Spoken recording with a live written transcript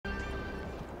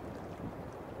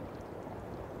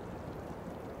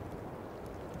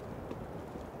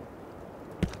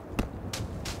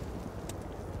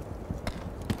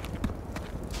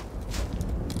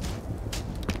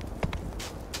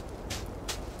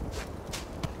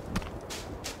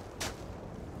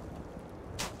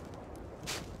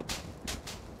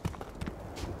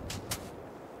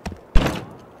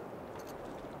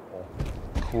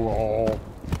claw,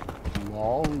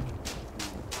 claw.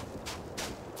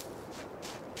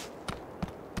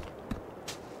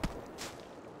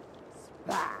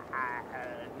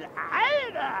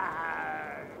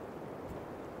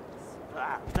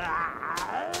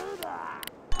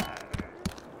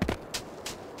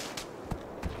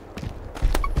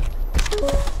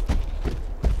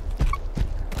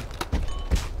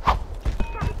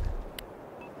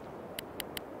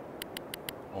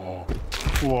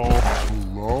 Claw,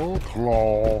 claw,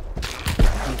 claw.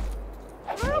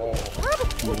 Claw,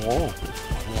 claw,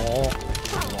 claw.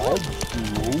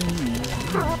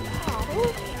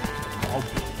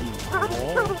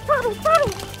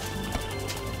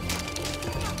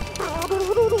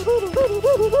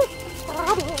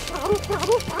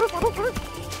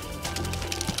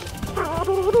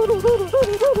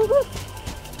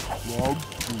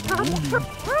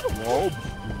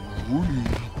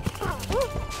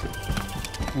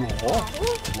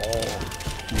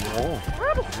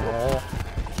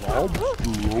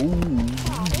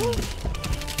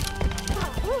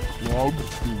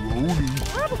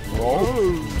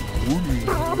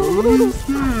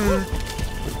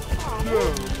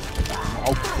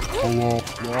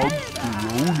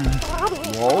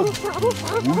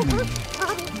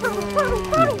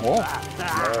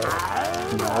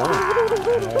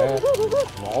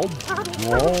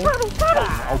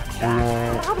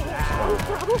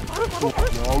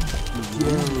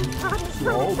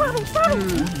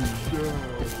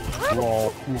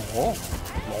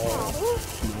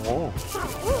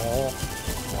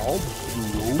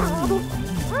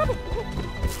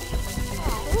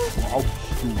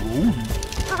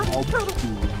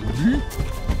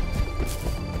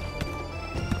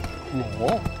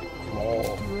 Slowly.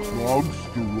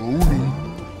 Lobsteroni!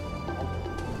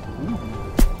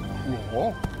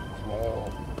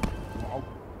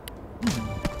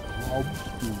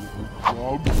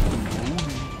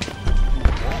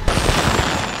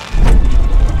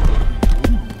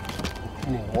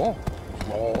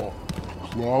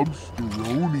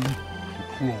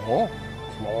 Claw!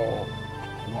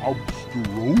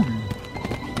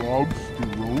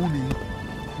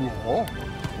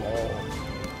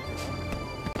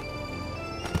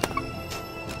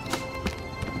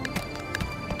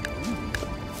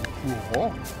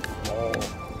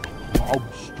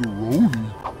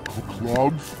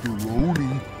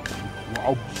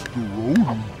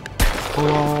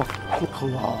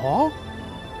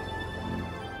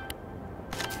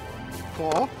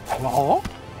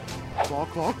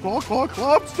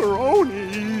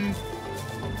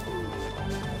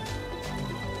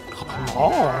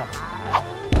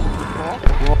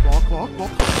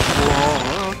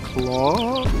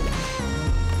 Claw!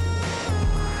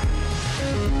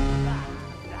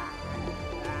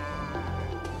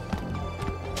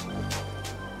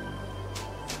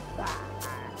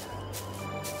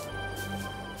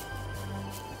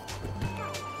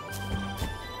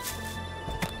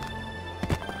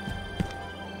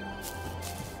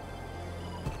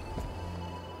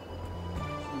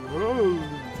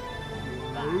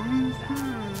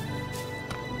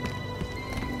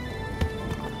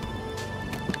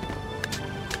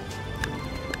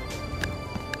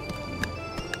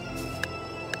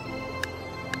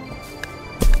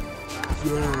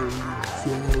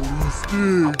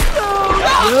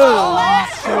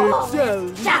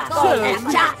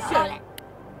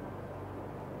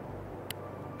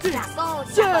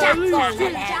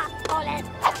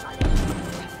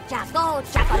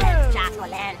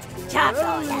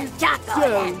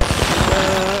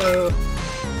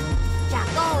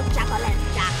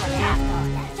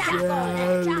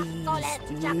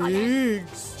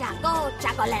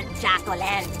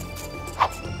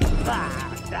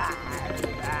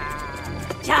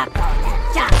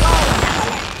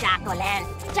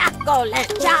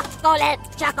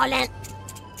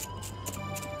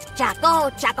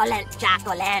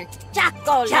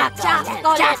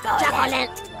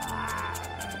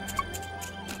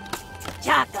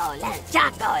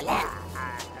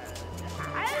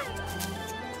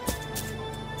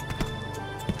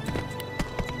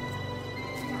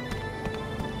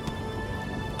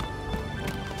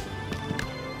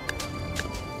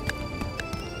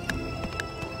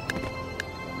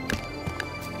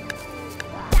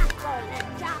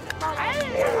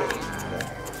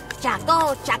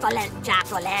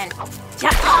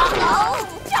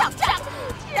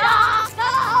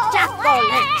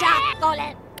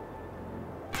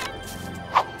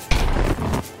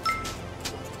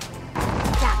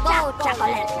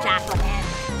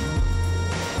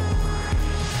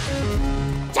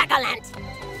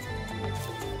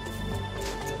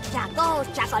 Chocolate,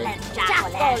 chocolate,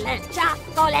 chocolate,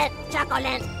 chocolate,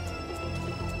 chocolate.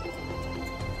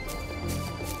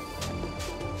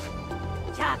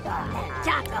 Chocolate,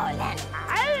 chocolate.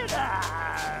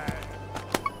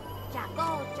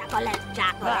 Chocolate,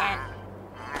 chocolate.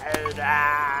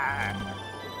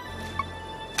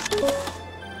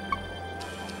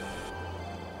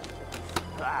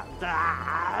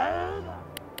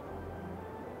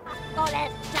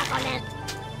 Chocolate, chocolate.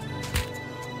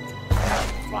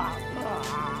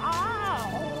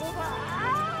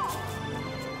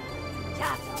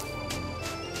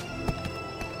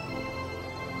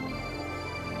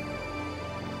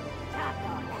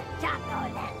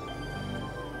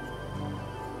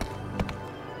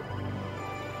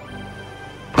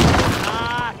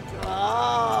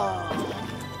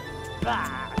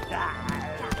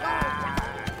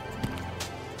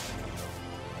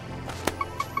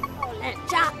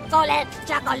 Chocolate,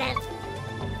 chocolate.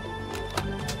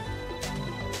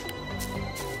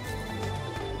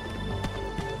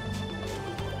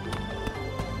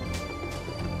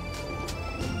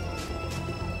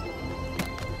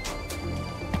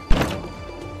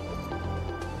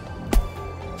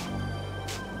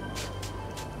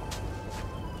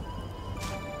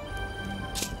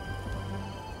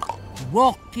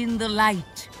 Walk in the light.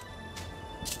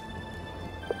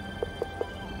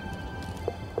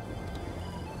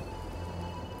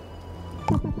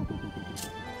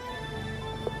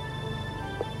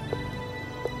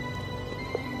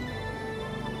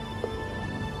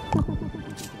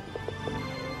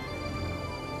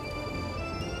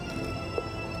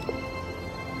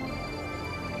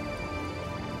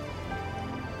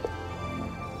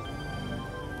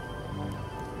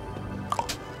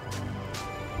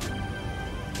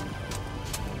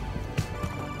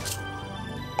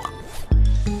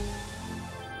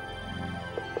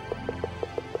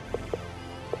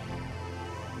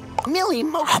 Millie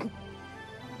Mo.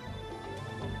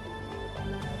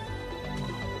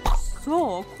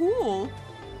 So cool.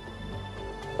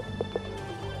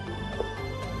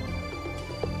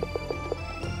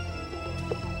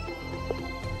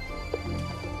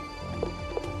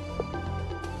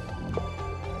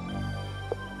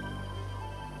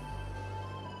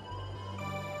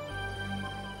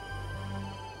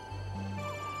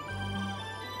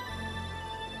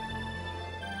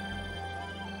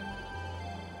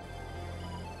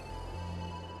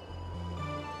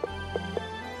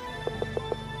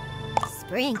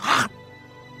 Spring.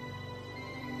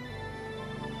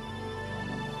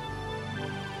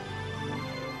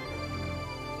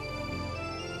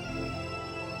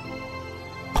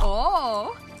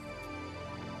 Oh.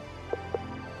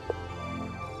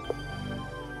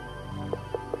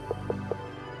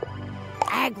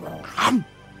 Agro.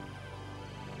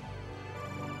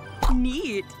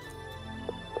 Neat.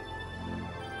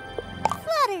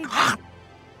 Flooded.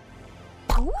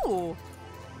 Ooh.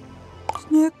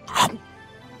 Snick.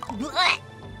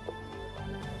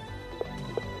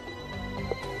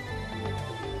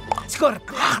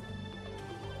 Scorp.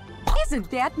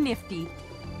 Isn't that nifty?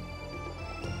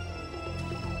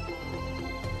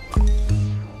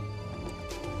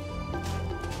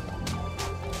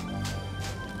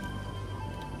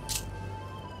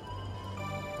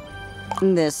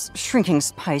 This shrinking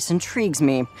spice intrigues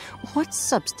me. What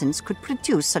substance could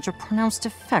produce such a pronounced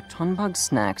effect on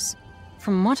Bugsnax?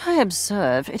 From what I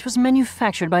observe, it was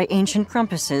manufactured by ancient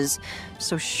grumpuses,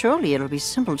 so surely it'll be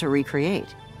simple to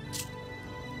recreate.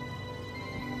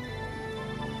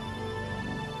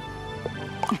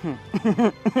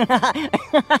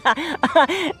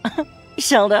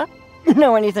 Shelda,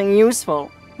 know anything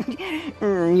useful?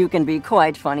 You can be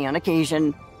quite funny on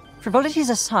occasion. Frivolities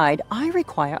aside, I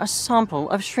require a sample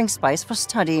of shrink spice for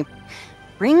study.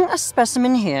 Bring a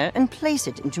specimen here and place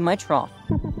it into my trough.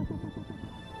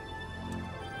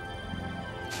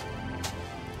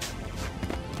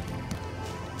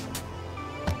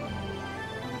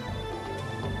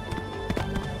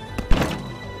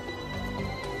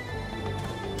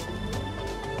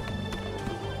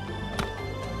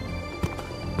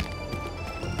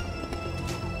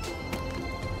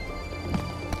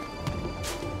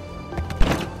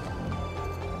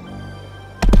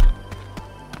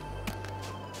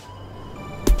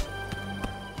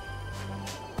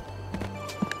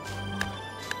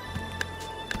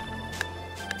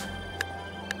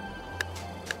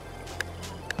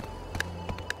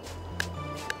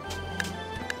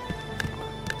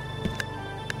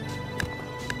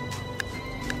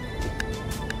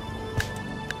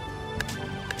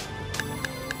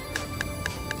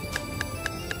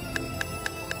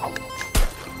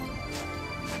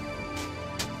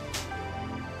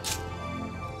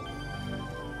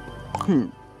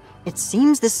 It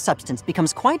seems this substance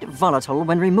becomes quite volatile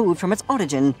when removed from its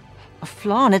origin. A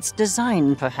flaw in its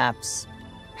design, perhaps.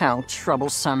 How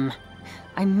troublesome.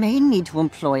 I may need to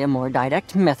employ a more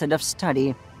direct method of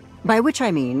study. By which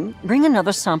I mean, bring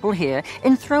another sample here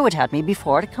and throw it at me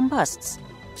before it combusts.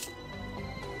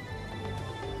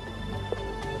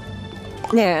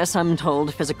 Yes, I'm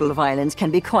told physical violence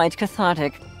can be quite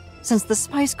cathartic. Since the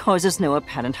spice causes no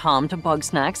apparent harm to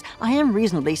Bugsnax, I am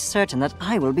reasonably certain that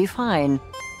I will be fine.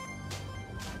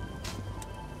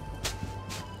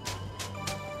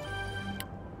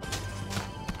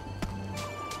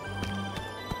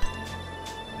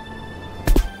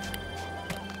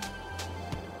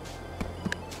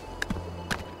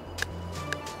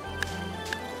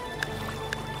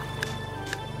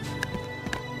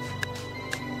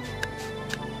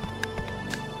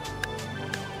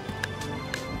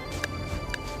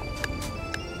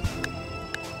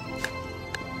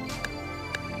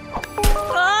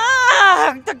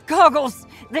 The goggles!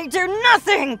 They do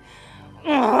nothing!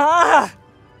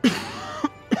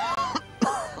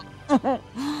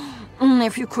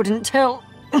 If you couldn't tell,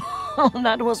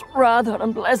 that was rather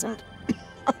unpleasant.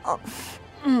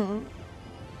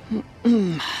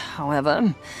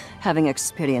 However, having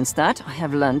experienced that, I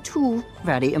have learned two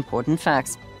very important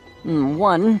facts.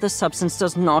 One, the substance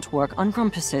does not work on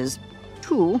grumpuses.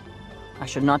 Two, I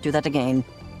should not do that again.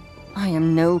 I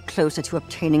am no closer to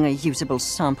obtaining a usable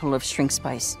sample of shrink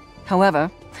spice.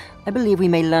 However, I believe we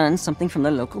may learn something from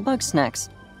the local Bugsnax.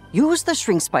 Use the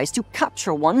shrink spice to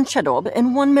capture one Chedorb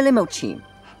and one Millimochi.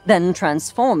 Then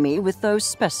transform me with those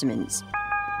specimens.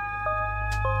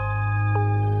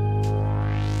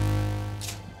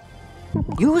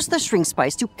 Use the shrink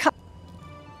spice to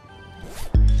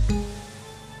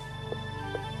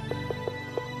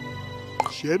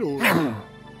Shadow.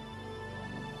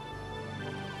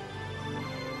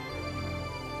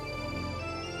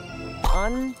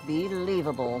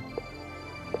 Unbelievable.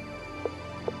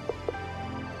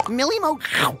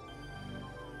 Millimochi.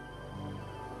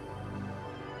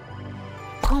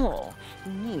 Oh,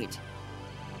 neat.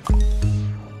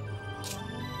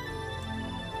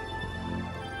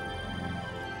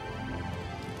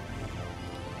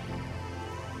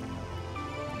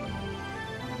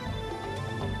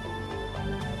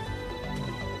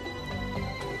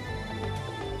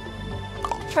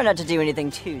 Try not to do anything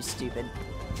too stupid.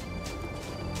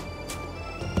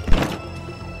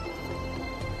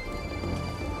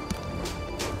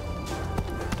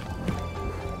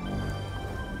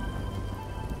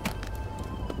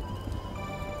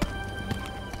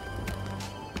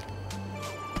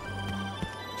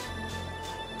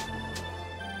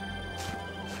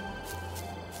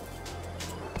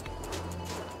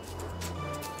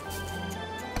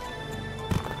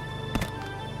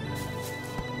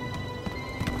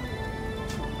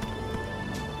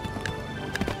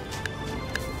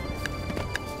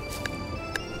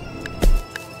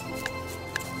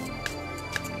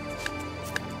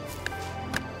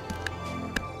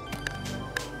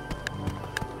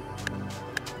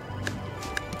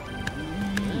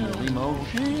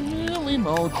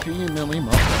 Millimochi. Millimochi.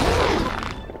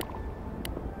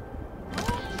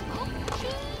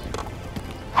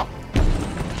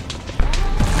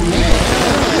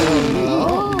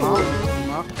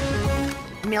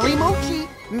 Millimochi.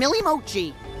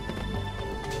 Millimochi.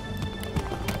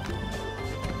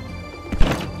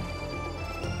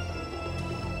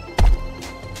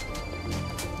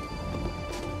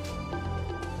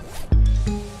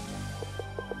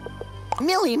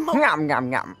 Yum,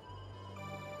 yum, yum.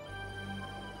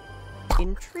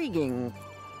 Intriguing.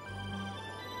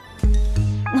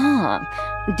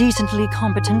 Decently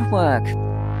competent work.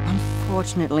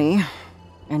 Unfortunately,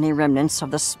 any remnants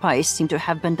of the spice seem to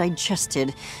have been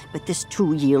digested, but this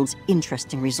too yields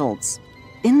interesting results.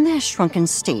 In their shrunken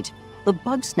state, the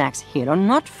Bugsnax here are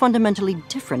not fundamentally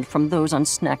different from those on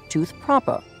Snacktooth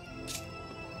proper.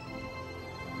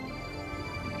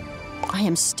 I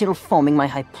am still forming my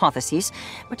hypotheses,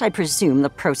 but I presume the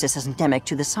process is endemic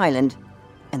to this island,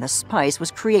 and the spice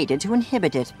was created to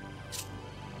inhibit it.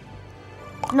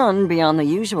 None beyond the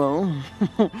usual.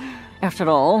 After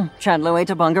all, Chandler ate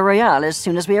a Bunga Royale as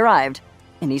soon as we arrived,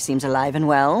 and he seems alive and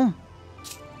well.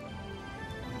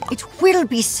 It will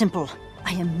be simple.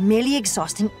 I am merely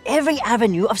exhausting every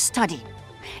avenue of study.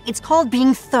 It's called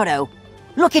being thorough.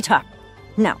 Look it up.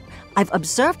 Now, I've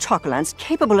observed chocolants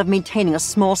capable of maintaining a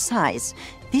small size.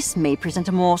 This may present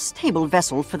a more stable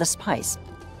vessel for the spice.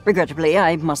 Regrettably,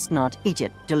 I must not eat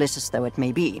it, delicious though it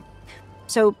may be.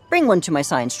 So bring one to my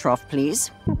science trough,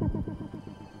 please.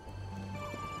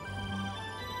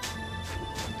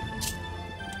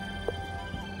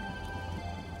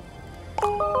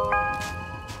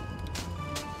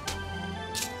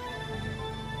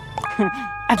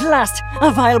 At last,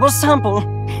 a viable sample!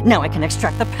 Now I can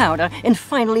extract the powder and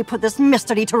finally put this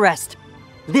mystery to rest.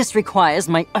 This requires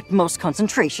my utmost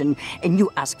concentration, and you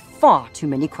ask far too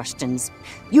many questions.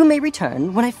 You may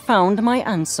return when I found my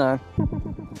answer.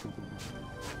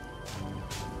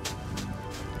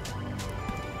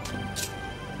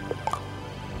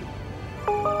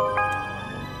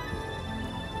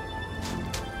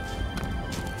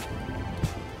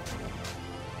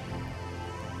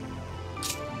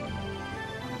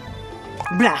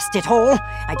 Blast it all!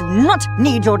 I do not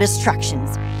need your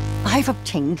distractions. I've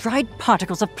obtained dried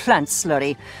particles of plant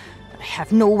slurry, but I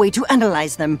have no way to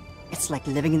analyze them. It's like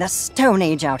living in the Stone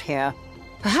Age out here.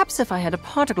 Perhaps if I had a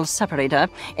particle separator,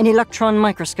 an electron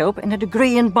microscope, and a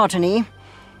degree in botany.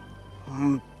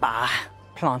 Bah,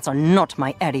 plants are not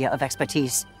my area of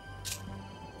expertise.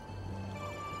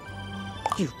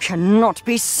 You cannot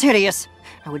be serious.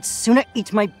 I would sooner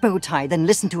eat my bow tie than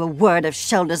listen to a word of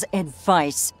Shelda's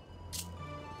advice.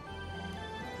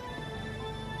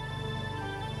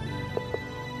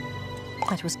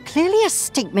 That was clearly a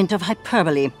statement of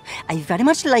hyperbole. I very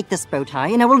much like this bow tie,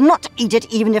 and I will not eat it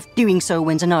even if doing so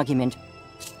wins an argument.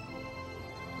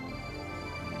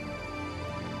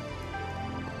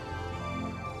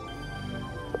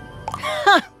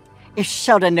 Ha! If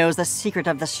Shelda knows the secret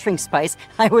of the shrink spice,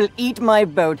 I will eat my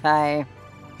bow tie.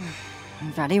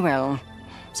 Very well.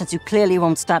 Since you clearly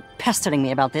won't stop pestering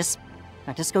me about this,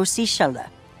 let us go see Shelda.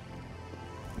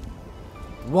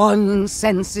 One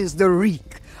senses the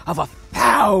reek of a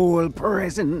foul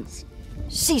presence.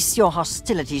 Cease your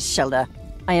hostilities, Shelda.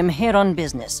 I am here on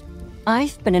business.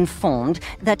 I've been informed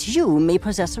that you may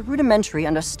possess a rudimentary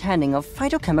understanding of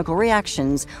phytochemical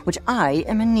reactions, which I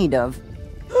am in need of.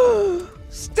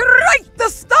 Strike the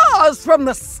stars from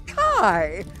the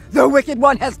sky! The Wicked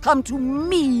One has come to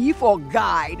me for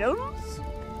guidance.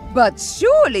 But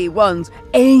surely one's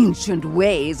ancient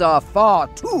ways are far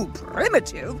too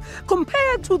primitive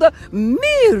compared to the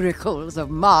miracles of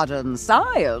modern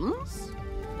science.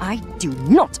 I do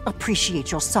not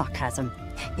appreciate your sarcasm.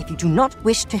 If you do not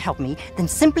wish to help me, then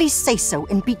simply say so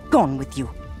and be gone with you.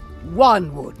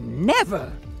 One would never.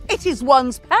 It is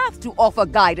one's path to offer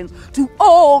guidance to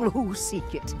all who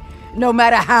seek it, no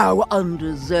matter how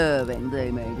undeserving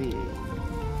they may be.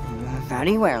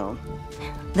 Very well.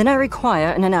 Then I require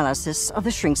an analysis of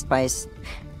the shrink spice.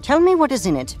 Tell me what is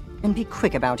in it, and be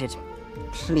quick about it.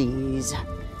 Please.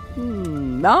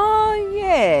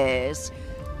 Yes.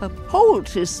 A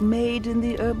poultice made in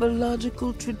the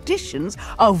herbological traditions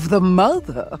of the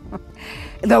mother.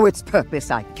 Though its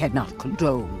purpose I cannot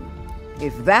condone.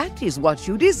 If that is what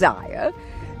you desire,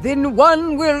 then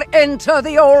one will enter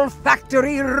the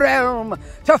olfactory realm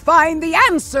to find the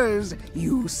answers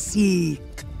you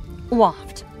seek.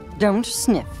 Waft. Don't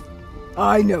sniff.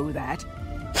 I know that.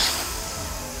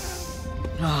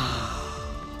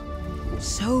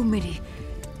 So many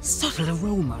subtle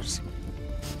aromas.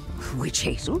 Witch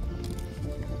hazel,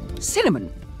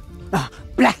 cinnamon,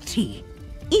 black tea,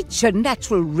 each a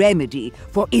natural remedy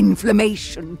for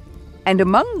inflammation. And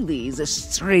among these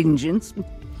astringents,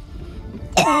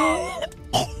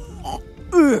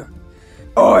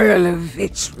 oil of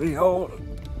vitriol.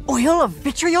 Oil of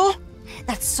vitriol?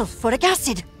 That's sulfuric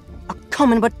acid. A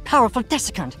common but powerful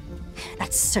desiccant.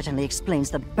 That certainly explains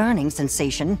the burning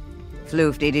sensation.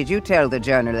 Floofty, did you tell the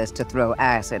journalist to throw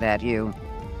acid at you?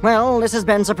 Well, this has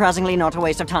been surprisingly not a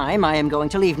waste of time. I am going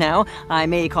to leave now. I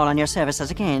may call on your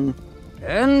services again.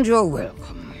 And you're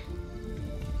welcome.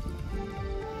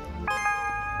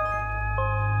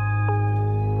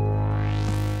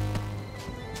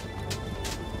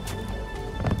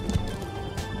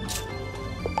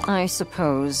 I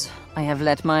suppose I have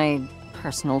let my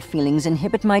personal feelings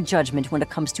inhibit my judgment when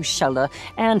it comes to Shelda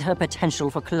and her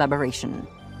potential for collaboration.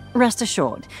 Rest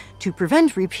assured, to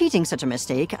prevent repeating such a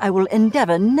mistake, I will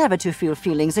endeavor never to feel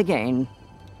feelings again.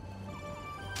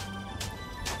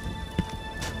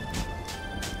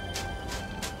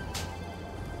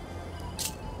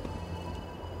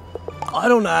 I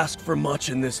don't ask for much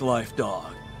in this life,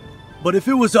 dog. But if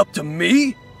it was up to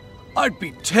me, I'd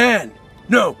be 10,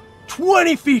 no,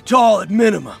 20 feet tall at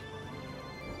minimum.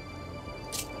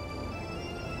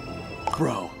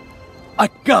 Bro, I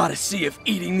gotta see if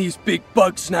eating these big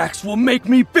Bugsnax will make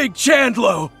me Big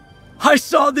Chandlo. I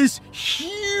saw this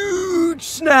huge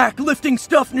snack lifting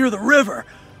stuff near the river.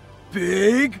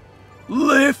 Big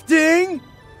lifting?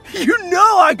 You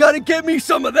know I gotta get me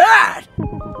some of that!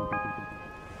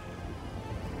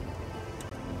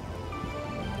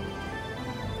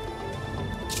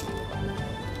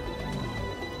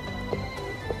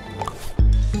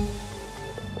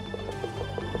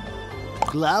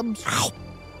 Gloves?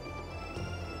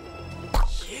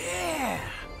 Yeah!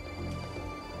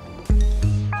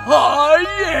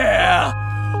 Yeah!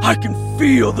 I can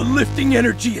feel the lifting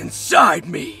energy inside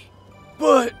me.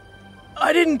 But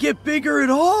I didn't get bigger at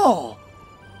all.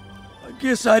 I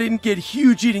guess I didn't get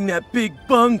huge eating that big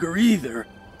bunger either.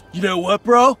 You know what,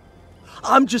 bro?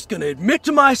 I'm just gonna admit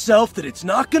to myself that it's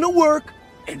not gonna work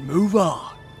and move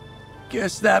on.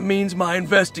 Guess that means my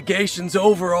investigation's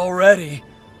over already.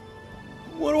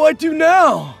 What do I do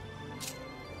now?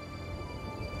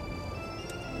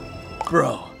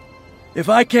 Bro, if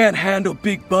I can't handle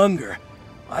Big Bunger,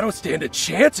 I don't stand a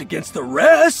chance against the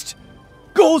rest.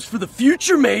 Goals for the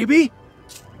future, maybe.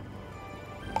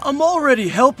 I'm already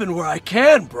helping where I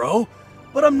can, bro,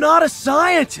 but I'm not a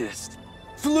scientist.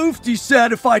 Floofty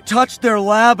said if I touched their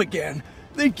lab again,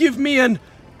 they'd give me an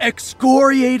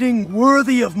excoriating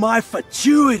worthy of my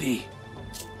fatuity.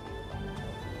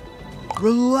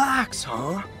 Relax,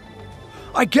 huh?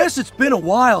 I guess it's been a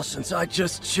while since I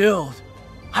just chilled.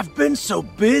 I've been so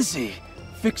busy,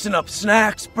 fixing up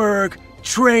Snacksburg,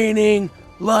 training,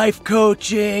 life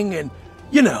coaching, and,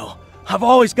 you know, I've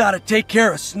always got to take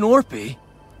care of Snorpy.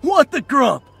 What the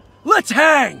grump? Let's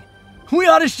hang! We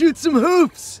ought to shoot some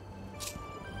hoops!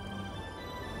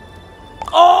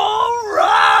 All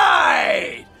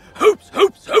right! Hoops,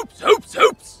 hoops, hoops, hoops,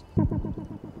 hoops!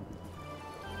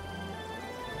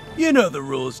 You know the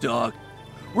rules, dog.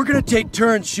 We're gonna take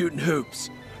turns shooting hoops.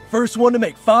 First one to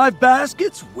make 5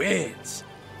 baskets wins.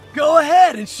 Go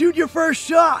ahead and shoot your first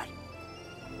shot.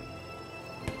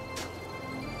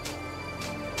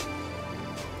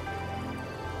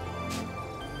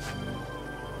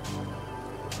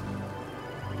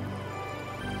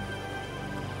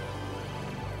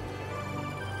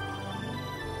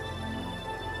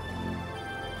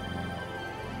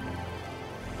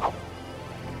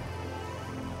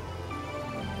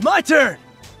 My turn!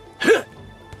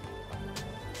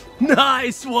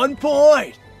 Nice, 1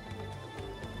 point!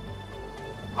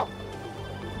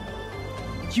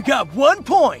 You got 1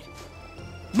 point!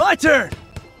 My turn!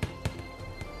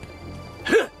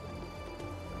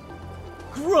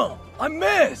 Grump, I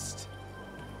missed!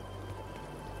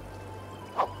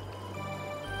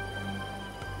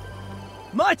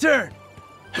 My turn!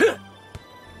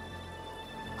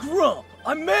 Grump,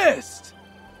 I missed!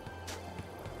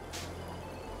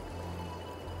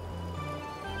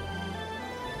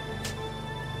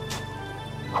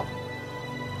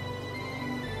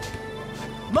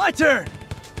 My turn!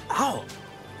 Ow!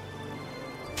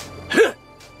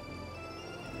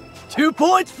 2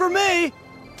 points for me!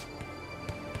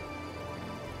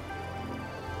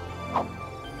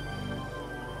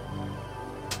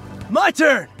 My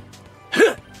turn!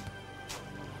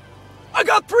 I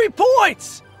got 3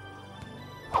 points!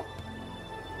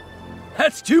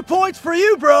 That's 2 points for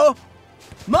you, bro!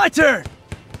 My turn!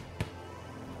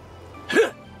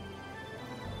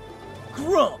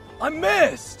 Grump, I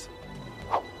missed!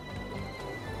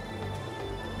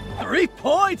 3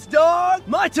 points, dog!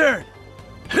 My turn!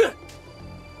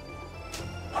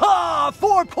 Ha!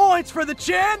 4 points for the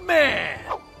Chan Man!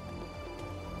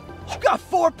 You got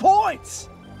 4 points!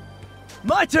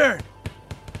 My turn!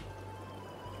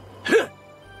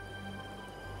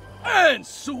 And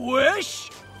swish!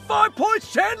 5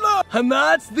 points, Chandler! And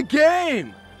that's the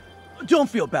game! Don't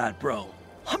feel bad, bro.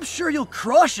 I'm sure you'll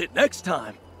crush it next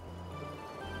time.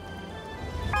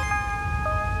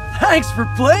 Thanks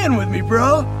for playing with me,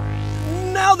 bro.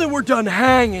 Now that we're done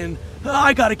hanging,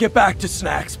 I gotta get back to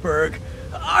Snacksburg.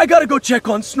 I gotta go check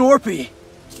on Snorpy.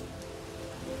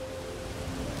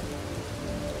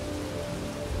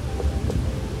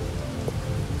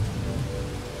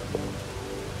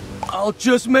 I'll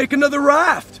just make another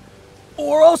raft.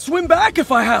 Or I'll swim back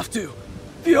if I have to.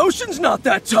 The ocean's not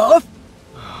that tough.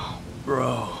 Oh,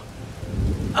 bro,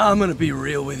 I'm gonna be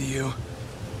real with you.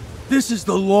 This is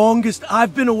the longest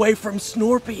I've been away from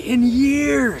Snorpy in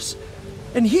years.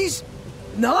 And he's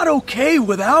not okay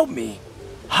without me.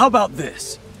 How about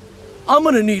this? I'm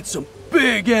gonna need some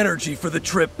big energy for the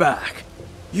trip back.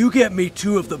 You get me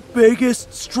 2 of the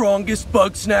biggest, strongest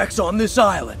Bugsnax on this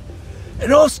island,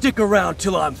 and I'll stick around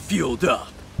till I'm fueled up.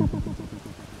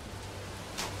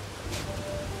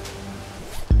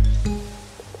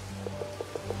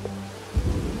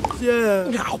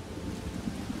 Yeah. Ow.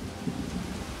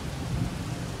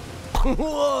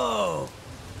 Whoa!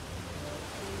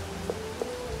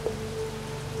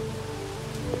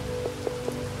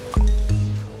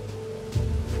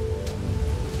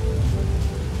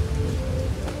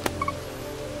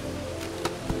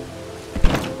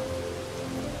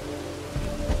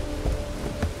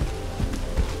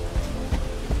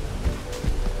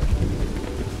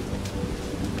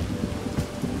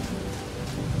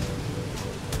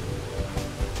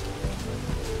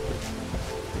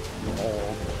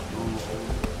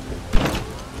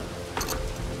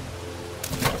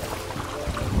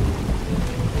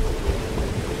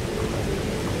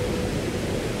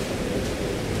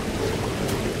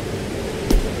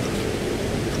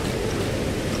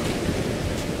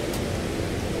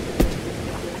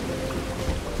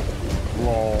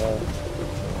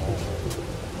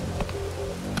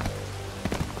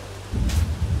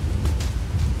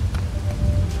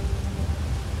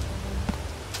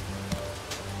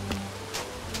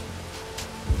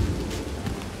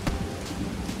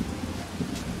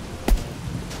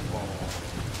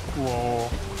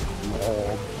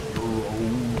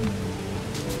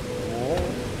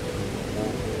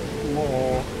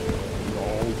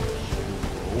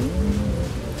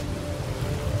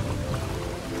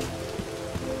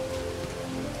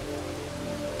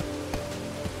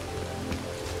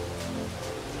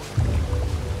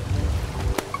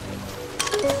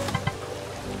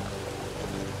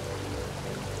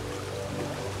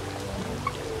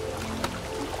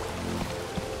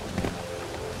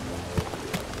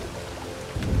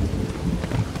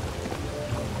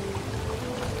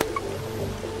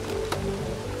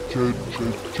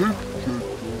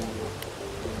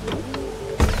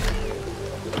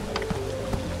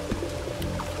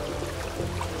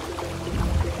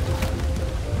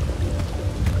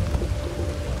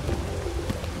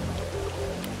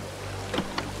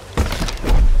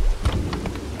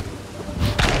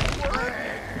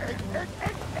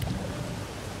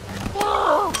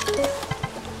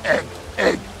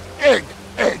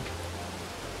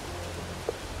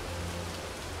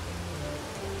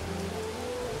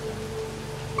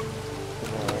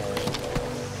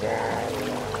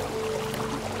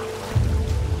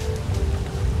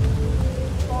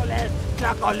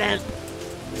 Chocolate.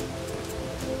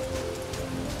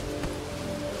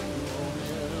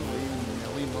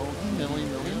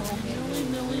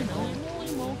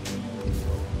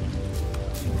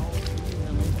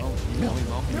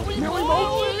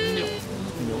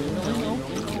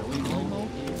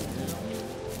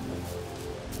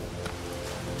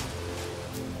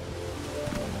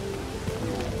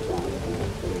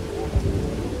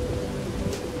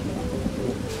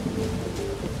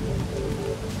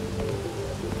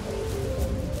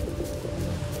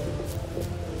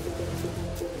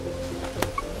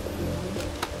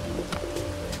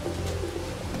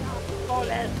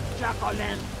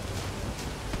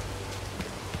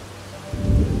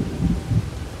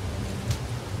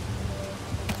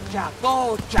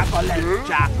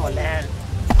 Chocolate.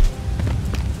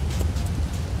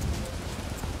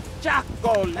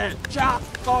 Chocolate.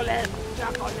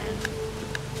 Chocolate.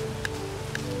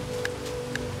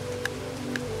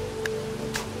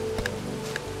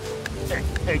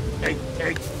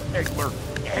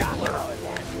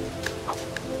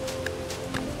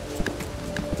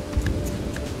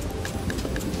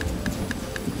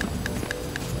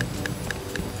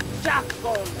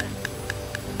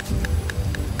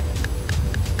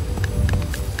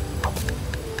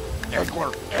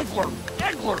 Eggler.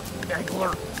 Eggler.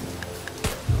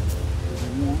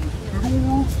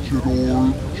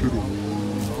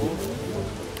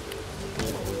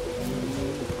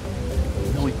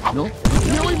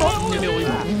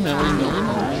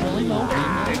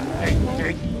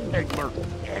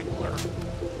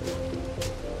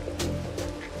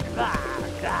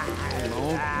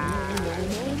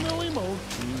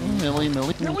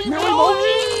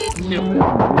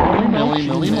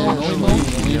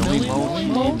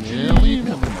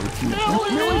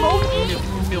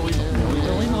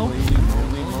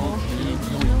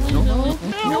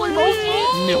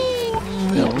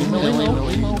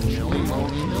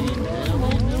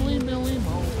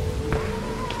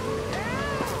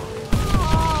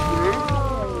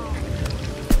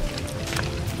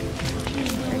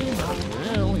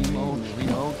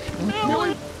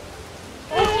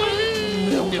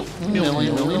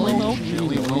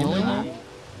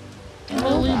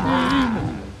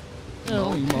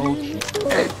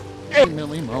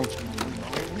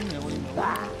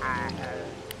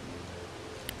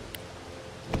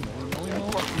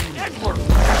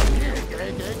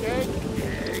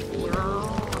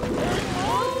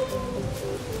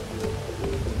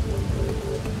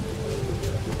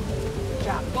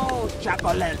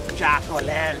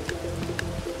 Chocolate.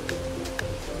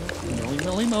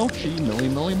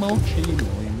 Milly mochi.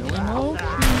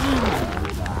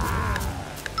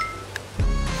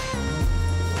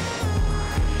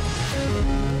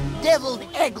 Deviled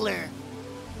Eggler.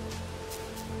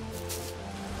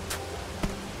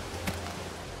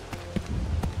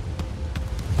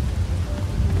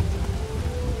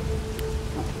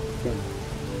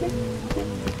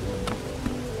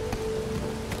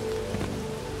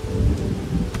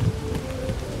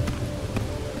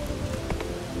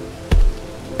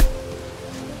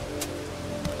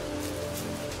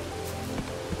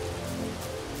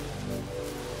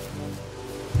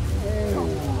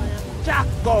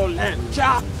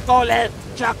 Chocolate.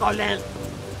 Chocolate.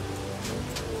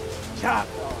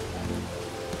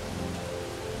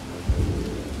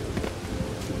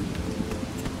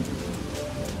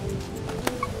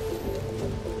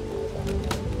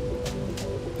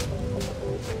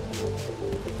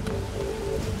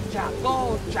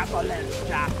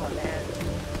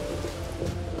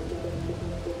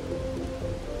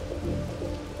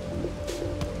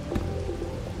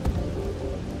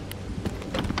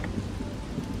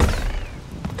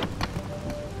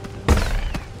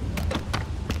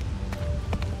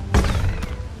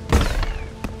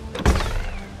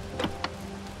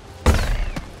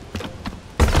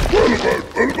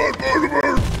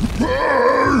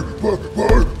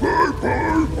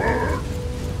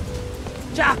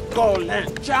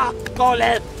 Chocolate,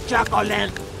 chocolate,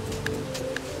 chocolate.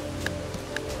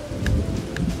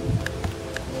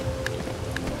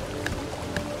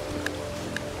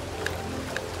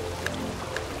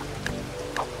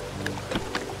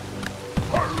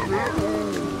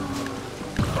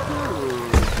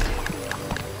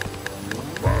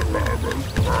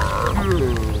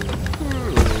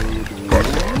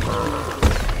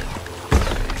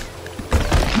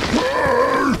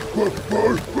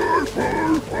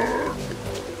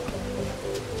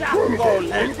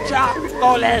 Chocolate,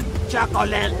 chocolate,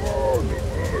 chocolate.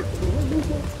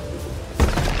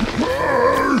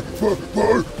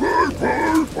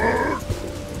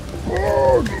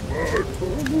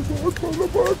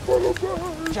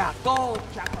 Choco,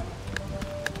 chocolate.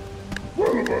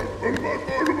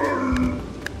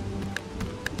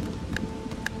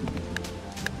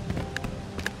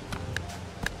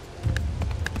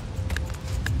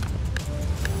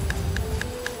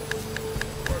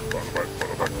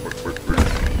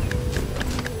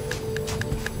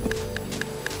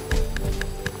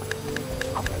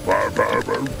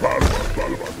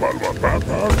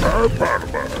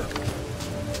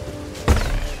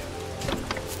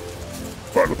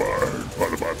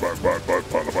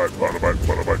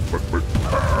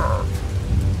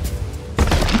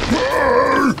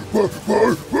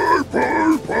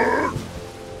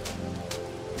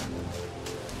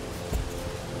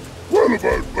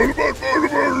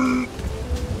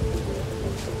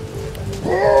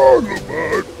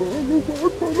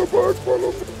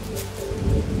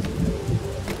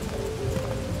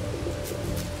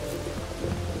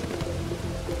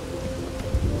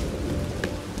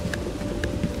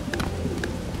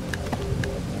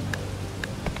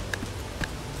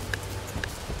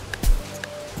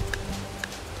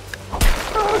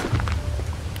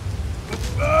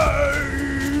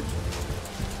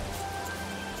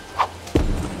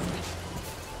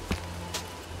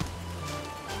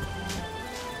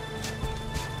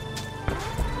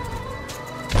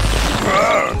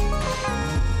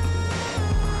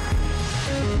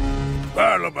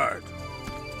 Parliament!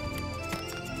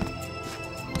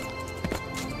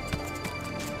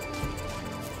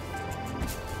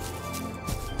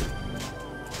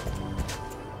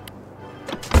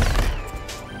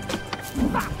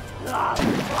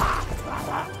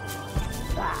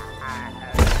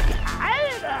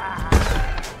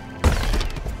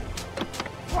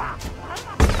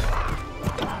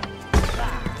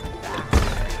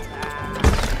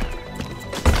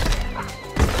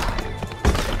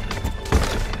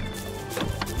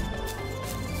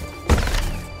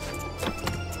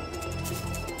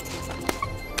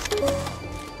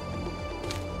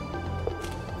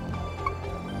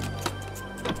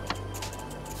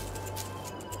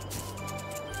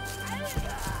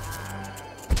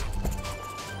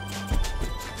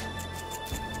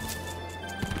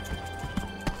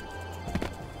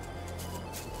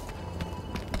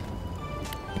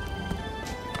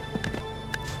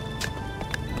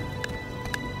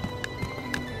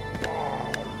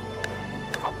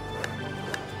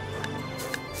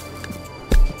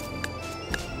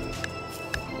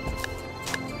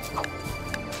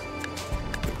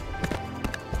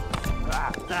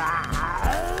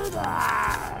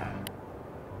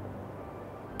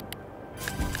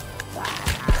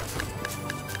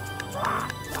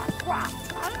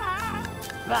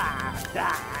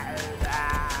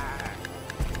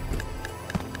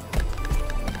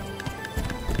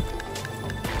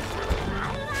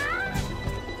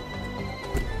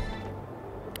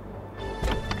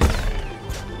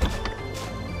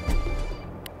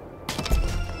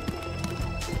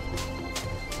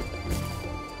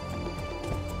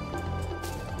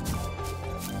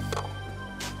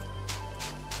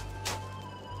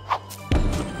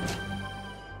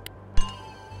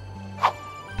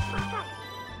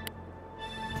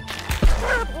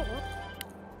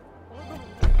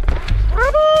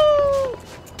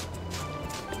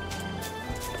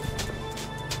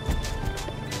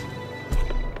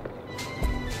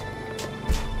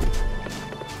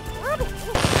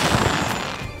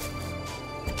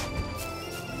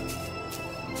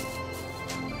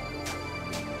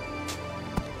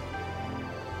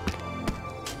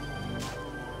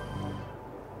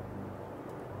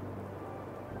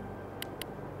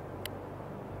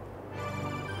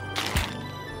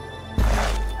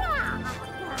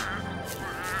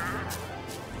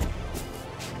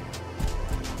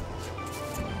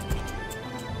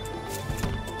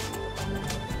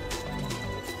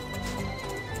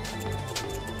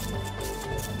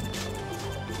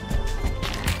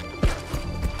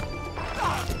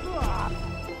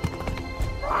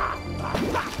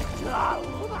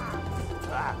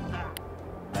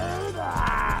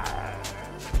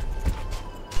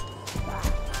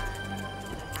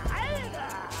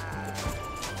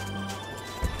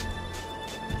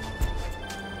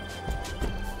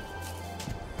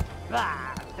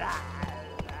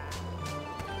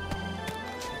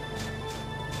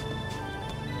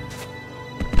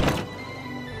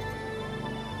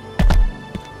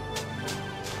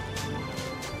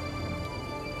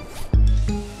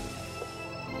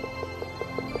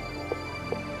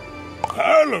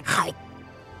 Wallaby.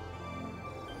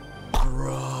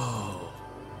 Bro.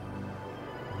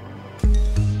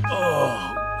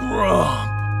 Oh,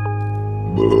 Grump.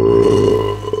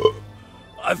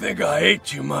 I think I ate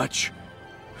too much.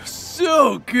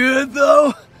 So good,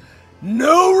 though.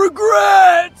 No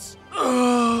regrets.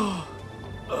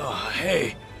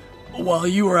 Hey, while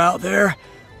you were out there,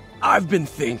 I've been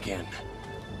thinking.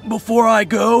 Before I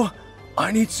go,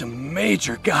 I need some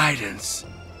major guidance.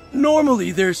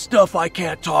 Normally, there's stuff I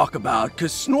can't talk about,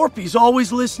 because Snorpy's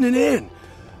always listening in.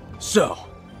 So,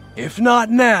 if not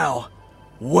now,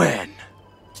 when?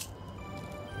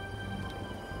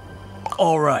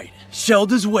 Alright,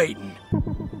 Shelda's waiting.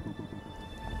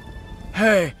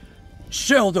 Hey,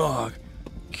 Sheldog,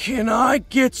 can I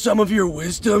get some of your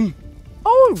wisdom?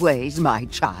 Always, my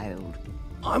child.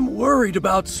 I'm worried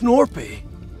about Snorpy.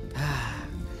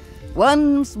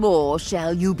 Once more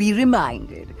shall you be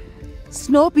reminded.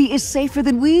 Snorpy is safer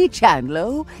than we,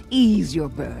 Chandlo. Ease your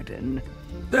burden.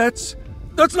 That's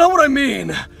not what I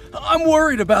mean. I'm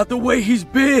worried about the way he's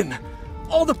been.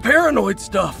 All the paranoid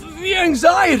stuff, the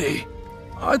anxiety.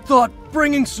 I thought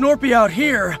bringing Snorpy out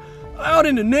here, out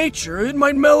into nature, it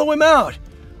might mellow him out.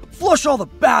 Flush all the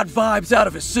bad vibes out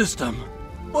of his system.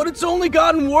 But it's only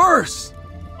gotten worse.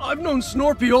 I've known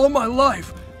Snorpy all my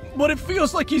life, but it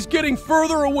feels like he's getting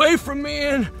further away from me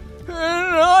and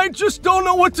I just don't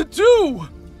know what to do.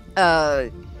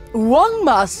 One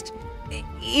must,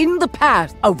 in the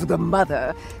path of the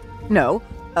mother. No,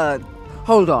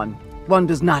 hold on. One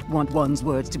does not want one's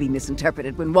words to be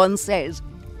misinterpreted when one says,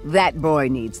 that boy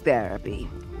needs therapy.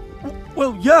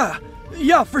 Well,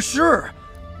 yeah, for sure.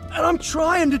 And I'm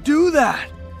trying to do that.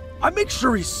 I make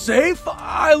sure he's safe,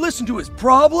 I listen to his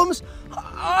problems,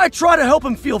 I try to help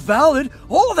him feel valid,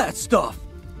 all that stuff.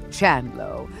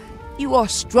 Chandlo, you are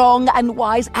strong and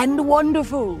wise and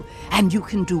wonderful, and you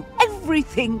can do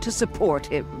everything to support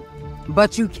him.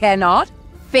 But you cannot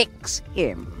fix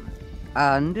him.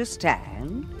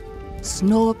 Understand?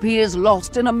 Snorpy is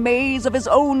lost in a maze of his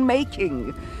own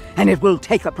making, and it will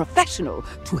take a professional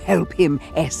to help him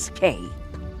escape.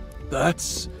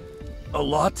 That's a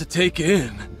lot to take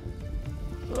in.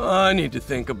 I need to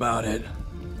think about it.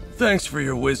 Thanks for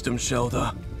your wisdom,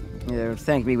 Shelda.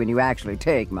 Thank me when you actually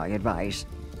take my advice.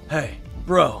 Hey,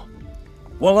 bro.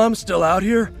 While I'm still out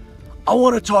here, I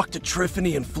want to talk to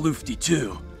Triffany and Floofty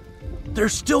too.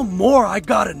 There's still more I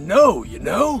gotta know, you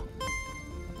know?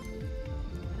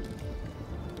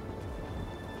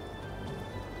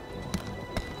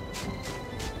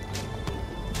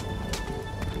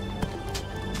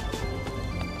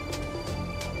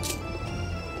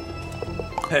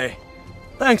 Hey,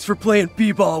 thanks for playing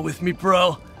b-ball with me,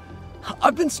 bro.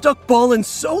 I've been stuck balling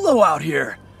solo out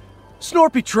here.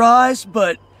 Snorpy tries,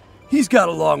 but he's got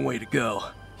a long way to go.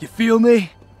 You feel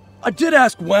me? I did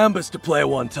ask Wambus to play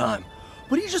one time,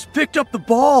 but he just picked up the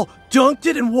ball, dunked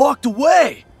it, and walked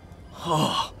away.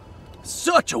 Oh,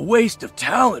 such a waste of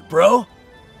talent, bro.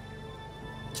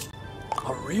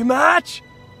 A rematch?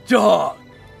 Dog,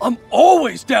 I'm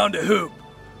always down to hoop.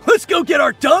 Let's go get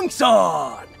our dunks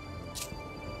on!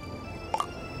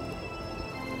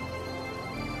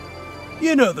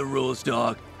 You know the rules,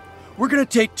 dog. We're gonna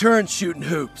take turns shooting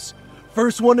hoops.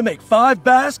 First one to make 5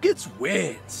 baskets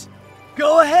wins.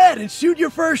 Go ahead and shoot your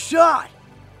first shot.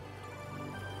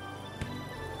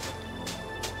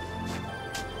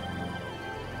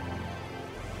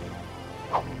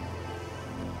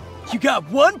 You got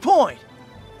 1 point.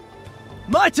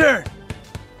 My turn.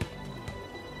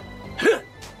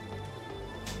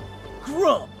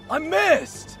 Grump, I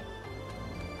missed.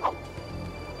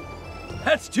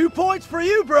 That's 2 points for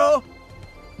you, bro.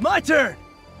 My turn.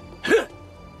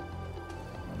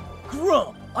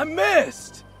 Grump, I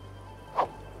missed.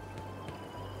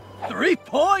 3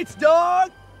 points,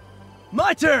 dog.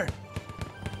 My turn.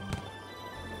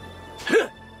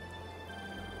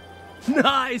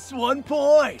 Nice, 1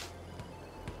 point.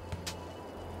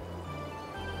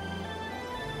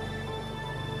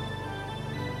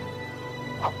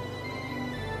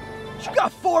 You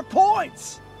got 4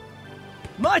 points.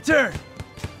 My turn.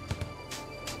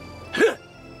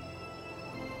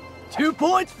 2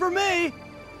 points for me!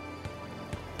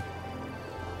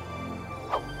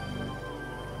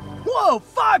 Whoa,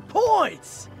 5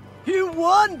 points! You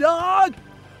won, dog!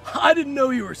 I didn't know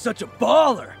you were such a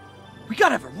baller. We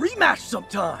gotta have a rematch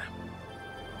sometime.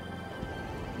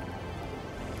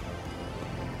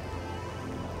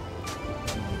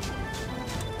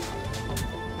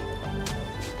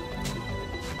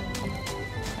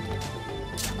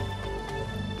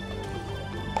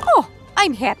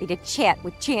 I'm happy to chat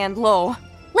with Chandlo.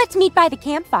 Let's meet by the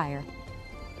campfire.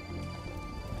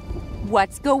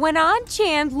 What's going on,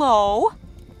 Chandlo?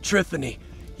 Trithany,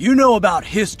 you know about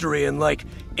history and, like,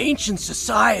 ancient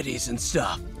societies and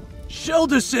stuff.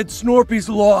 Shelda said Snorpy's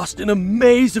lost in a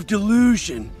maze of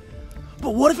delusion.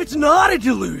 But what if it's not a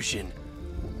delusion?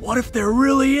 What if there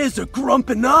really is a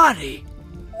Grumpinati?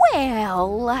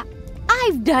 Well,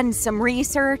 I've done some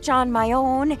research on my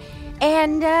own,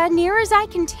 and near as I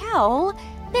can tell,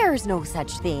 there's no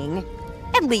such thing.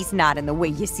 At least not in the way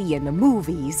you see in the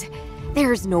movies.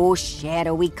 There's no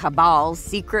shadowy cabal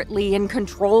secretly in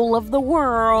control of the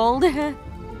world.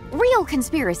 Real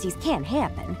conspiracies can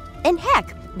happen. And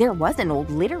heck, there was an old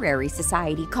literary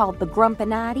society called the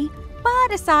Grumpinati,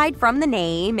 but aside from the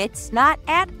name, it's not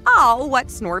at all what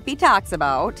Snorpy talks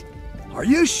about. Are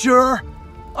you sure?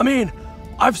 I mean,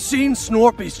 I've seen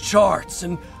Snorpy's charts,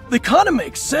 and they kind of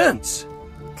make sense.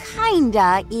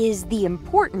 Kinda is the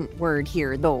important word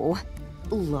here, though.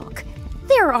 Look,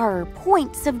 there are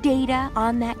points of data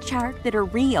on that chart that are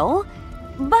real,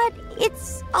 but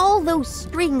it's all those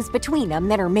strings between them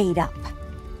that are made up.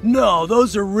 No,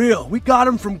 those are real. We got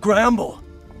them from Gramble.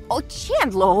 Oh,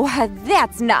 Chandlo,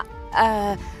 that's not,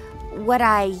 what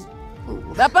I...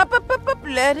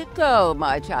 Let it go,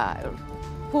 my child.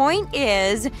 Point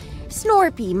is,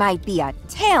 Snorpy might be a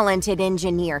talented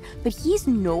engineer, but he's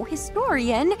no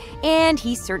historian, and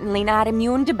he's certainly not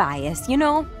immune to bias, you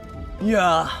know?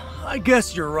 Yeah, I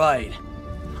guess you're right.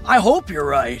 I hope you're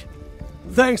right.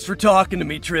 Thanks for talking to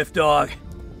me, Triff Dog.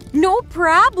 No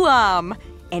problem!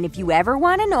 And if you ever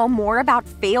want to know more about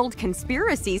failed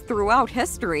conspiracies throughout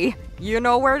history, you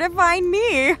know where to find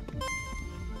me.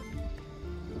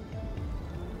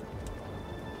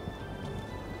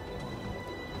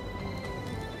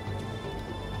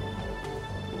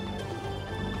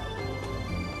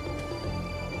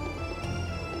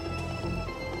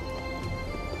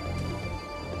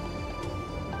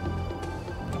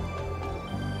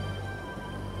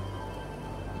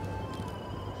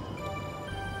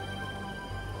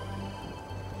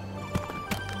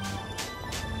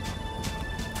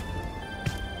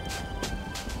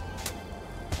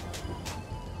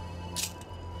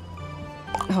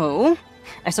 Oh,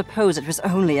 I suppose it was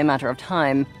only a matter of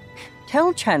time.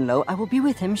 Tell Chandlo I will be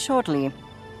with him shortly.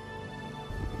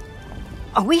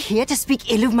 Are we here to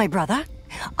speak ill of my brother?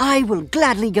 I will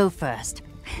gladly go first.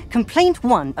 Complaint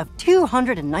 1 of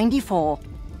 294.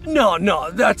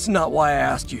 No, that's not why I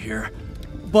asked you here.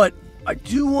 But I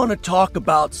do want to talk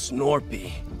about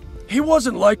Snorpy. He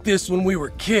wasn't like this when we were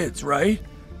kids, right?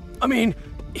 I mean,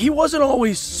 he wasn't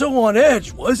always so on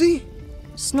edge, was he?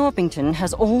 Snorpington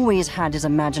has always had his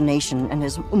imagination and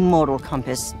his moral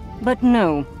compass. But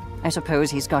no, I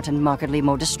suppose he's gotten markedly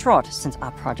more distraught since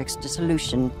our project's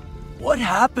dissolution. What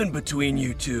happened between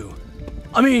you two?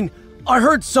 I mean, I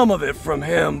heard some of it from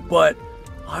him, but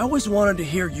I always wanted to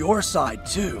hear your side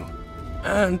too.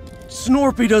 And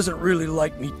Snorpy doesn't really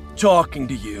like me talking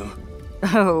to you.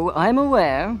 Oh, I'm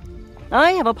aware.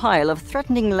 I have a pile of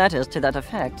threatening letters to that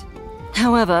effect.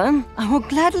 However, I will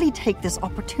gladly take this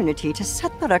opportunity to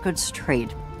set the record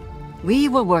straight. We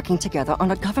were working together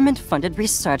on a government-funded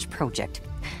research project.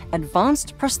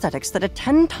 Advanced prosthetics that are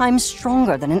 10 times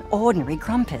stronger than an ordinary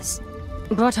Grumpus.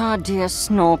 But our dear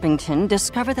Snorpington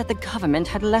discovered that the government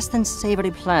had less than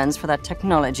savory plans for that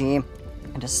technology.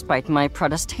 And despite my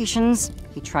protestations,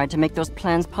 he tried to make those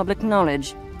plans public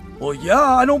knowledge. Well, yeah,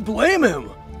 I don't blame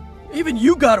him. Even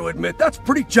you gotta admit, that's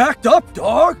pretty jacked up,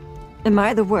 dog. Am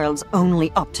I the world's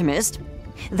only optimist?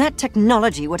 That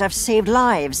technology would have saved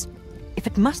lives. If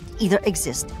it must either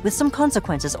exist with some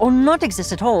consequences or not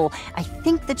exist at all, I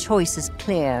think the choice is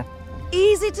clear.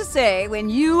 Easy to say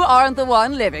when you aren't the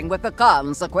one living with the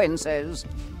consequences.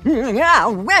 Yeah,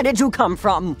 where did you come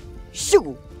from?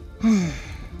 Shoo!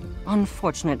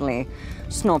 Unfortunately,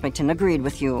 Snorpington agreed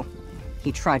with you.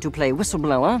 He tried to play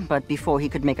whistleblower, but before he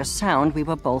could make a sound, we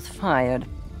were both fired.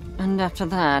 And after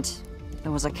that,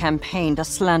 there was a campaign to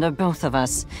slander both of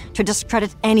us, to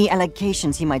discredit any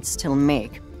allegations he might still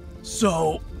make.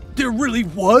 So, there really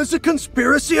was a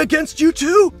conspiracy against you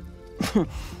two?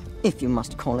 If you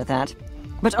must call it that.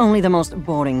 But only the most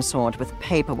boring sort with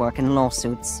paperwork and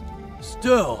lawsuits.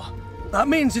 Still, that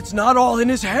means it's not all in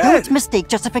his head. Don't mistake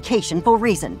justification for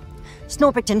reason.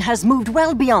 Snorpington has moved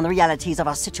well beyond the realities of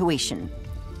our situation.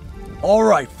 All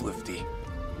right, Flifty.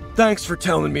 Thanks for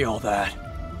telling me all that.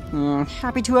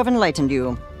 Happy to have enlightened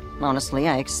you. Honestly,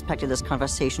 I expected this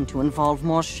conversation to involve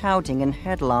more shouting and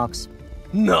headlocks.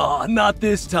 Nah, not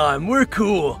this time. We're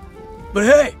cool. But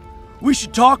hey, we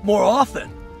should talk more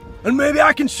often. And maybe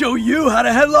I can show you how to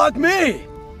headlock me.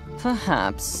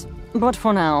 Perhaps. But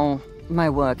for now, my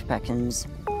work beckons.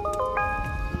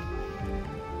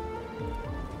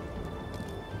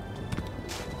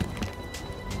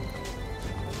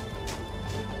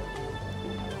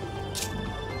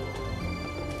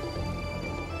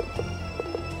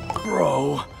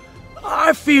 know.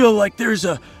 I feel like there's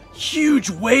a huge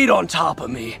weight on top of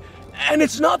me, and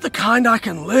it's not the kind I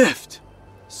can lift.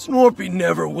 Snorpy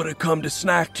never would have come to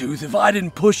Snacktooth if I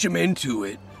didn't push him into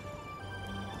it.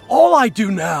 All I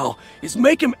do now is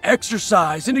make him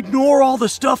exercise and ignore all the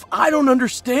stuff I don't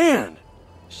understand.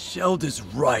 Shelda's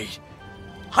right.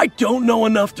 I don't know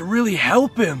enough to really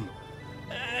help him.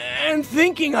 And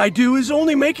thinking I do is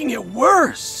only making it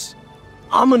worse.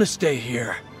 I'm gonna stay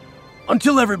here.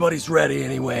 Until everybody's ready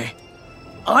anyway.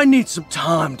 I need some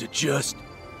time to just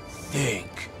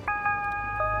think.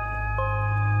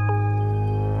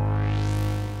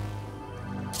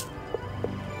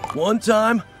 One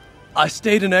time, I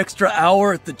stayed an extra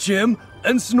hour at the gym,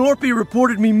 and Snorpy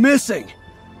reported me missing.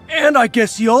 And I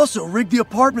guess he also rigged the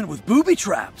apartment with booby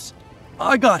traps.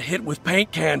 I got hit with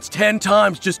paint cans 10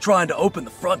 times just trying to open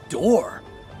the front door.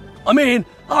 I mean,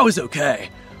 I was okay,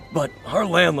 but our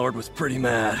landlord was pretty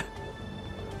mad.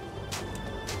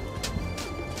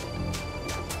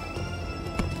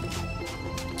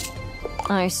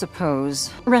 I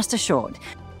suppose. Rest assured.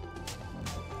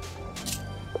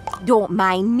 Don't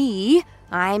mind me.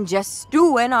 I'm just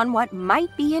stewing on what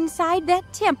might be inside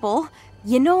that temple.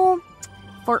 You know,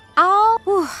 for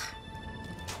all...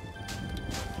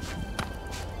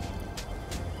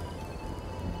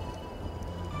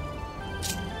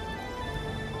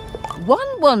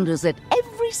 One wonders at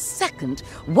every second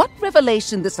what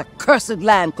revelation this accursed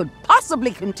land could possibly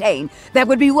contain that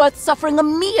would be worth suffering a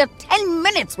mere 10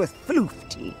 minutes with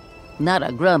Floofty. Not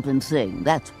a grumpin' thing,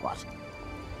 that's what.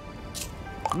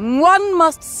 One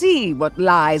must see what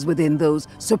lies within those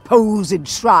supposed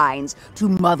shrines to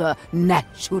Mother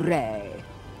Nature.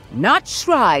 Not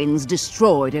shrines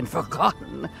destroyed and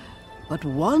forgotten, but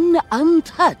one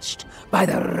untouched by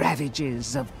the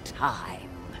ravages of time.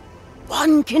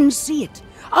 One can see it,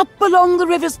 up along the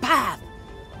river's path.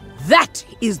 That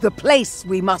is the place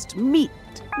we must meet.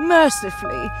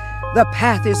 Mercifully, the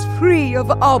path is free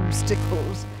of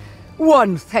obstacles.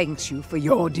 One thanks you for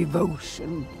your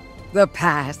devotion. The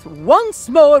path once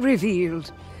more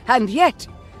revealed, and yet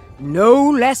no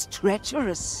less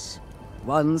treacherous.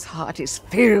 One's heart is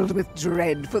filled with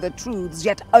dread for the truths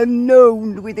yet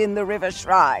unknown within the river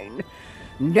shrine.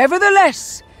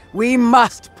 Nevertheless, we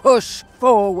must push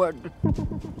forward.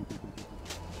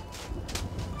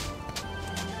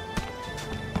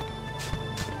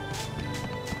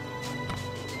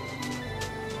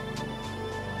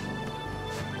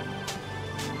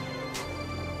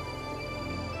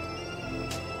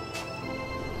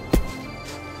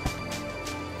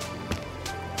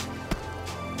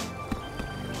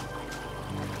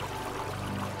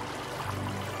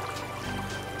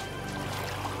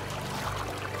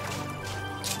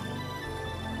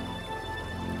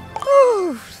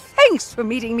 Thanks for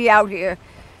meeting me out here.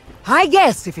 I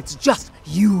guess if it's just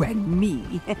you and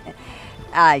me,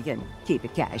 I can keep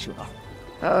it casual.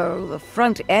 Oh, the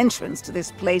front entrance to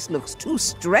this place looks too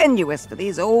strenuous for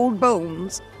these old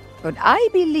bones. But I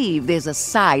believe there's a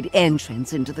side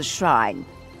entrance into the shrine.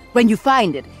 When you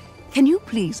find it, can you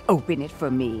please open it for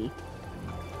me?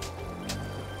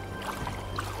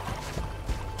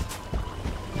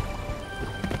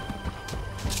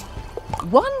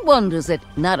 One wonders at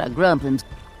not a grumpin'.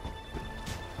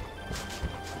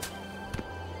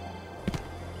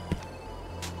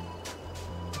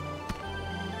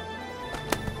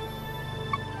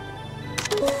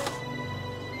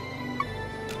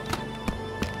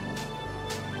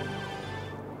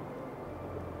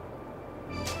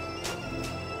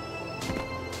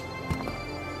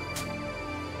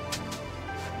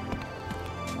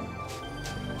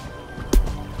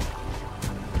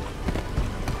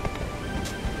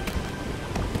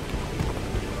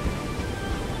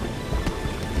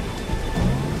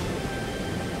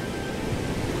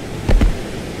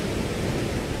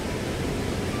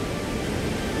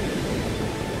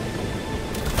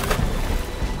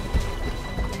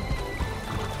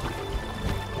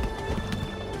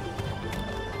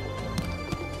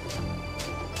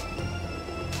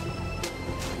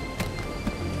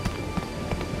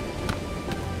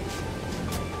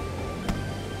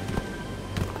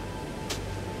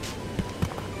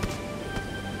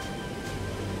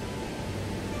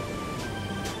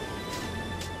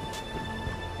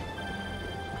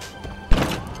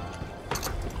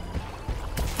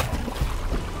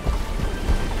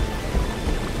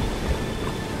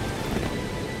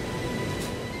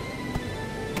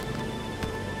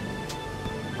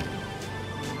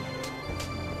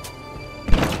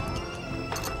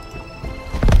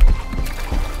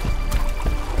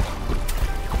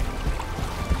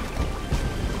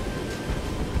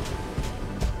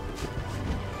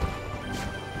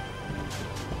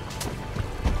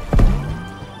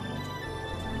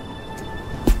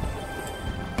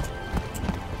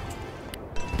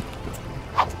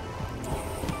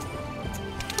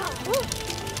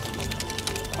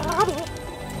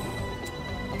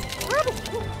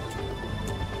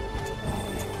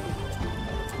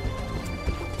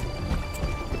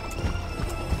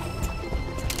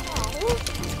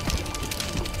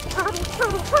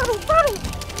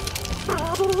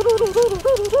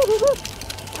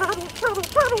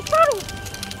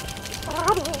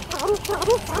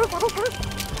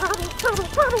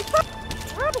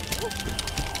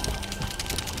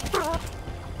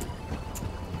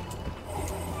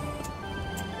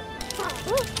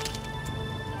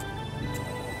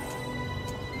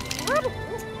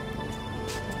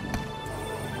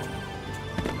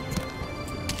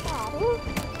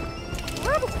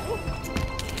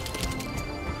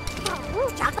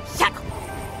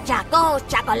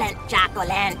 Chocolate,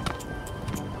 chocolate.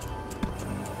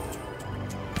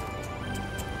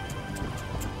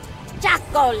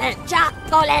 Chocolate,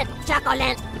 chocolate,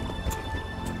 chocolate.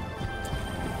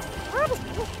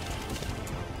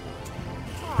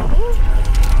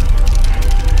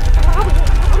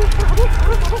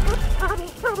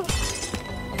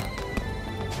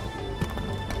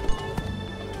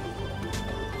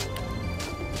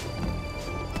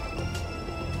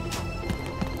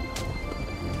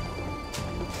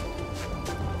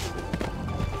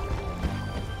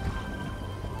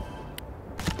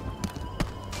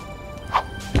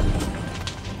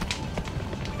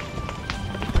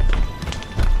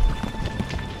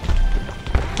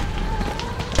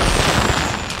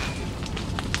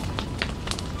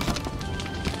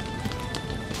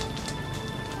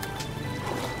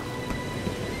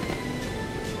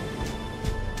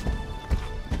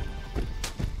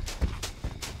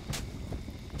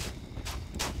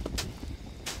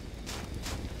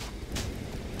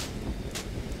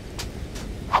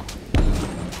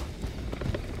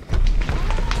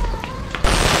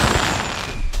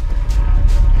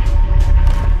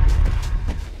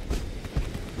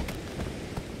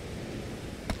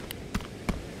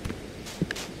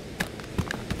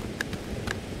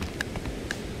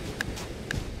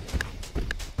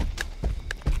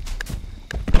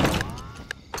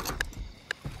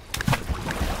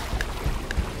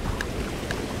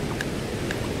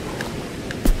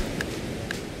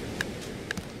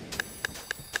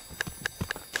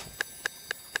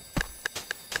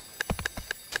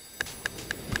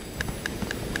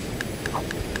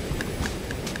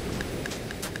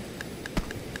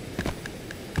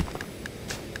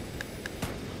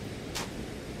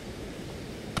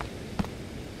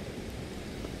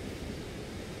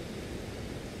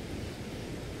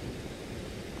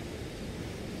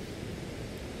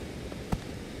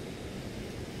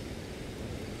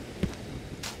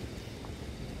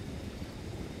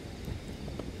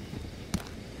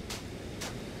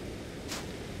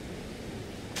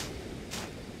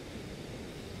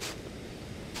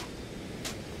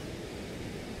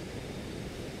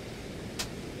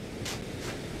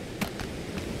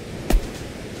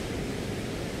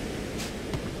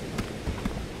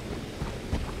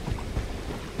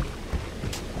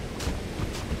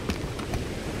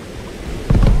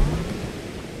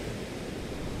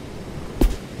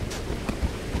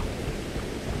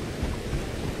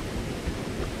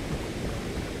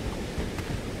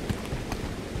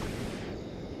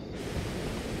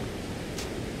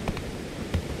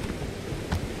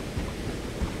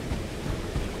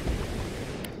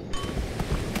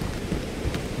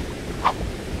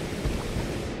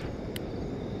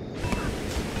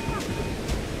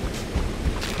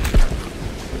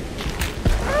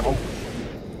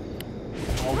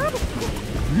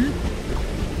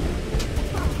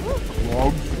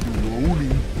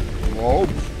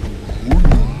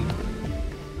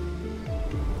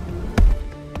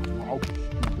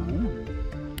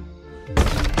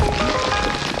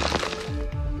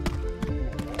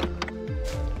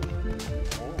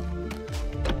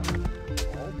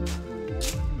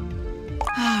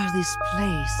 This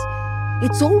place.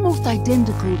 It's almost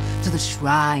identical to the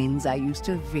shrines I used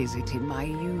to visit in my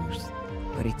youth.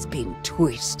 But it's been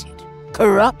twisted,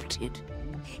 corrupted.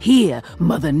 Here,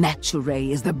 Mother Nature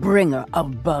is the bringer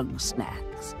of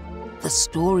Bugsnax. The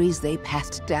stories they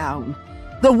passed down,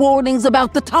 the warnings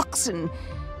about the toxin,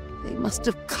 they must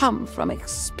have come from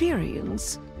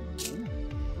experience.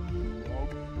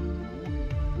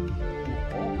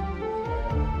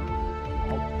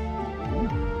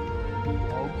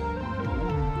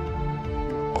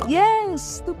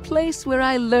 Yes, the place where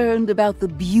I learned about the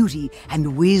beauty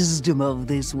and wisdom of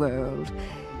this world.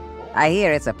 I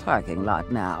hear it's a parking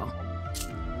lot now.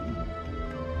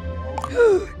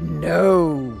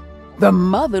 No, the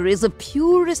Mother is of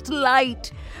purest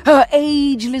light. Her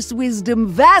ageless wisdom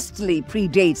vastly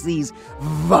predates these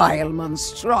vile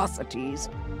monstrosities.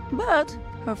 But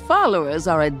her followers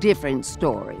are a different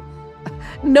story.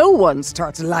 No one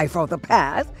starts life on the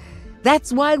path.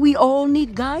 That's why we all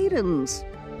need guidance.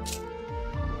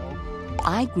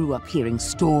 I grew up hearing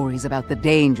stories about the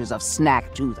dangers of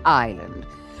Snacktooth Island,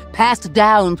 passed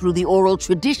down through the oral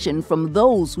tradition from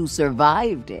those who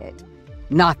survived it.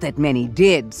 Not that many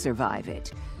did survive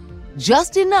it.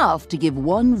 Just enough to give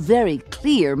one very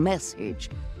clear message.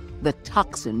 The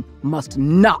toxin must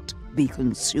not be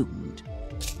consumed.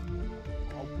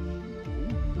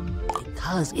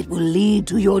 Because it will lead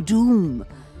to your doom.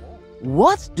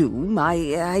 What doom?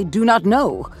 I do not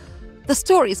know. The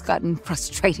story's gotten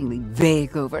frustratingly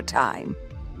vague over time.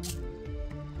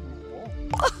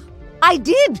 I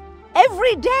did!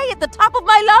 Every day at the top of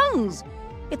my lungs!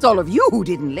 It's all of you who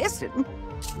didn't listen.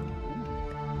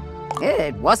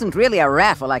 It wasn't really a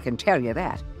raffle, I can tell you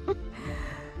that.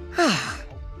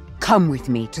 Come with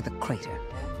me to the crater.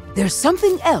 There's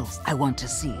something else I want to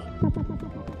see.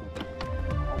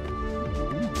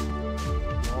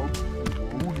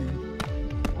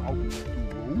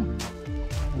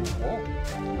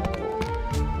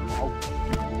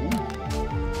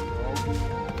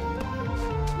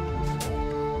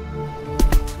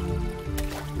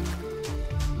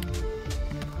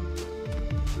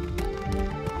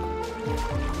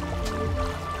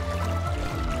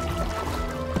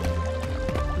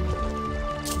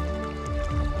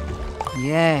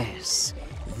 Yes,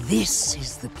 this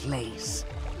is the place.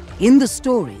 In the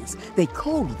stories, they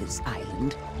call this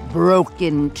island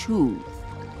Broken Tooth.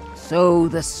 So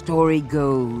the story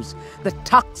goes, the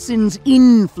toxin's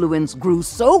influence grew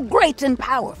so great and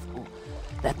powerful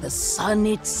that the sun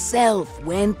itself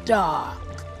went dark.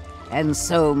 And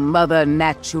so Mother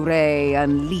Nature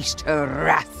unleashed her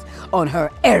wrath on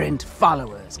her errant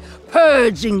followers,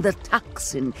 purging the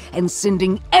toxin and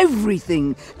sending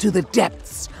everything to the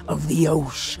depths of the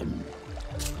ocean.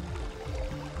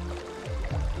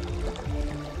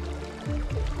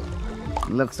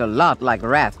 Looks a lot like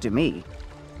wrath to me.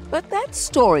 But that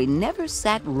story never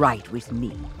sat right with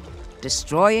me.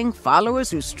 Destroying followers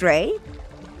who stray?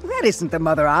 That isn't the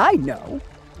mother I know.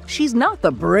 She's not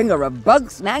the bringer of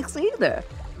Bugsnax either.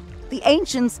 The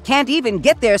ancients can't even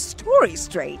get their story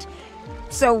straight.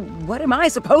 So what am I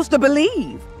supposed to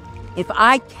believe? If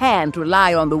I can't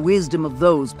rely on the wisdom of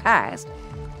those past,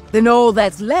 then all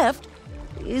that's left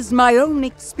is my own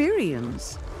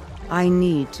experience. I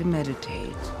need to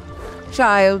meditate.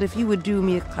 Child, if you would do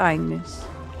me a kindness.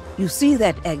 You see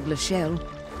that eggler shell?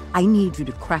 I need you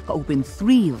to crack open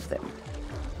 3 of them.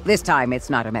 This time it's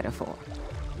not a metaphor.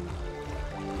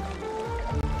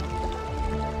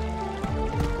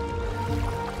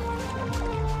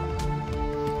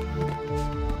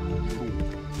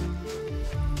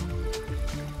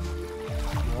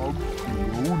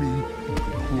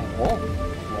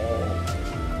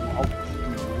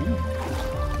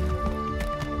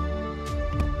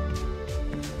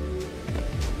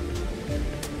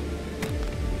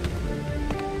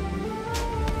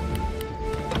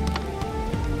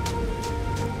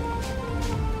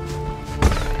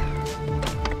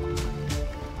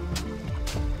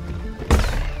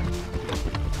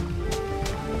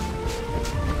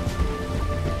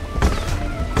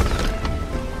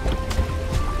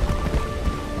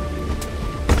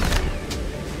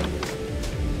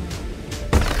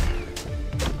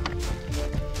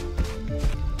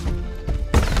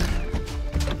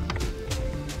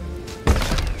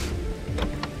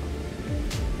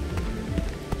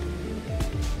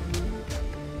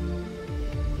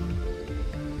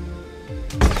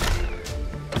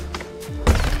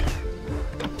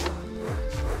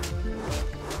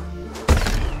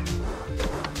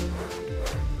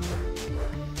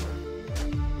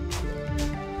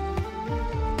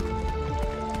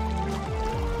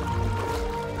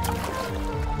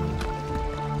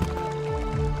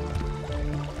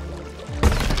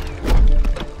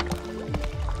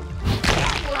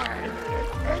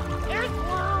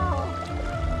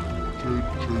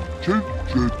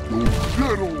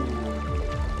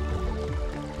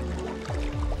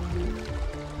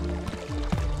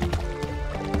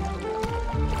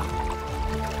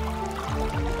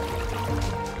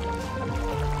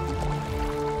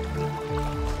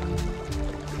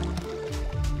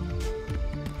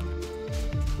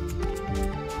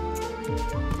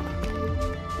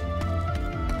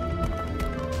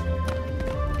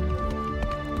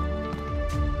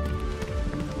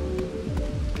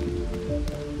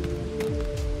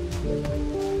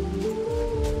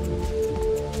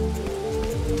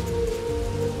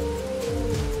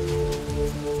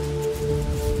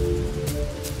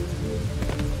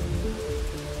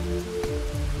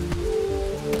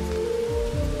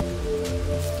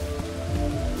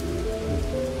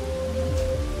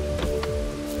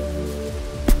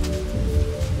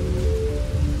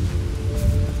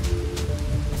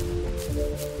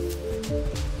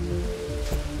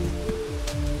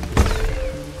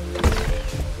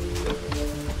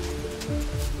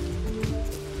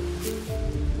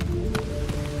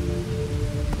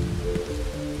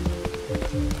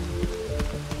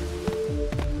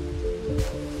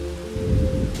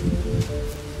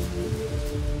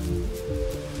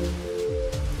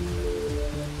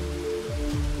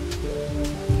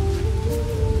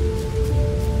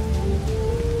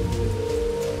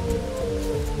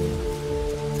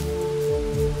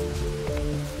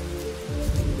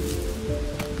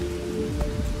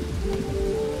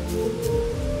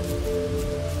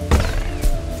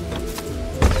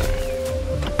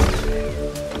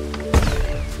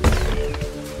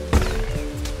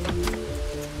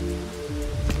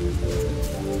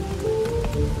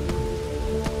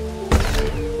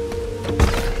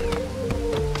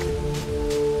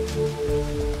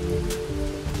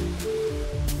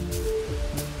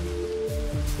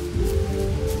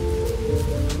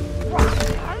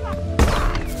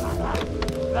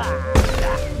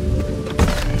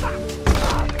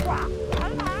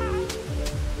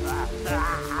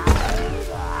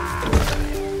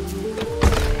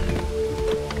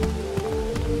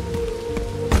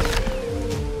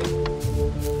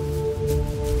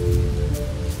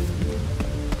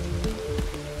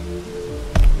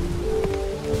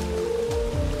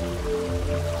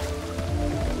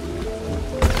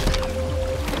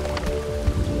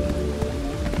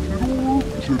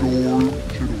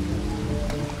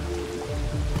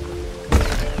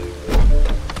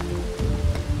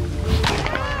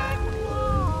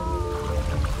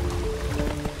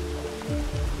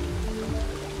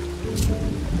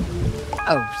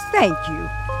 Oh, thank you.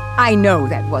 I know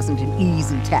that wasn't an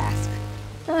easy task.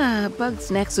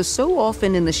 Bugsnax are so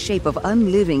often in the shape of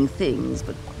unliving things,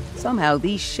 but somehow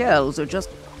these shells are just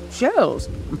shells.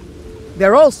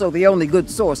 They're also the only good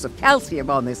source of calcium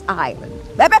on this island.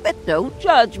 Don't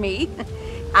judge me.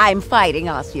 I'm fighting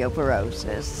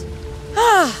osteoporosis.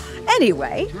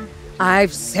 Anyway,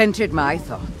 I've centered my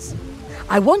thoughts.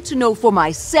 I want to know for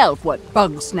myself what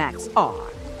Bugsnax are,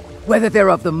 whether they're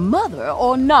of the mother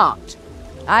or not.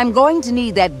 I'm going to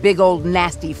need that big old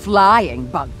nasty flying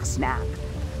Bugsnax.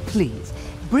 Please,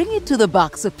 bring it to the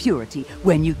box of purity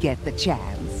when you get the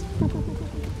chance.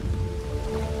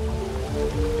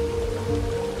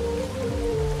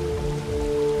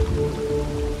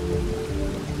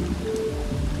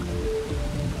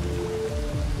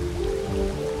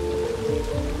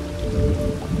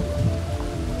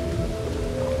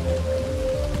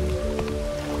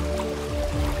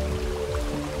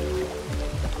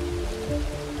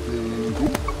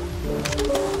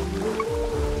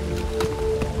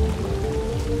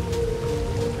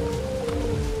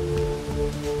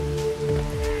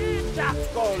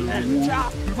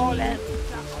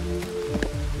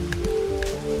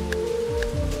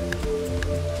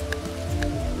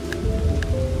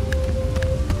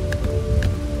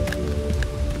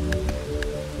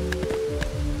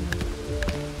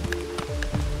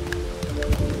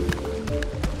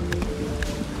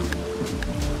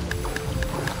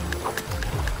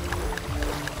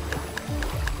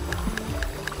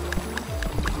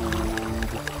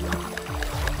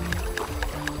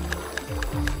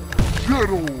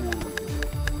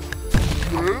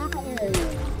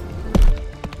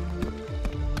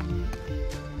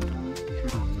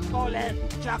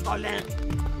 Chocolate.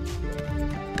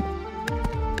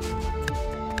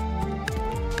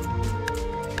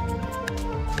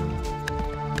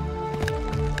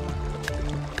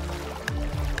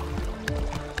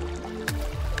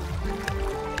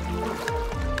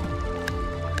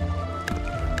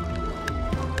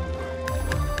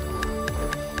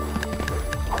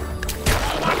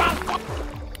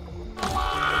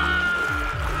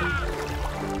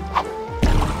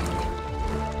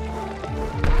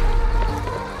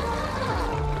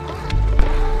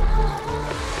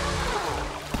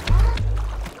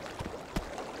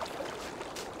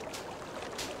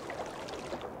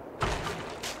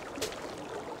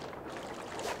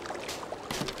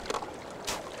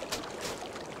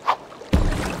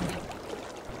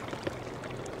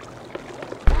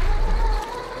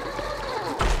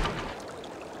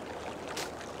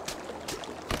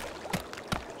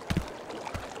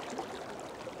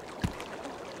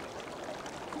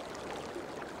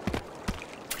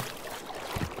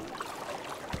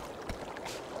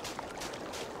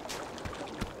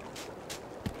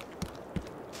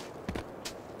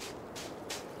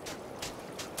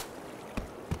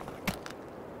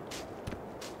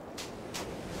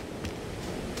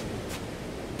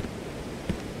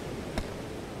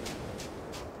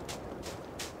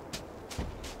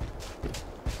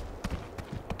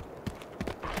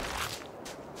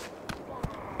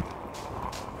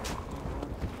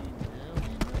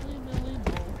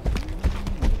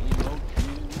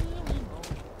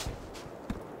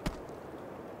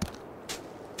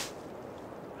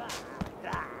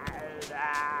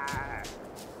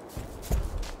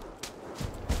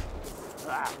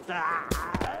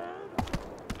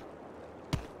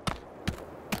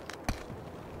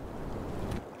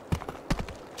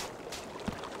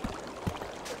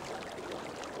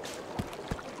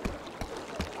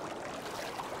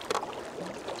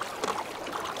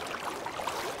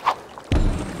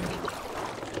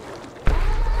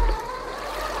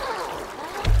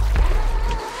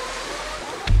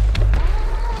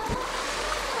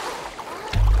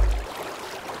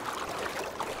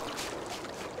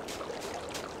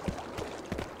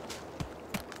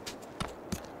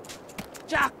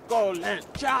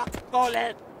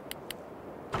 Chocolate.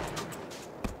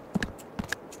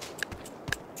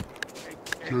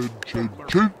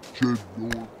 Chocolate.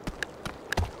 No.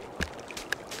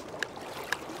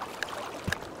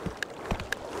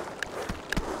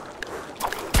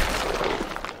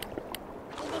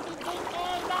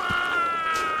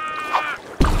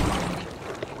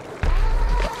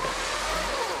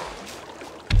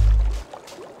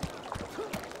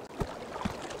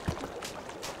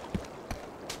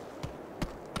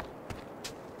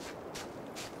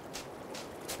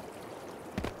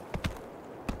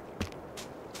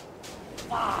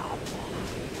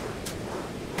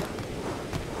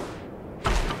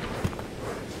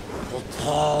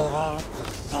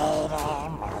 Potato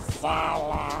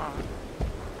masala.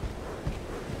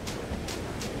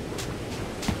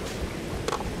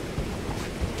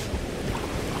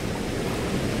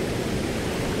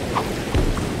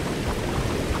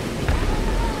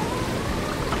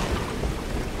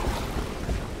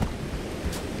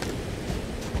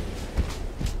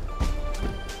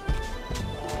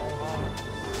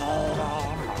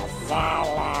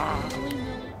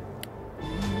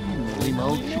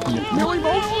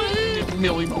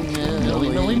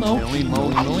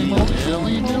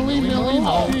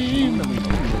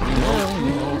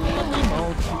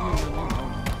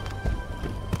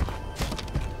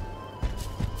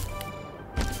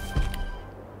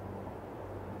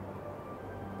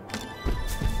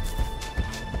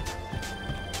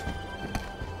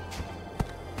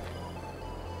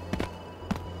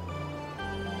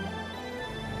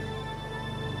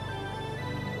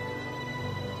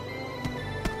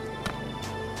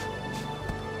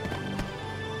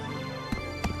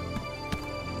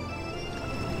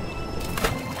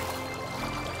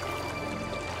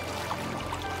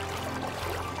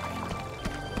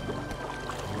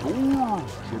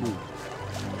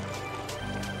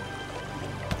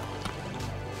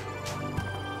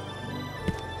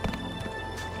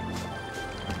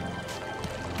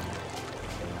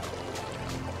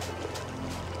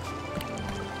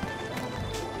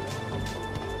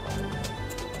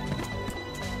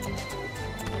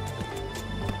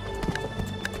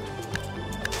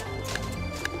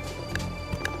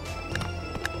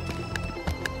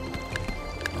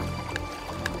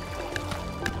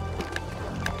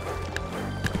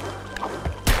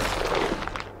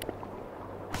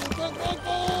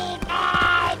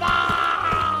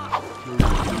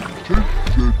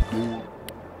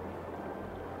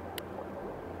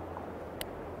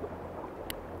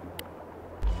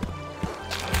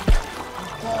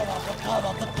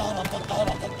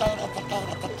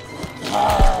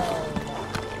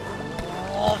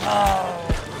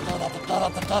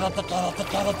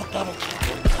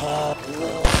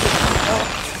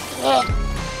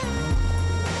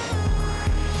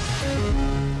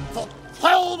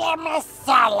 Potato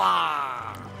masala.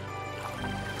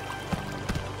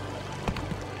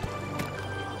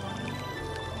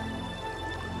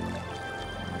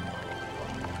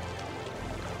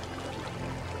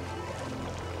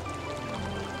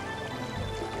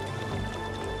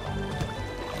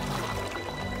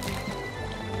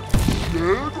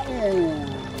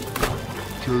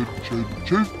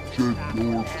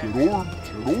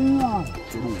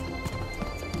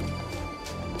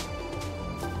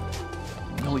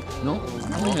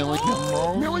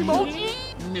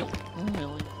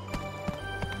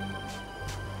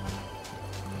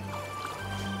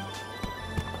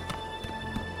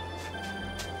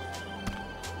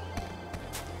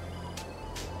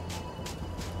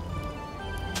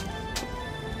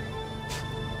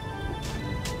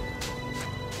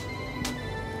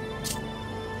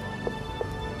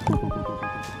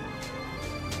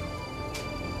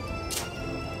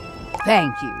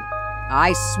 Thank you.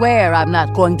 I swear I'm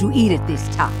not going to eat it this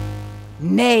time.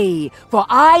 Nay, for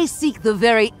I seek the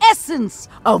very essence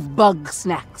of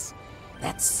Bugsnax.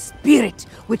 That spirit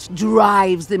which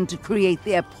drives them to create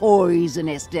their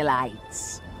poisonous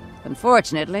delights.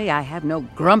 Unfortunately, I have no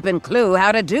grumpin' clue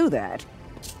how to do that.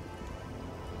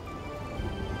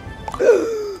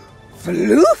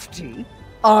 Floofty?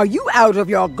 Are you out of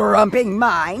your grumping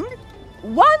mind?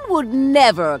 One would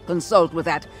never consult with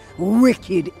that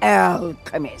wicked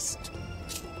alchemist.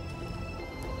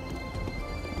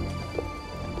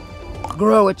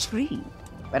 Grow a tree,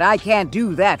 but I can't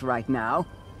do that right now.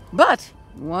 But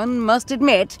one must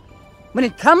admit, when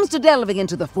it comes to delving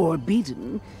into the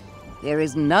forbidden, there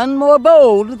is none more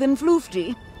bold than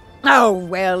Floofty. Oh,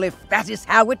 well, if that is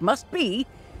how it must be,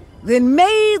 then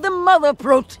may the Mother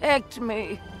protect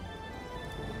me.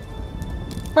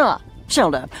 Ah,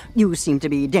 Shelda, you seem to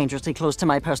be dangerously close to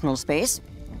my personal space.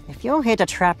 If you're here to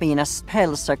trap me in a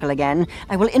spell circle again,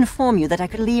 I will inform you that I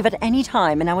could leave at any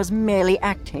time and I was merely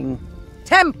acting.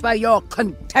 Temper your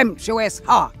contemptuous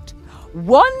heart.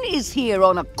 One is here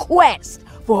on a quest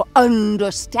for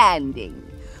understanding,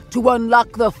 to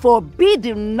unlock the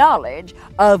forbidden knowledge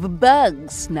of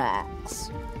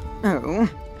Bugsnax. Oh,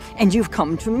 and you've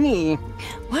come to me.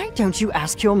 Why don't you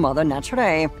ask your mother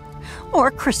naturally?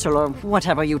 Or Crystal, or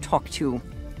whatever you talk to.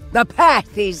 The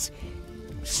path is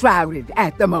shrouded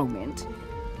at the moment.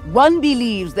 One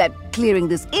believes that clearing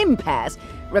this impasse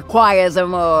requires a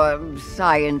more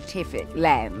scientific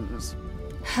lens.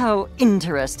 How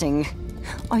interesting.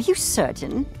 Are you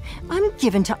certain? I'm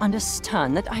given to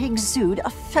understand that I exude a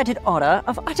fetid aura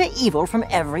of utter evil from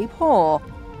every pore.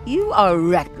 You are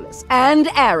reckless and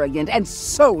arrogant and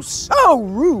so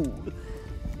rude.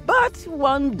 But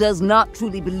one does not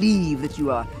truly believe that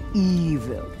you are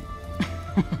evil.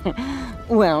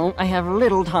 Well, I have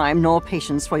little time nor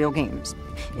patience for your games.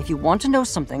 If you want to know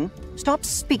something, stop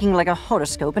speaking like a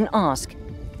horoscope and ask.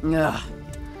 Ugh.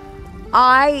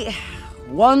 I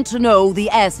want to know the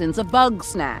essence of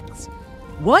Bugsnax.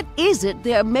 What is it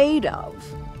they're made of?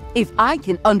 If I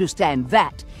can understand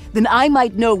that, then I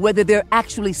might know whether they're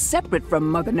actually separate from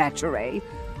Mother Nature,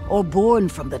 or born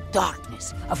from the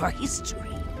darkness of her history.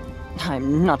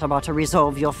 I'm not about to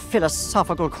resolve your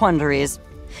philosophical quandaries.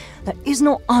 There is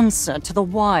no answer to the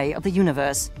why of the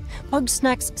universe.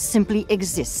 Bugsnax simply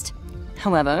exist.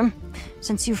 However,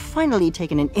 since you've finally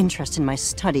taken an interest in my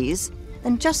studies,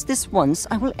 then just this once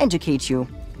I will educate you.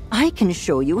 I can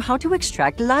show you how to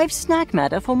extract live snack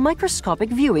matter for microscopic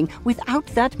viewing without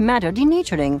that matter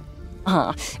denaturing.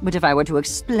 But if I were to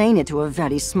explain it to a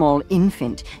very small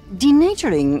infant,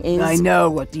 denaturing is... I know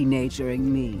what denaturing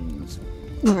means.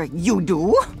 You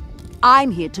do?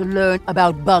 I'm here to learn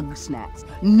about Bugsnax,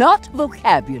 not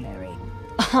vocabulary.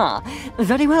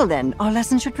 Very well then. Our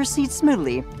lesson should proceed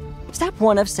smoothly. Step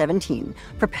 1 of 17.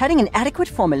 Preparing an adequate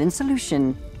formalin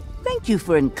solution. Thank you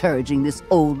for encouraging this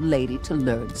old lady to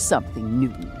learn something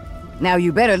new. Now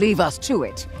you better leave us to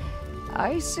it.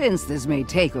 I sense this may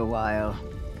take a while.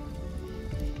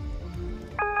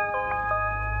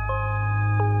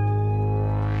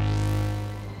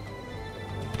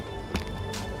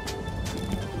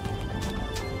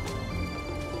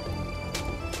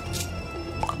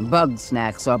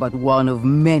 Bugsnax are but one of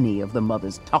many of the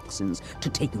Mother's toxins to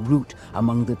take root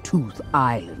among the Tooth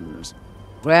Islands.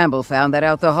 Bramble found that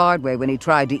out the hard way when he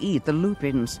tried to eat the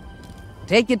lupins.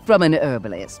 Take it from an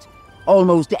herbalist.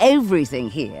 Almost everything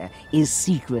here is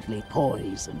secretly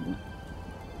poison.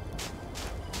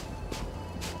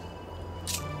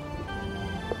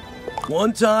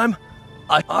 One time,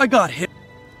 I got hit.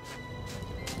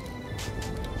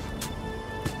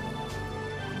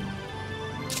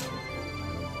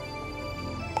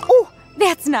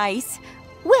 That's nice.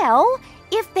 Well,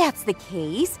 if that's the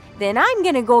case, then I'm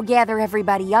gonna go gather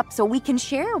everybody up so we can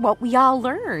share what we all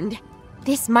learned.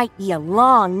 This might be a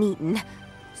long meeting,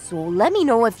 so let me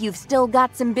know if you've still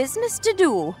got some business to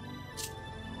do.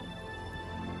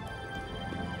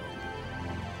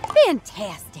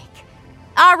 Fantastic.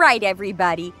 All right,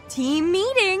 everybody, team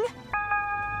meeting.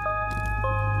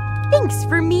 Thanks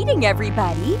for meeting,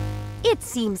 everybody. It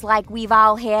seems like we've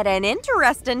all had an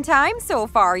interesting time so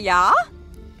far, yeah?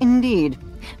 Indeed.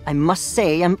 I must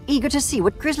say I'm eager to see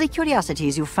what grisly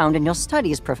curiosities you found in your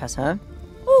studies, Professor.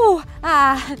 Oh,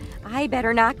 I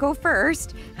better not go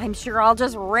first. I'm sure I'll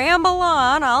just ramble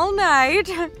on all night.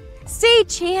 Say,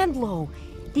 Chandlo,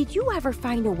 did you ever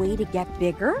find a way to get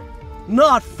bigger?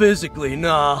 Not physically,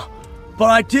 nah. But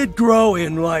I did grow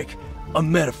in, like, a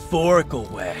metaphorical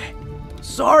way.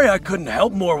 Sorry I couldn't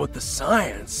help more with the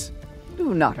science.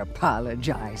 Do not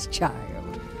apologize, child.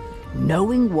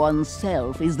 Knowing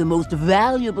oneself is the most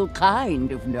valuable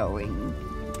kind of knowing.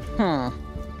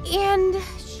 And,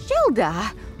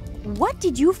 Shilda, what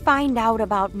did you find out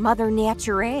about Mother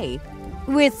Nature?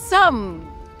 With some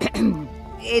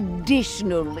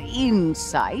additional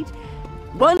insight,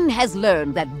 one has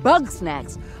learned that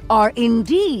Bugsnax are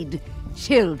indeed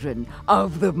children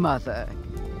of the Mother,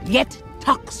 yet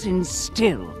toxins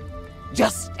still.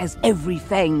 Just as every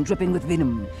fang dripping with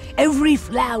venom, every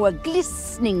flower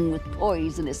glistening with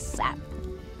poisonous sap.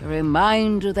 A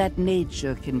reminder that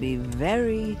nature can be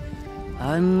very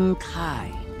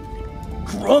unkind.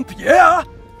 Grump, yeah?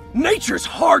 Nature's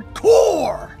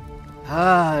hardcore!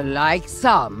 Like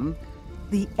some,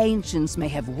 the ancients may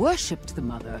have worshipped the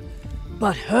Mother,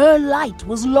 but her light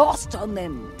was lost on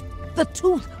them. The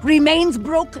tooth remains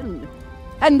broken,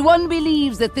 and one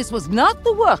believes that this was not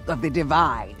the work of the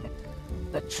divine.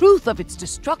 The truth of its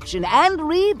destruction and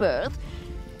rebirth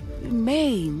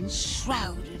remains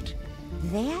shrouded.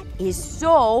 That is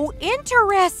so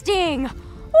interesting.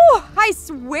 Oh, I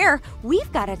swear, we've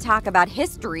got to talk about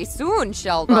history soon,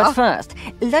 Shilda. But first,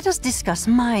 let us discuss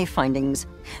my findings.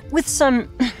 With some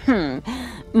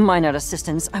minor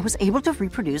assistance, I was able to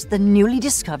reproduce the newly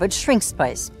discovered shrink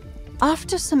spice.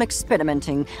 After some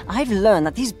experimenting, I've learned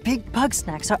that these big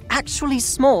Bugsnax are actually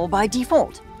small by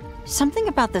default. Something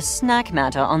about the snack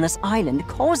matter on this island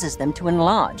causes them to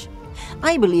enlarge.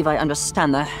 I believe I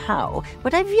understand the how,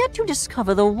 but I've yet to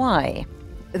discover the why.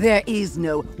 There is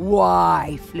no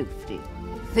why, Floofty.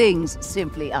 Things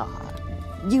simply are.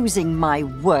 Using my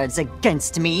words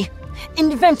against me.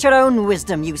 Invent your own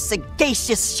wisdom, you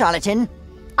sagacious charlatan.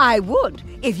 I would,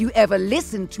 if you ever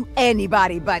listened to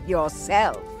anybody but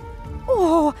yourself.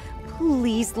 Oh,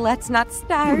 please, let's not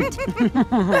start.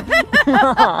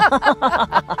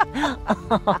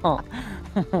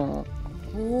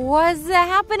 What's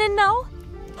happening now?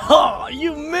 Ha!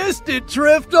 You missed it,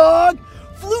 Triff Dog!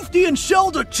 Floofty and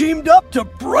Shilda teamed up to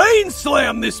brain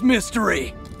slam this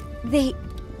mystery! They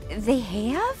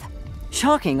have?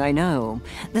 Shocking, I know.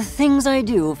 The things I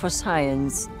do for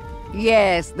science.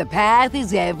 Yes, the path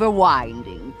is ever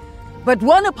winding. But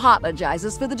one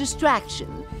apologizes for the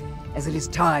distraction. as it is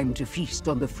time to feast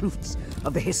on the fruits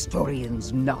of the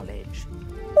historian's knowledge.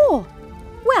 Oh,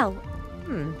 well,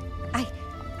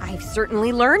 I've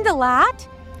certainly learned a lot,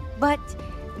 but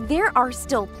there are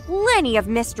still plenty of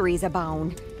mysteries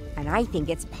abound, and I think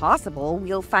it's possible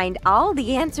we'll find all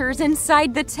the answers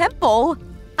inside the temple.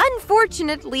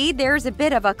 Unfortunately, there's a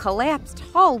bit of a collapsed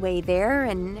hallway there,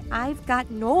 and I've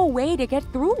got no way to get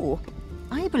through.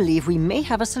 I believe we may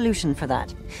have a solution for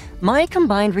that. My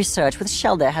combined research with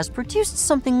Shelda has produced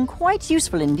something quite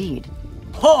useful indeed.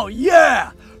 Oh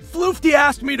yeah! Floofty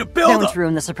asked me to build Don't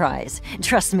ruin the surprise.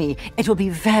 Trust me, it will be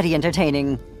very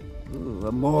entertaining. Ooh,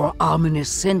 a more ominous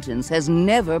sentence has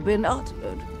never been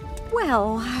uttered.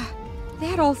 Well,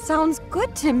 that all sounds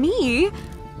good to me.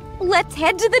 Let's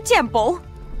head to the temple.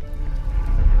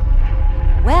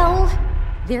 Well,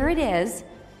 there it is.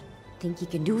 Think you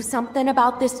can do something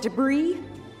about this debris?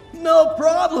 No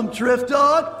problem, Drift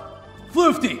Dog.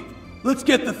 Floofty, let's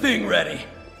get the thing ready.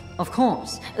 Of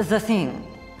course, the thing.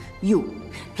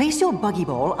 You, place your buggy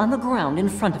ball on the ground in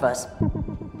front of us.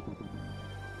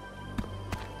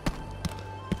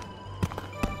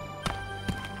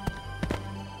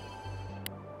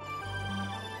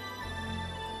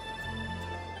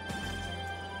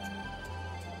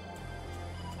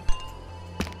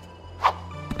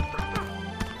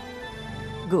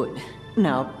 Good.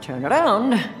 Now turn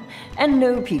around. And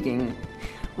no peeking.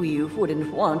 We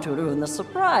wouldn't want to ruin the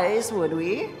surprise, would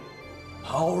we?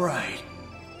 All right.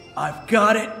 I've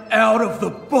got it out of the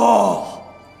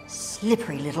ball.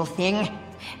 Slippery little thing.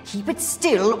 Keep it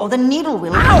still or the needle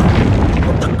will... Ow!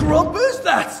 What the grump is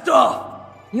that stuff?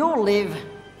 You'll live.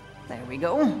 There we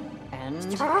go.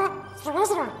 And...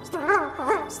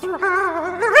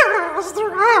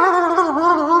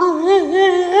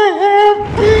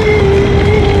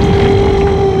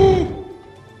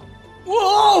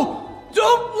 Whoa!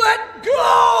 Don't let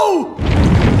go!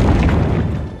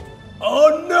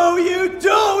 Oh, no, you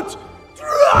don't!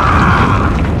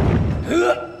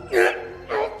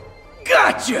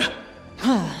 Gotcha!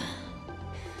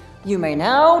 You may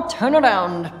now turn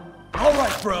around. All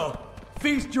right, bro.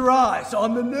 Feast your eyes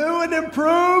on the new and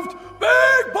improved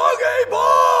Big Buggy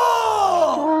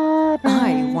Ball!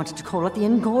 I wanted to call it the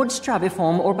engorged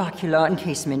strabiform orbicular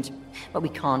encasement, but we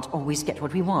can't always get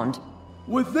what we want.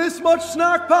 With this much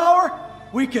snack power,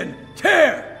 we can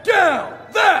tear down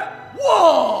that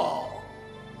wall!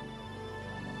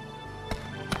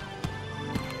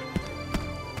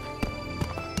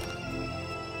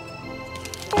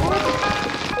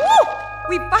 Woo!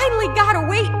 We finally got a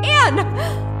way in!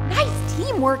 Nice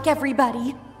teamwork,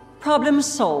 everybody. Problem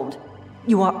solved.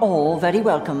 You are all very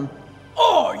welcome.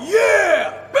 Oh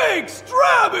yeah! Big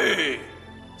Strabby!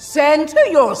 Center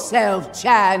yourself,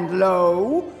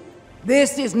 Chandlo.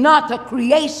 This is not a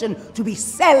creation to be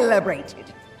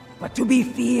celebrated, but to be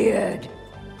feared.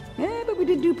 Yeah, but we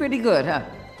did do pretty good, huh?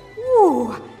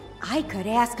 Ooh, I could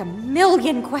ask a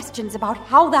million questions about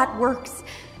how that works.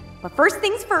 But first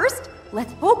things first,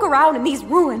 let's poke around in these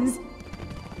ruins.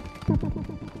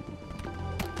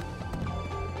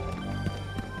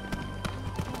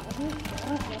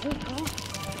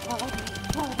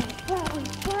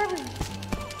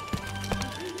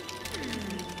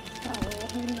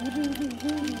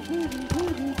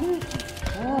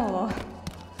 Oh.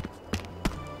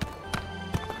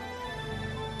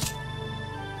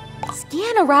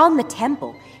 Scan around the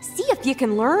temple. See if you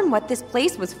can learn what this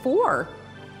place was for.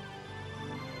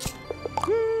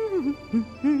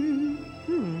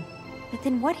 But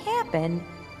then what happened?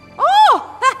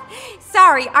 Oh!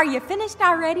 Sorry, are you finished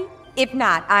already? If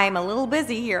not, I'm a little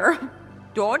busy here.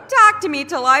 Don't talk to me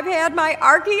till I've had my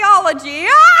archaeology.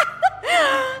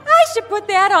 I should put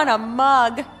that on a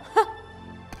mug.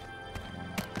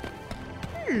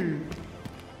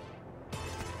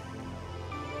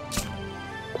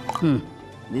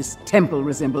 This temple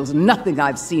resembles nothing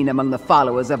I've seen among the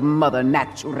followers of Mother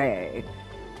Nature.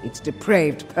 Its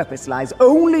depraved purpose lies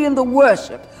only in the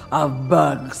worship of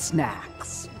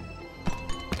Bugsnax.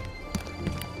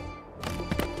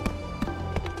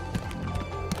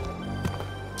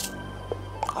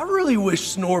 I really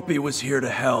wish Snorpy was here to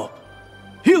help.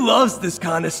 He loves this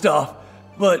kind of stuff,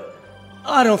 but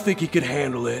I don't think he could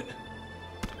handle it.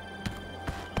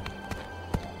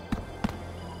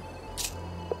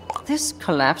 This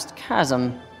collapsed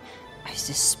chasm. I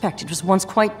suspect it was once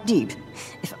quite deep.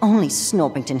 If only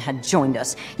Snorpington had joined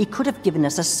us, he could have given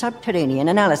us a subterranean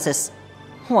analysis.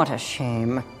 What a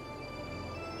shame.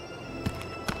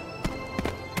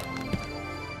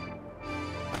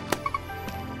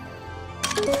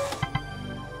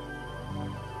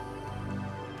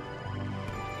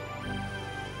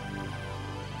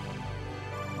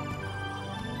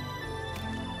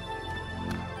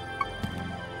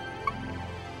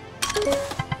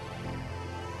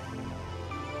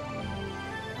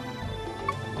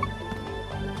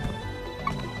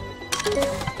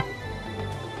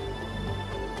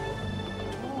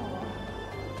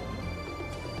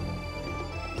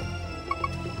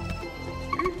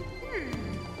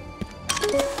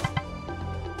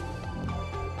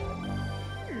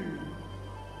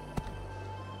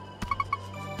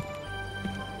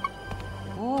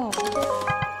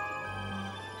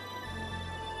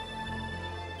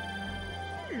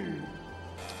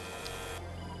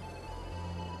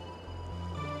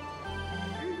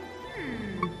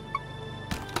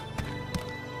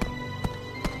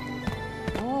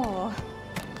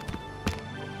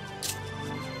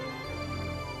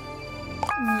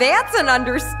 That's an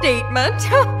understatement.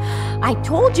 I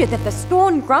told you that the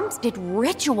stone grumps did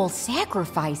ritual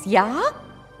sacrifice, yeah?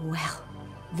 Well,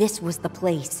 this was the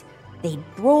place. They'd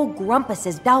throw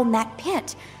grumpuses down that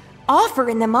pit,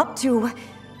 offering them up to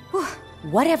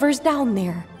whatever's down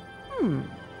there.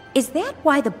 Is that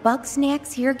why the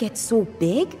Bugsnax here get so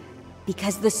big?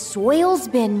 Because the soil's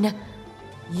been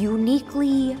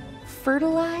uniquely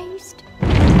fertilized?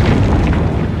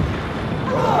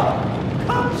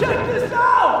 Come check this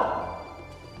out!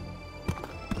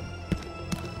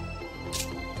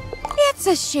 It's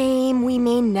a shame we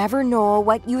may never know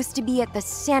what used to be at the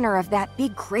center of that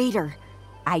big crater.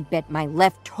 I'd bet my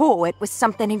left toe it was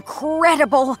something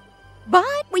incredible.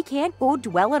 But we can't go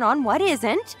dwelling on what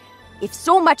isn't. If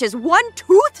so much as one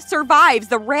tooth survives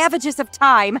the ravages of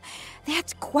time,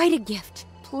 that's quite a gift,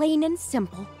 plain and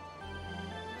simple.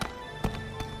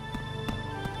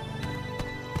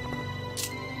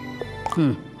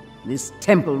 This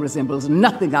temple resembles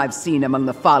nothing I've seen among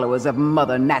the followers of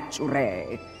Mother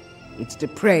Nature. Its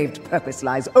depraved purpose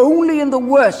lies only in the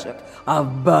worship of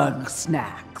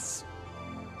Bugsnax.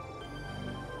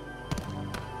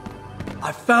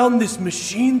 I found this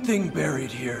machine thing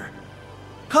buried here.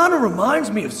 Kinda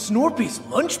reminds me of Snorpy's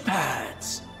lunch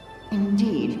pads.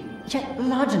 Indeed, yet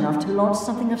large enough to launch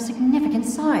something of significant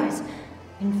size.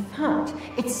 In fact,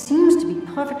 it seems to be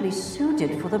perfectly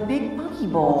suited for the big buggy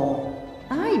ball.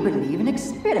 I believe an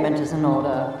experiment is in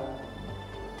order.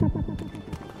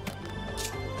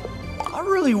 I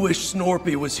really wish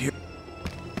Snorpy was here.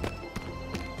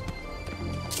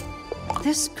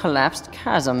 This collapsed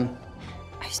chasm.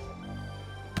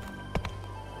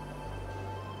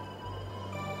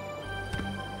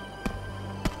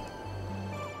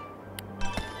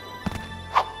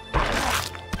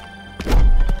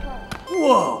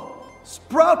 Whoa!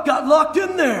 Sprout got locked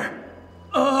in there!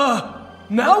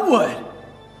 Now what?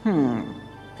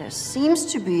 There seems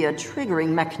to be a triggering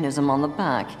mechanism on the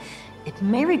back. It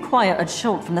may require a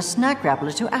jolt from the snack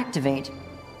grappler to activate.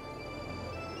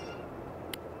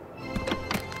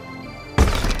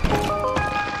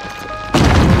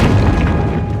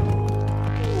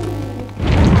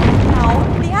 Now,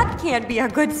 that can't be a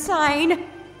good sign.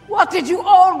 What did you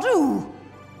all do?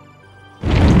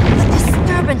 The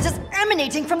disturbance is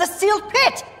emanating from the sealed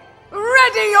pit!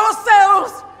 Ready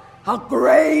yourselves! A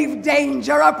grave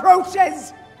danger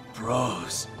approaches!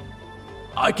 Bros,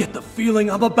 I get the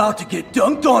feeling I'm about to get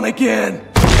dunked on again.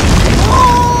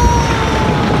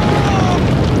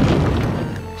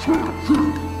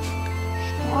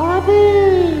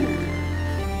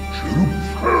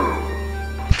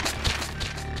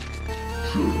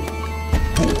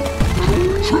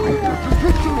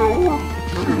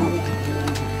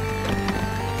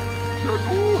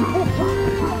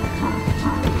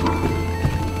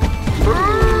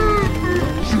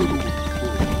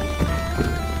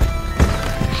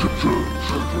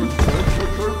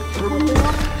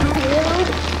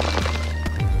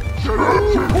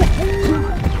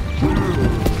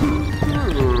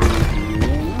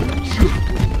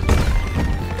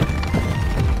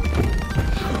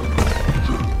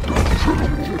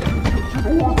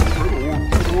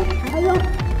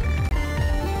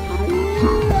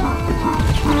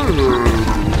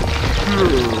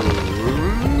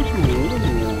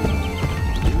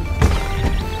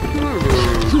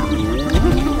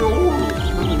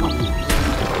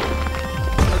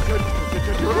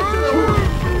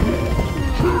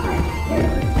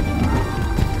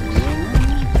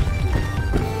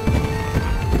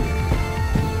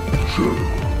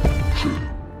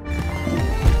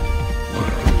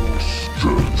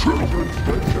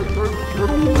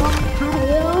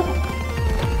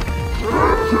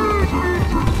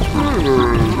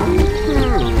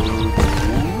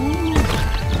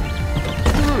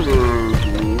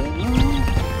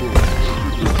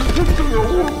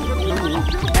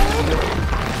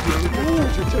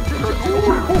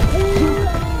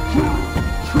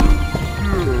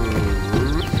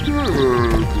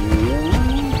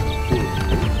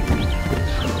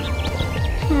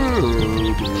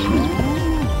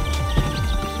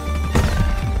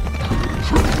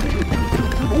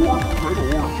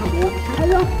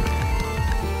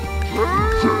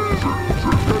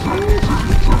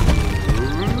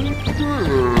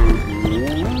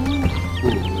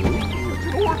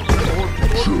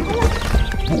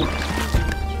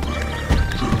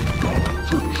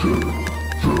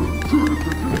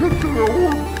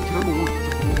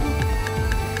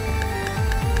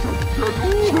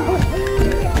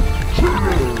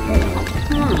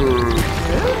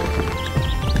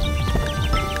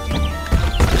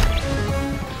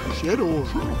 Get on.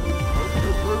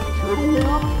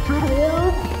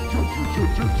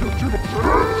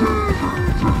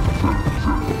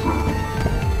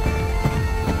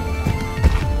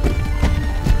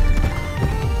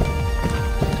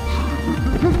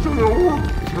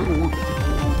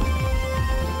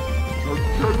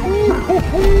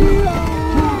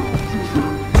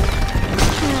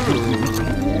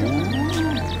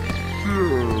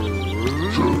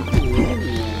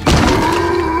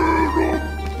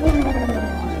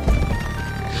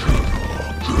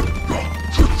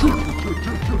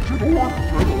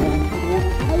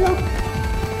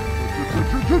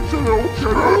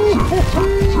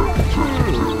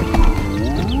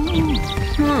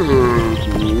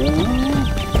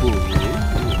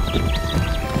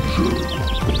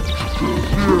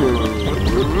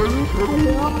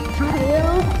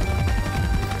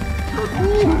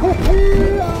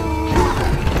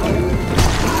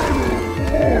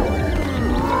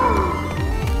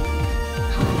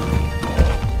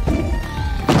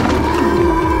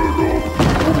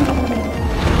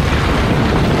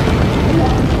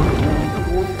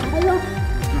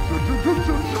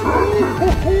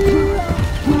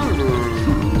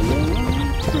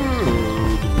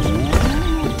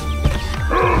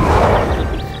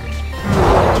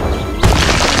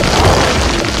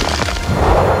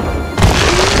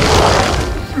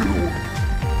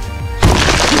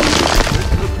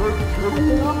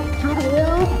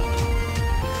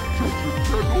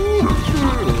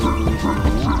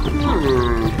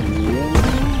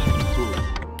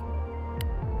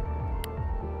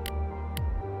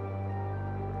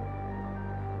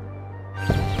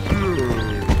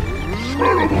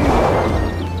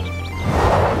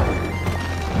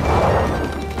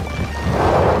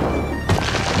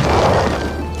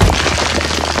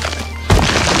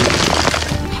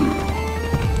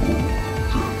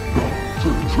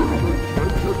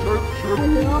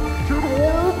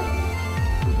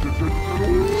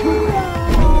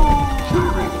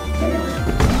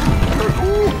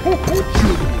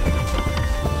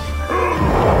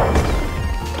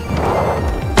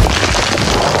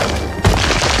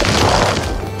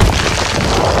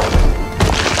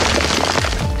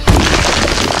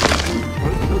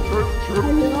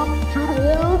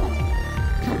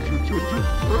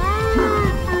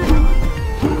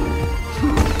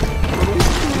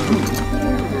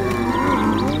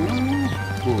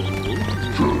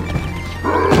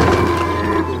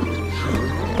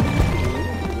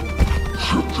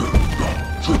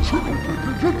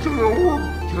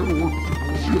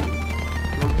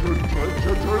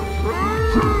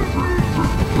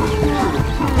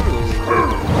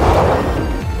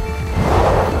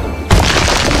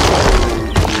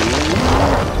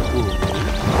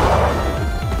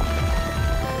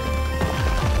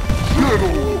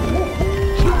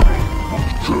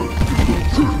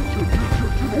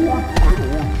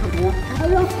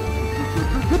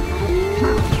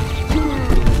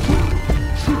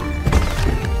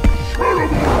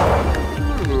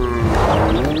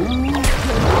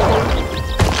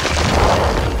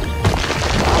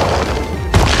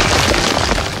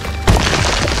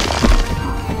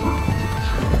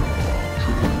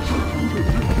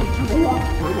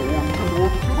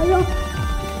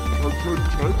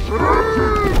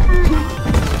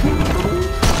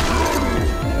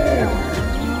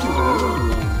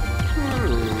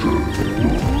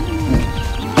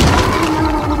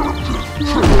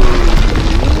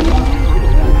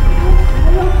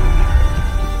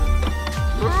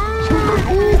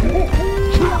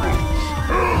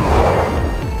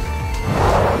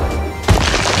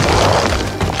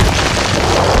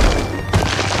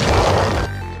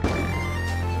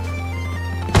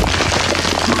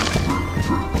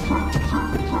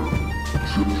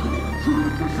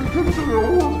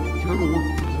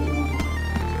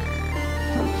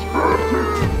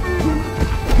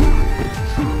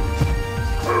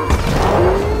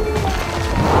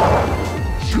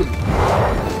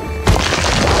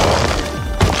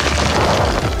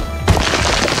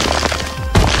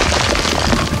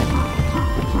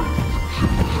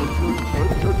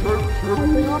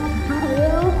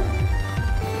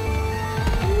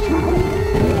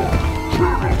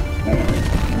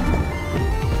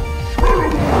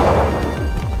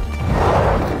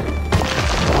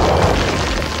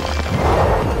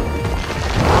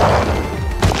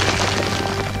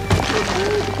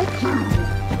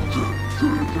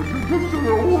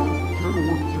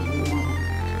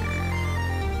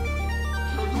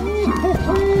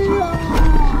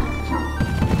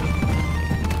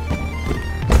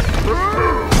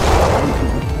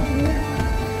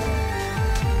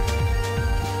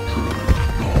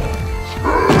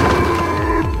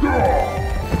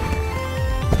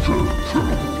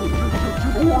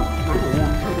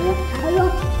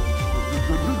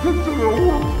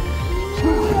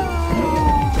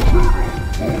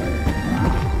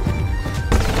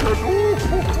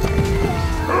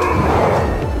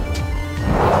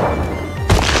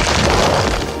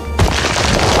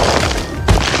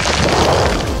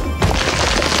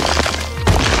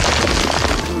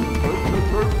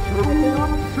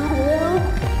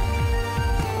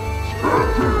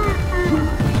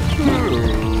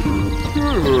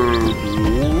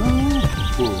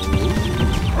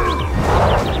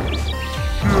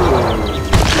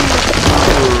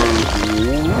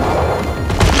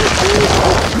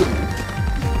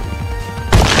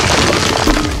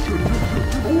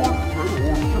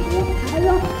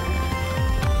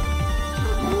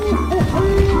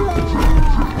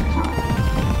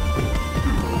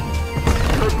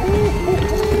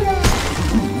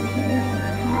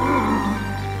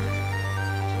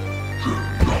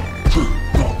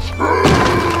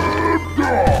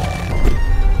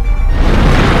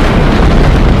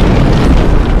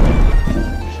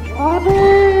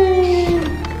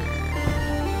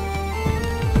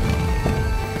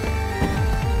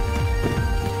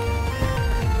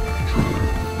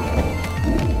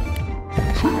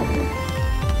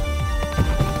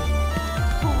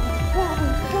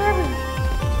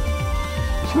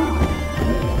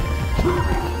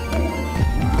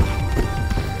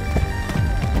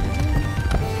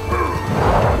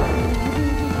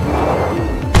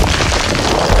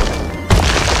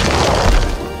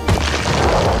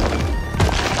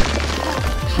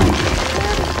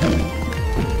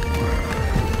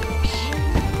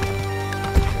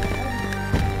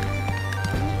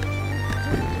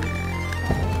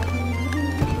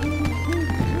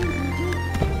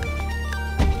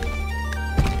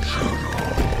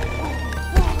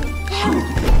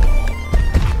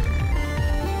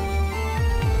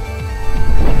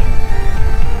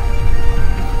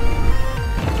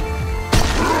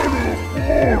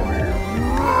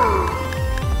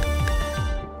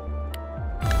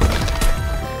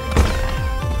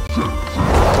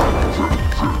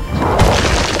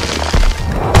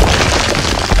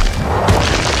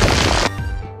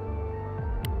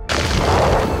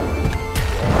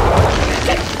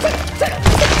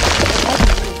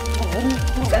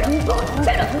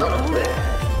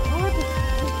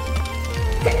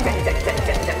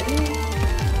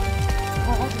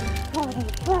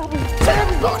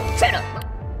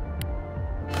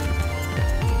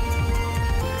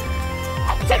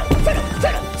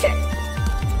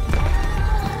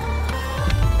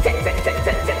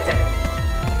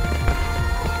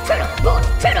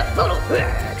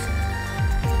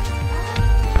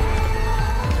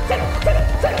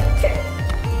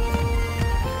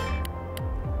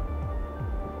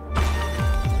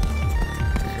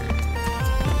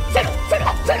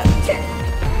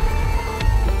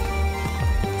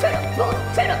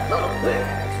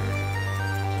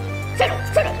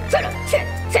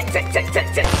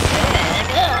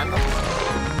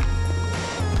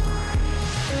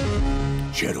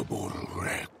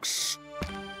 Rex.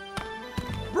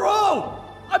 Bro!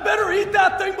 I better eat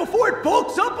that thing before it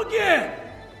bulks up again!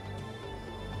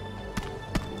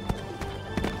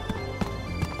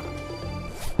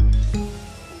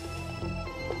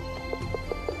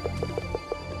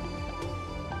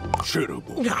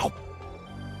 Chitterbull.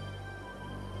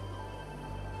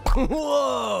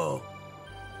 Whoa!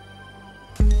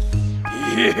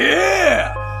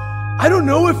 Yeah! I don't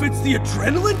know if it's the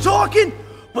adrenaline talking,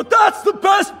 but that's the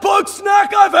best bug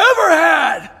snack I've ever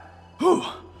had! Whew.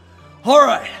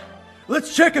 Alright,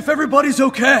 let's check if everybody's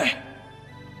okay.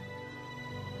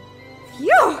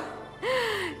 Phew!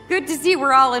 Good to see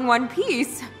we're all in one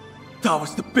piece. That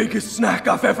was the biggest snack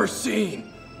I've ever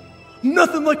seen.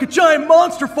 Nothing like a giant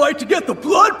monster fight to get the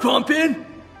blood pumping!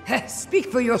 Speak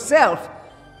for yourself.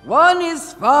 One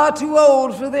is far too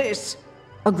old for this.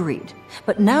 Agreed.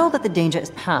 But now that the danger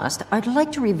is past, I'd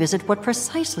like to revisit what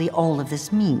precisely all of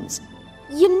this means.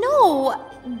 You know,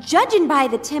 judging by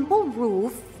the temple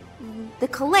roof, the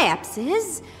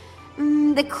collapses,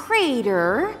 the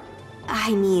crater,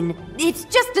 I mean, it's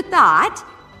just a thought,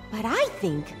 but I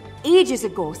think ages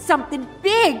ago something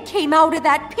big came out of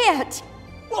that pit.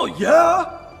 Well,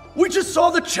 yeah! We just saw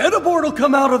the cheddar portal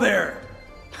come out of there!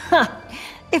 Ha!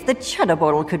 If the cheddar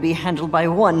bottle could be handled by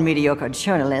one mediocre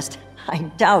journalist, I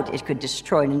doubt it could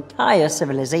destroy an entire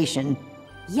civilization.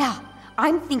 Yeah,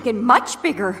 I'm thinking much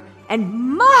bigger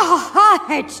and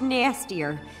much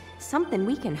nastier. Something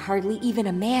we can hardly even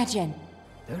imagine.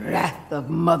 The wrath of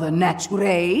Mother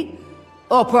Nature?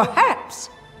 Or perhaps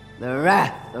the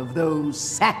wrath of those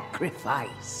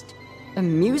sacrificed?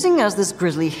 Amusing as this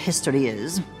grisly history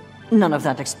is, none of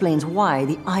that explains why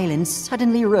the island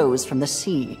suddenly rose from the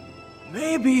sea.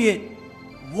 Maybe it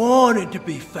wanted to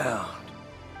be found.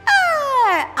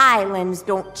 Islands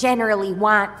don't generally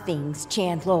want things,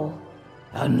 Chandlo.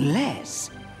 Unless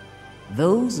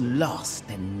those lost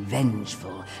and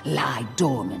vengeful lie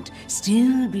dormant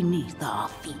still beneath our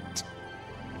feet.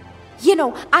 You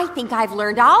know, I think I've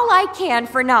learned all I can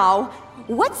for now.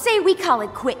 What say we call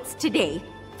it quits today?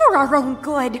 For our own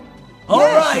good.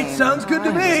 Alright, sounds good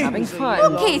to me! Having fun.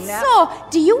 Okay, so,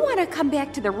 do you want to come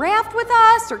back to the raft with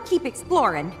us or keep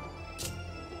exploring?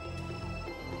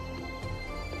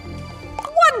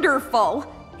 Wonderful!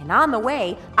 And on the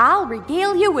way, I'll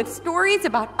regale you with stories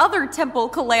about other temple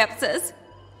collapses.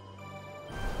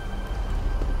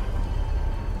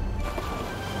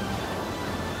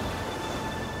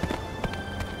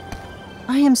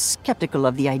 I am skeptical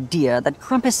of the idea that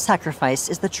Krampus' sacrifice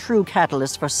is the true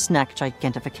catalyst for snack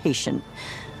gigentification.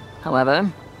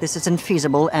 However, this is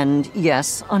infeasible and,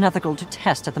 yes, unethical to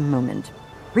test at the moment.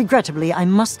 Regrettably, I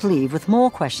must leave with more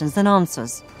questions than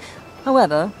answers.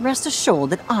 However, rest assured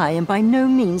that I am by no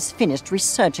means finished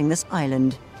researching this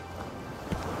island.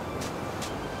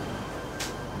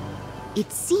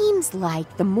 It seems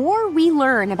like the more we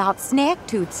learn about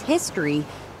Snacktooth's history,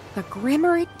 the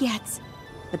grimmer it gets.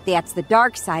 But that's the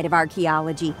dark side of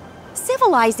archaeology.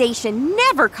 Civilization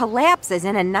never collapses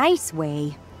in a nice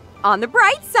way. On the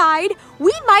bright side,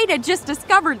 we might have just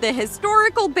discovered the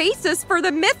historical basis for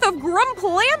the myth of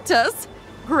Grumplantus.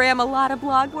 Grandma Lotta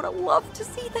Blog would have loved to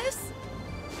see this.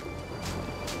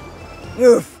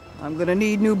 Oof, I'm gonna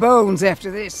need new bones after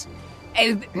this.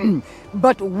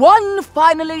 But one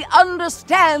finally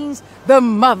understands the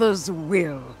mother's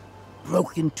will.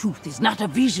 Broken Tooth is not a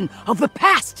vision of the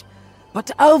past, but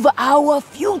of our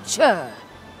future.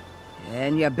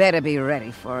 And you better be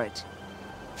ready for it.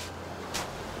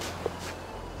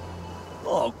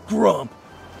 Oh, Grump,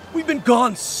 we've been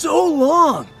gone so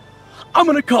long. I'm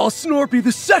gonna call Snorpy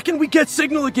the second we get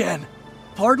signal again.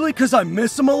 Partly because I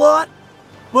miss him a lot,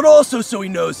 but also so he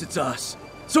knows it's us,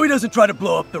 so he doesn't try to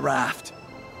blow up the raft.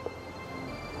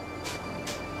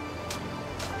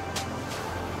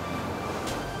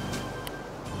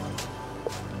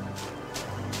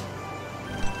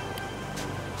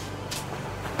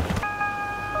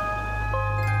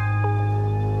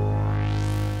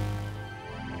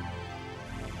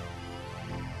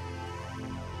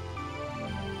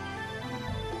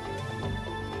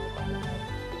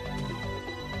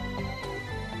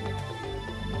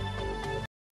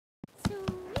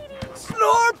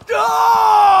 Snorp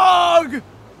Dog!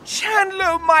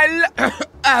 Chandler,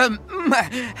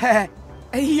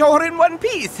 you're in one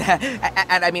piece.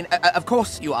 And I mean, of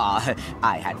course you are.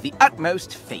 I had the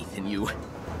utmost faith in you.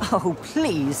 Oh,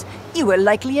 please. You were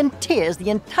likely in tears the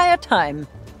entire time.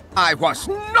 I was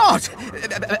not!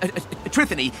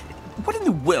 Trithany, what in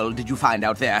the world did you find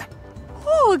out there?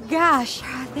 Oh gosh,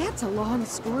 that's a long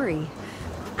story.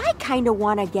 I kinda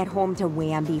wanna get home to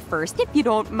Wamby first, if you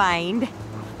don't mind.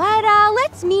 But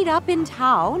let's meet up in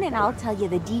town and I'll tell you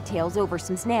the details over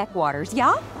some snack waters,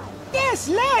 yeah? Yes,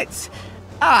 let's!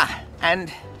 Ah,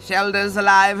 and Shelda's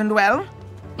alive and well?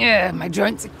 Yeah, my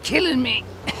joints are killing me.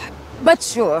 But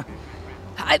sure,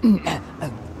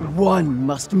 one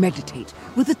must meditate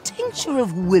with a tincture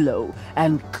of willow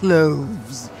and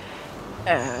cloves.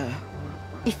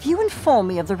 If you inform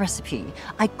me of the recipe,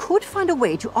 I could find a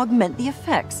way to augment the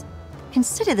effects.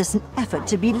 Consider this an effort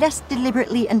to be less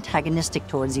deliberately antagonistic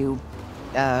towards you.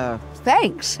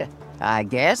 Thanks, I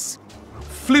guess.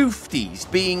 Floofties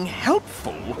being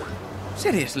helpful?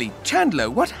 Seriously, Chandler,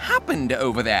 what happened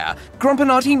over there?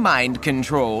 Grumpinati mind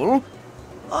control?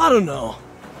 I don't know.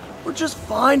 We're just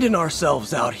finding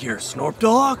ourselves out here, Snorp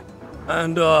Dog.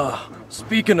 And,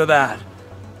 speaking of that,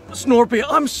 Snorpy,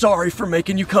 I'm sorry for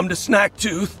making you come to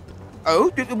Snacktooth.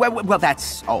 Oh, well,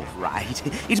 that's all right.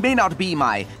 It may not be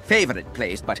my favorite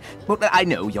place, but I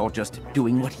know you're just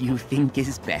doing what you think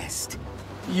is best.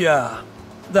 Yeah,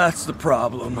 that's the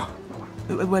problem.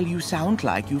 Well, you sound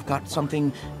like you've got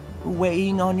something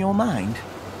weighing on your mind.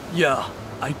 Yeah,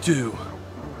 I do.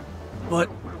 But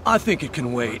I think it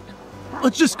can wait.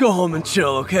 Let's just go home and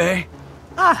chill, okay?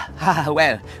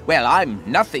 Well, I'm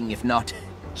nothing if not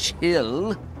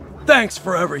chill. Thanks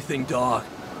for everything, dog.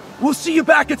 We'll see you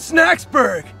back at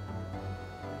Snacksburg!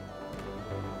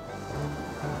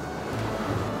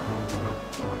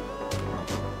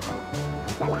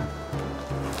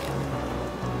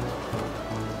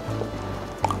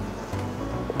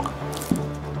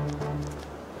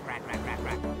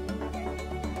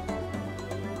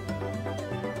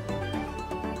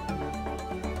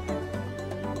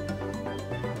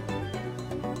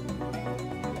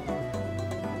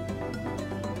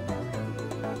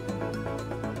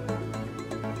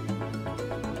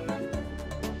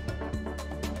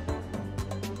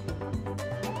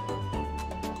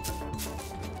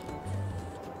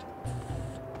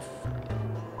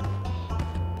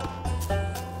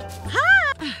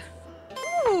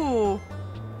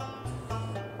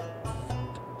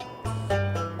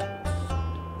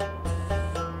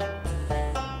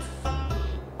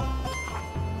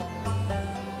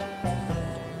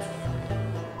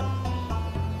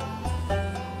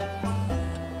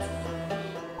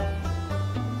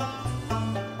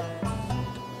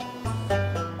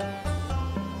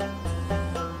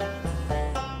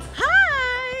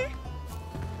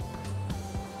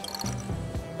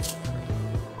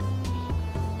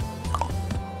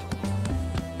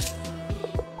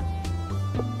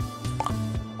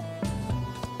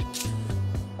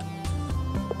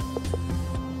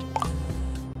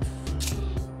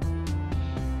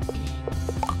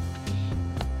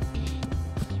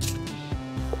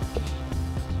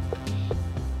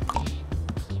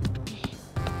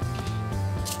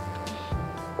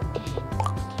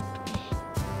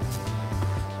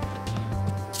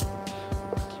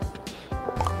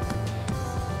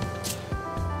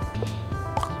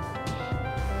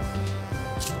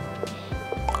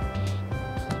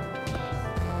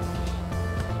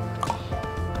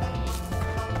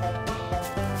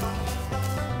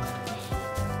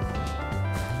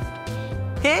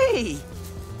 Hey!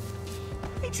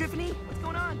 Hey, Tiffany, what's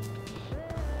going on?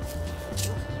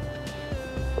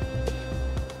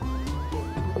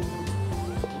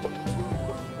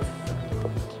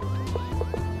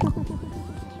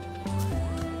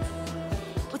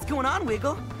 What's going on,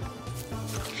 Wiggle?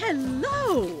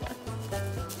 Hello!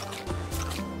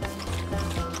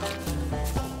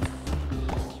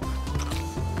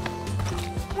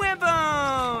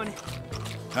 Wimbone!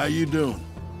 How you doing?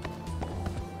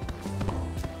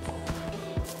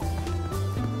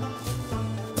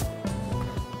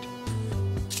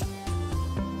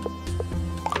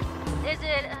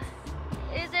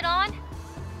 Is it on?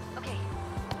 Okay.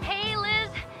 Hey, Liz.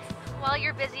 While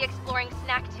you're busy exploring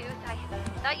Snacktooth, I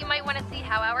thought you might want to see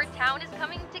how our town is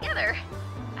coming together.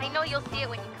 I know you'll see it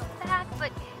when you come back,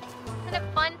 but isn't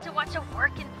it fun to watch a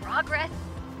work in progress?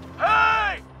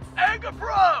 Hey! Ega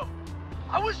Bro!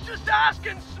 I was just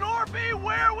asking Snorpy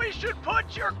where we should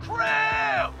put your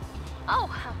crib! Oh,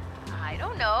 I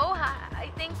don't know.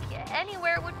 I think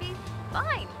anywhere would be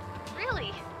fine.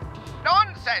 Really.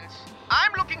 Nonsense!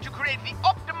 I'm looking to create the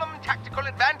optimum tactical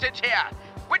advantage here.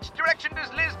 Which direction does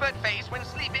Lizbert face when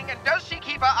sleeping, and does she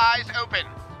keep her eyes open?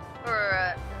 You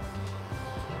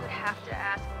would have to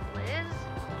ask Liz?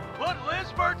 But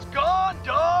Lizbert's gone,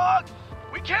 dog!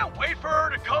 We can't wait for her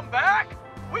to come back!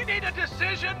 We need a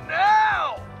decision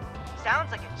now!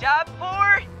 Sounds like a job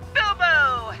for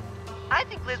Bilbo! I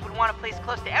think Liz would want a place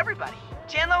close to everybody.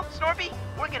 Chandlo, Snorpy,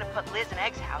 we're gonna put Liz and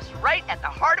Egg's house right at the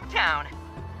heart of town.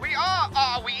 We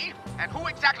are we? And who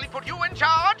exactly put you in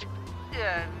charge?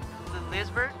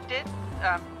 Lizbert did?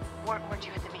 Weren't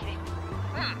you at the meeting?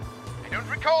 I don't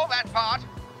recall that part.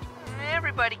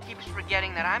 Everybody keeps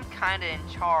forgetting that I'm kinda in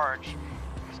charge.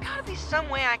 There's gotta be some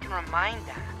way I can remind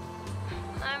them.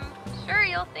 I'm sure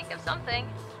you'll think of something.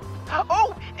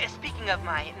 Oh, speaking of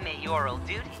my mayoral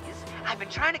duties, I've been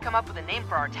trying to come up with a name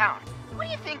for our town. What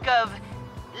do you think of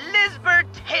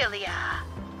Lizbertalia?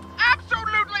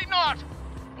 Absolutely not!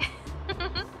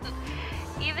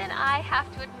 Even I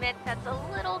have to admit that's a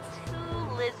little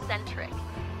too Liz-centric.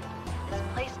 This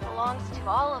place belongs to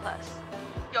all of us.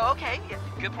 Okay, yeah,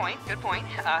 good point.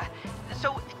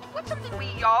 So, what's something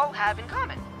we all have in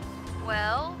common?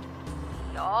 Well,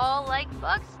 we all like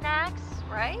Bugsnax,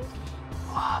 right?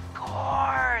 Of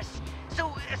course!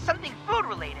 So, something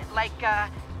food-related, like,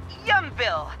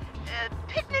 Yumville,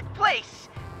 Picnic Place,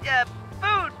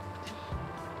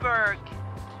 Foodburg.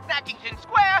 Snackington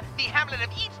Square, the hamlet of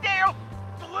Eatsdale,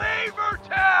 Flavor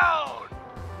Town!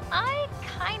 I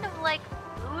kind of like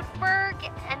Foodburg,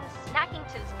 and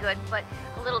Snackington's good, but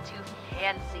a little too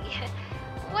fancy.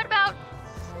 What about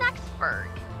Snacksburg?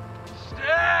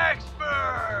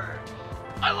 Snacksburg!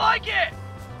 I like it!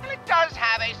 and it does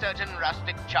have a certain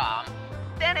rustic charm.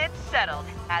 Then it's settled.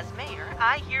 As mayor,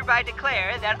 I hereby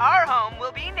declare that our home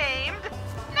will be named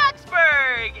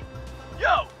Snacksburg!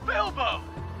 Yo, Bilbo!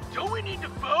 Don't we need to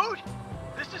vote?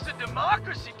 This is a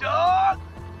democracy, dog!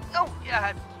 Oh,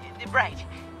 right.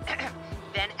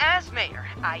 Then as mayor,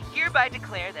 I hereby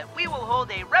declare that we will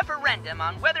hold a referendum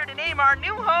on whether to name our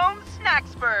new home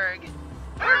Snacksburg.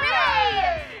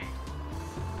 Hooray!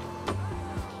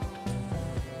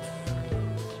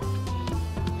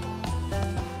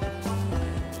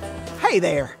 Hey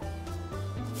there!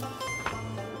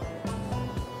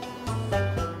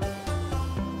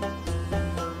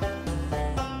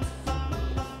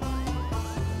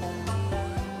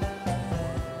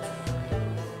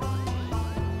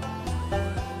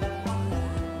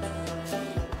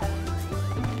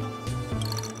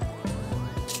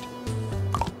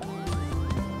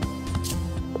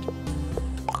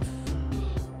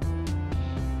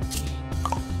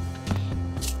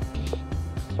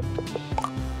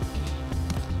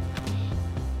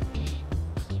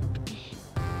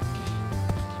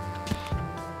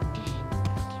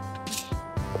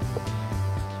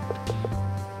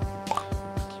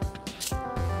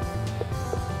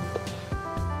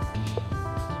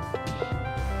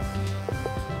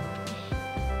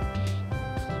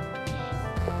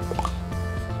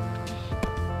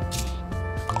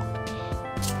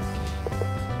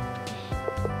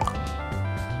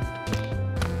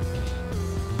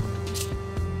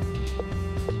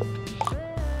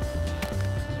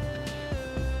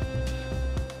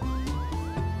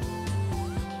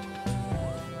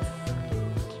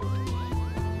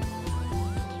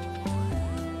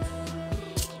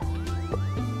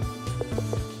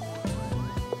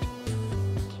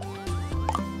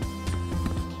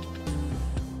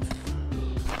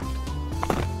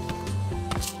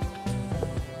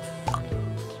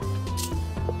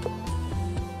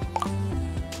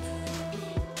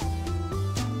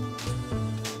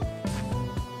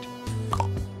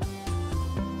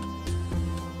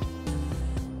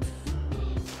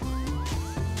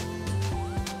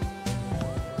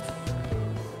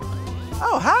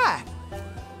 Oh, hi!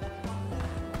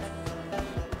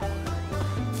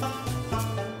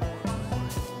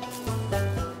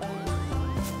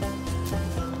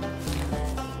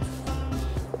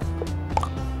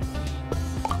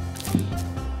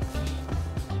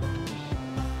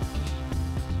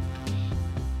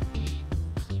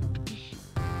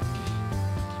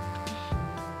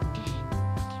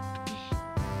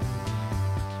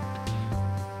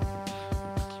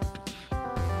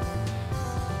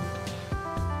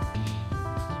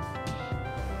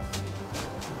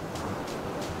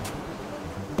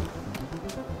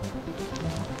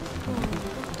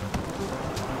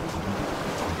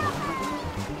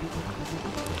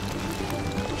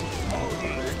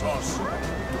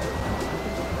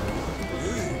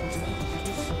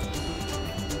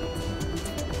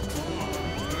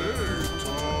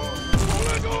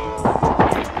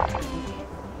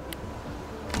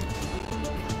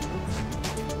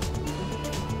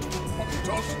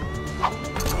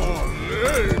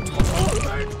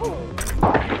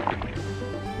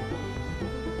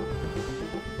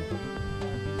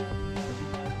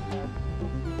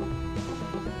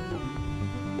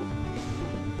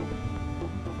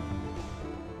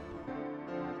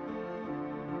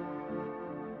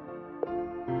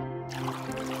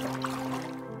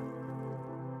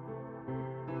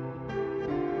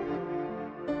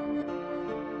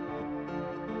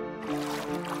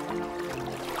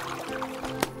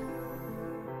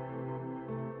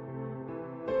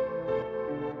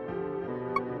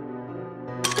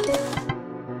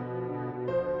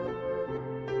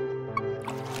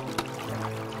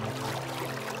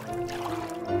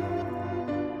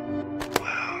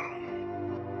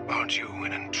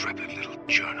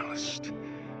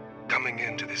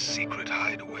 this secret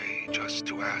hideaway just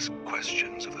to ask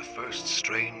questions of the first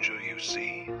stranger you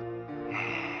see?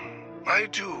 I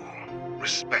do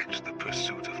respect the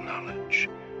pursuit of knowledge,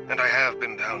 and I have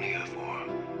been down here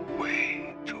for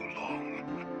way too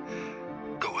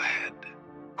long. Go ahead,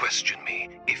 question me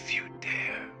if you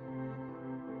dare.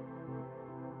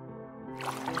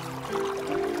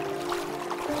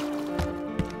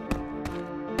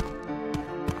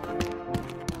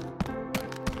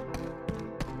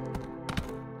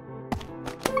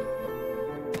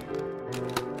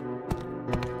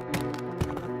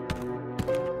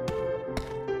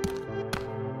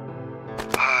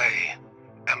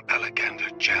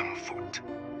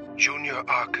 Junior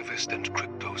archivist and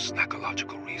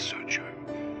crypto-snackological researcher.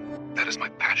 That is my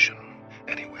passion,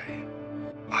 anyway.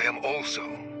 I am also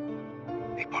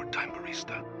a part-time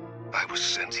barista. I was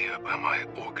sent here by my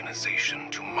organization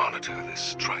to monitor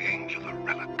this triangular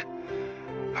relic.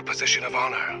 A position of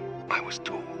honor, I was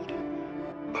told.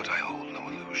 But I hold no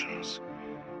illusions.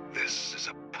 This is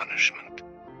a punishment.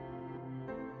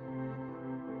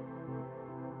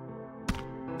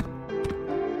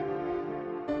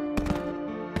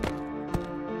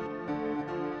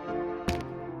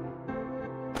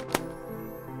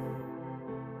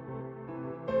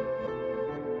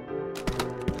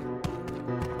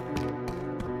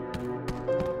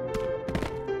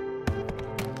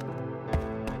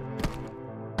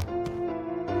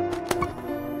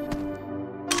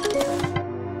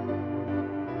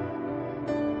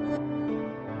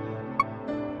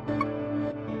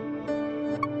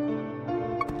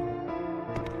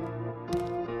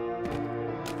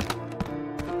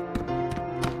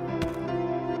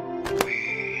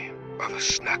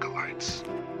 Snackolites,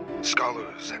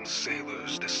 scholars and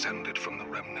sailors descended from the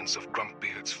remnants of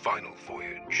Grumpbeard's final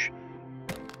voyage.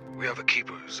 We are the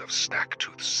keepers of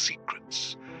Snacktooth's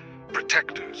secrets,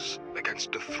 protectors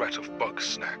against the threat of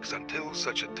Bugsnax until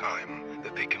such a time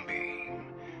that they can be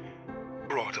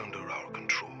brought under our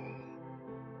control.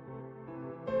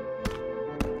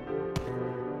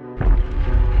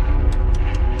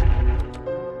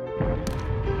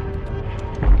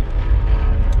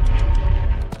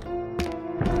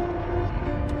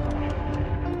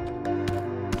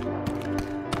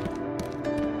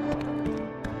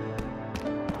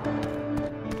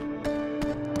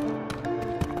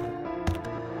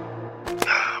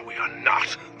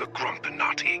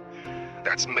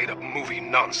 That's made-up movie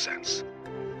nonsense.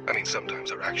 I mean,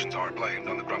 sometimes our actions are blamed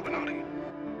on the Grumpinati.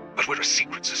 But we're a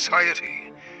secret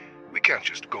society. We can't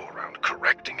just go around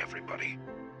correcting everybody.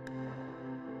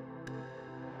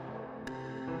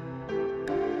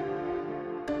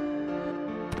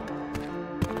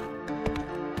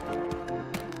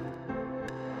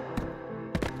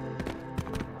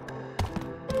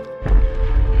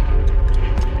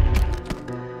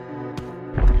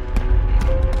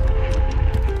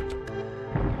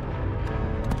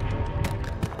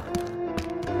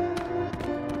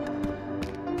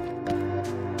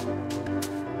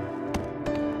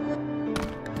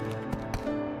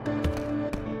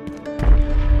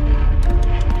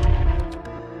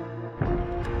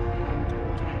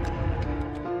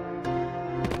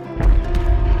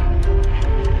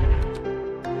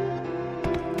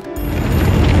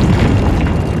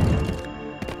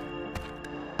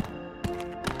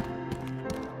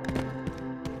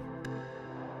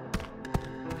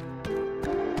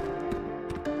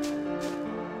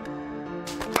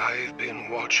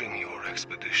 Watching your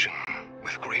expedition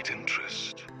with great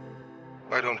interest.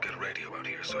 I don't get radio out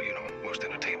here, so you know, most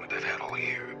entertainment I've had all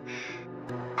year.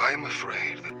 I'm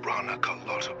afraid that Brana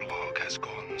Carlotta Blog has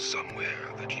gone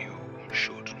somewhere that you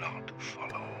should not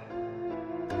follow.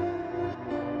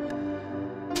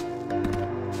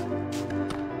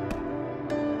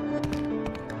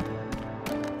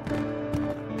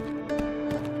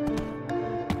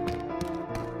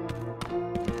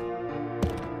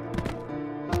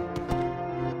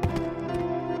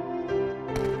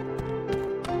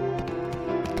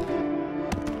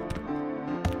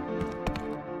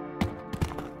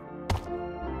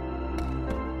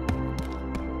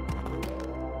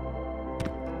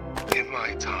 In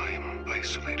my time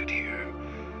isolated here,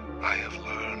 I have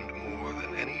learned more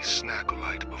than any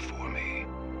Snackolite before me.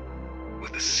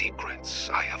 With the secrets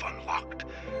I have unlocked,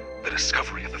 the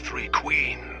discovery of the Three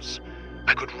Queens,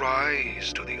 I could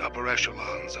rise to the upper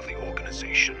echelons of the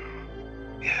organization.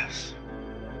 Yes,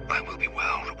 I will be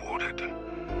well rewarded.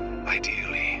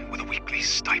 Ideally, with a weekly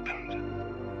stipend.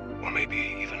 Or maybe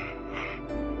even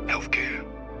healthcare.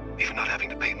 Even not having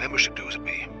to pay membership dues would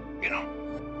be, you know,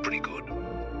 pretty good.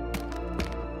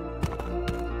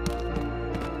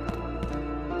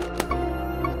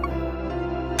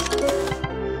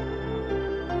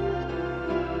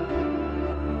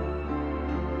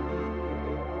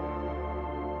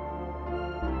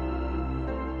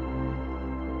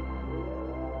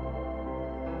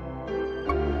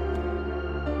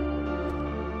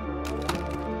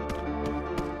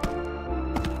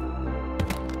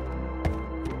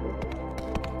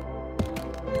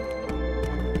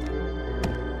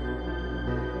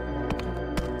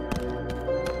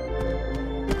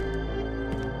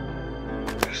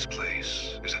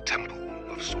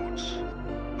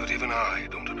 Even I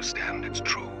don't understand its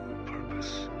true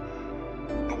purpose.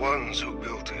 The ones who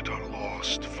built it are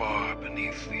lost far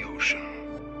beneath the ocean.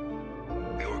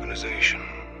 The organization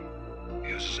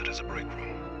uses it as a break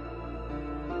room.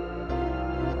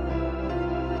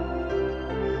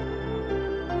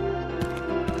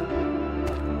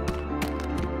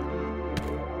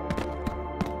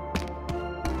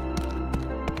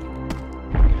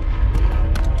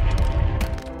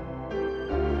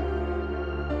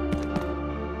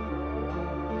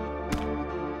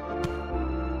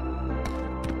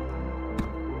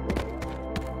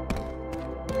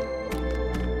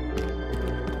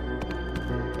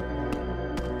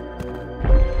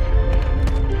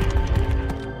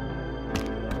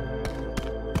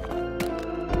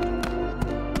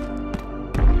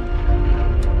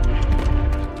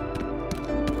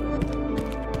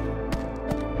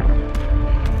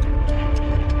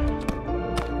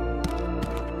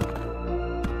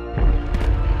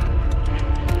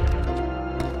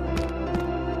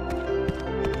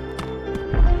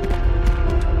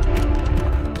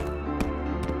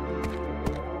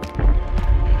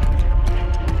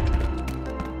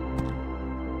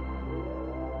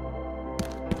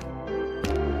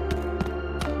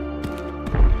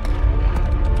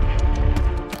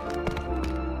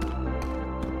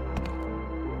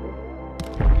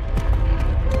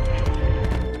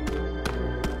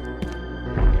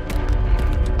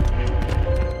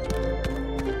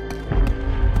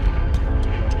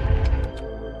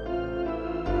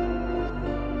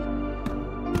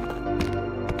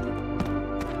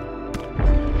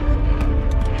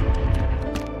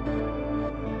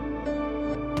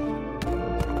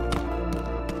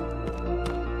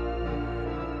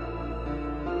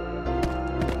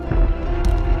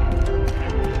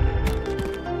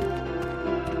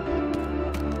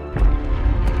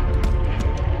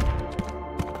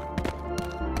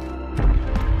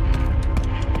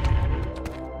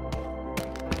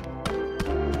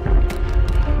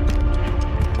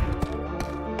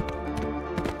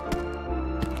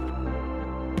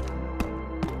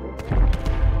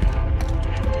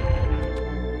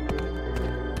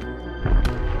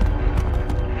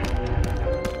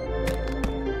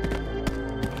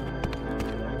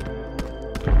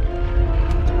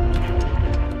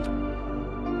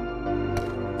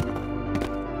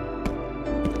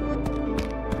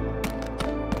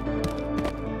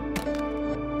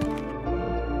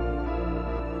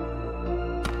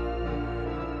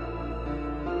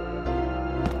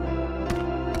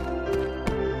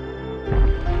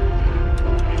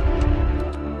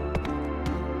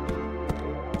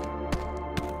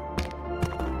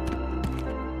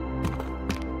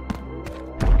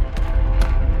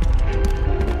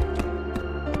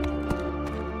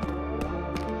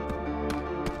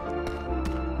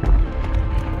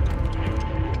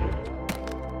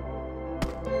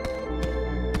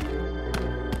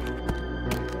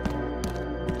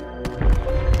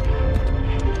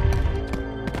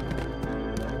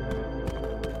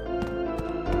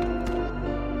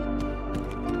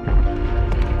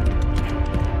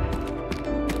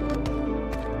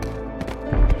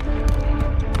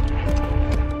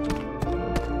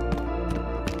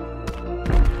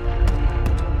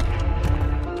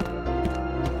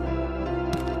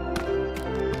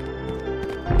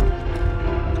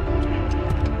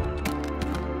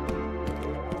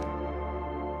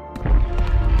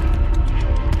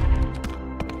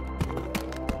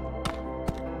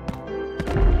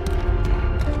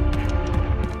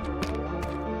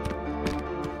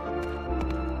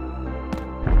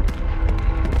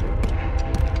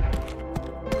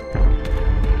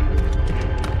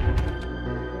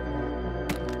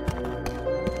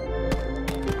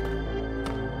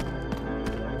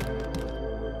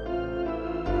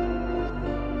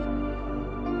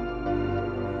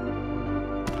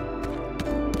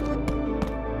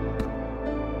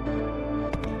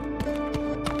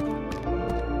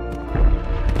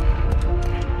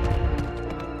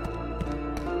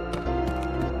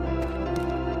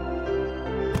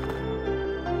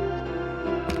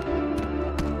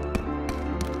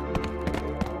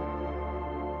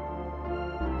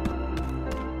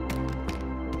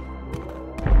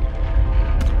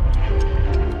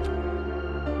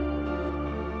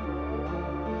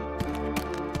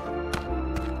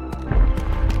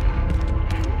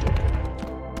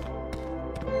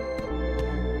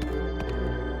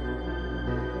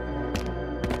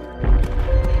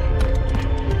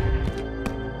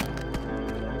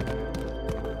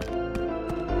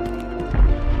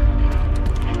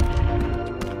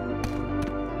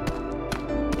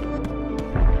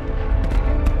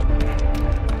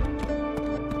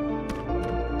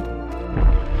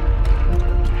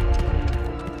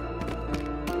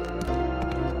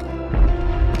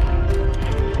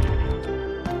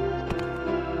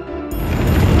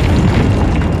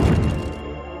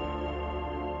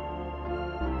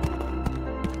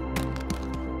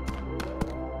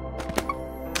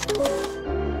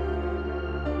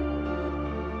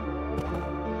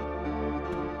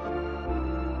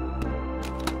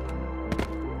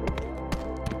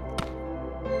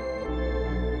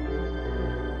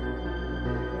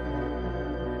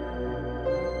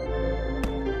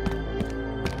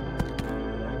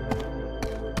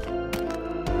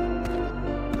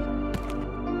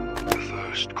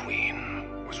 first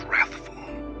queen was wrathful.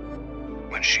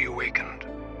 When she awakened,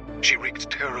 she wreaked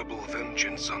terrible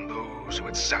vengeance on those who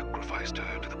had sacrificed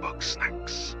her to the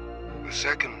Bugsnax. The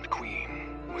second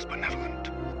queen was benevolent.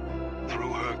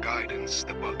 Through her guidance,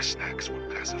 the Bugsnax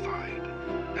were pacified,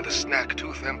 and the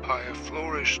Snacktooth Empire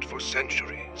flourished for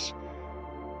centuries.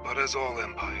 But as all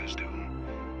empires do,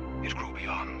 it grew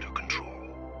beyond her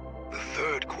control. The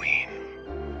third queen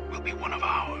will be one of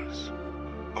ours,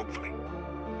 hopefully.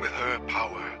 With her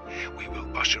power, we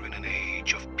will usher in an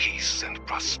age of peace and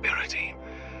prosperity,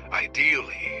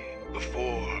 ideally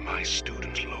before my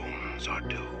student loans are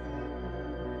due.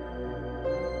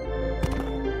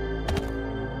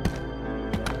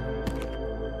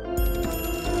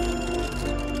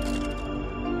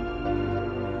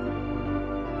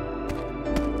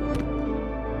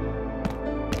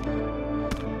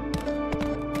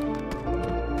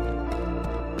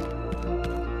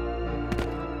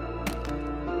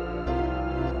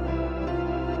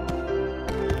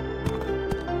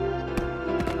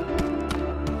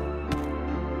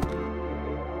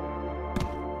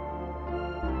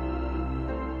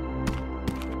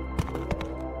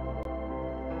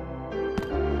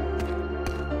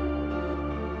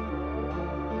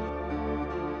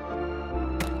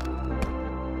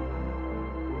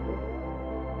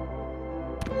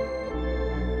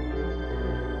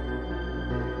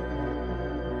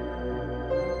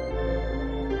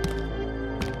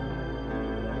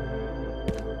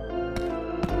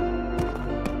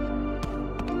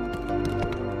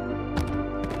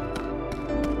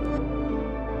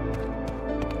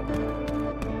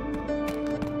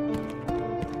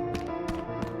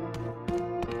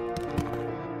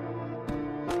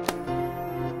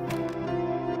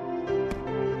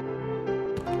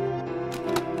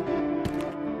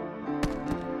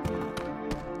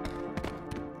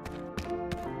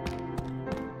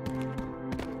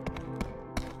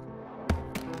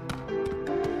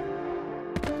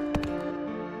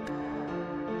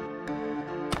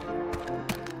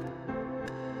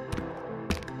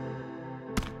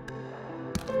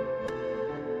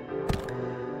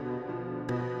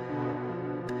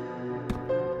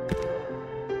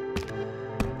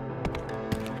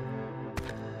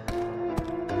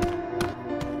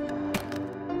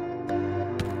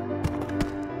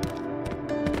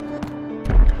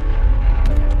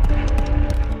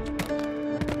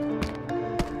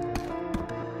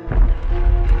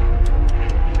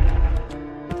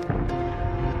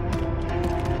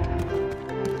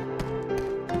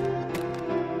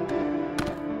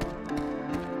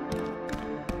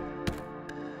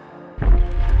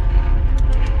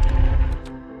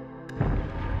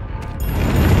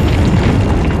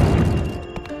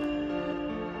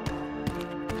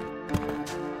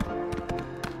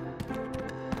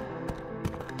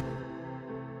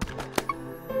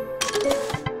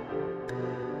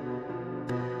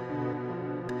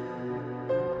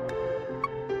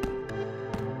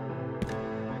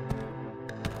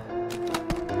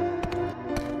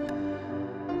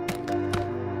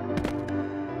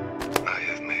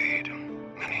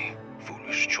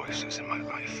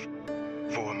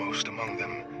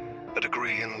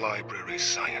 Library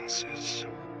sciences.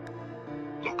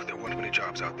 Look, there weren't many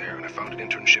jobs out there, and I found an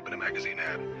internship in a magazine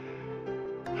ad.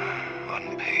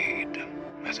 Unpaid,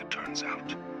 as it turns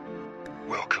out.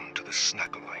 Welcome to the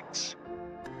Snackolites.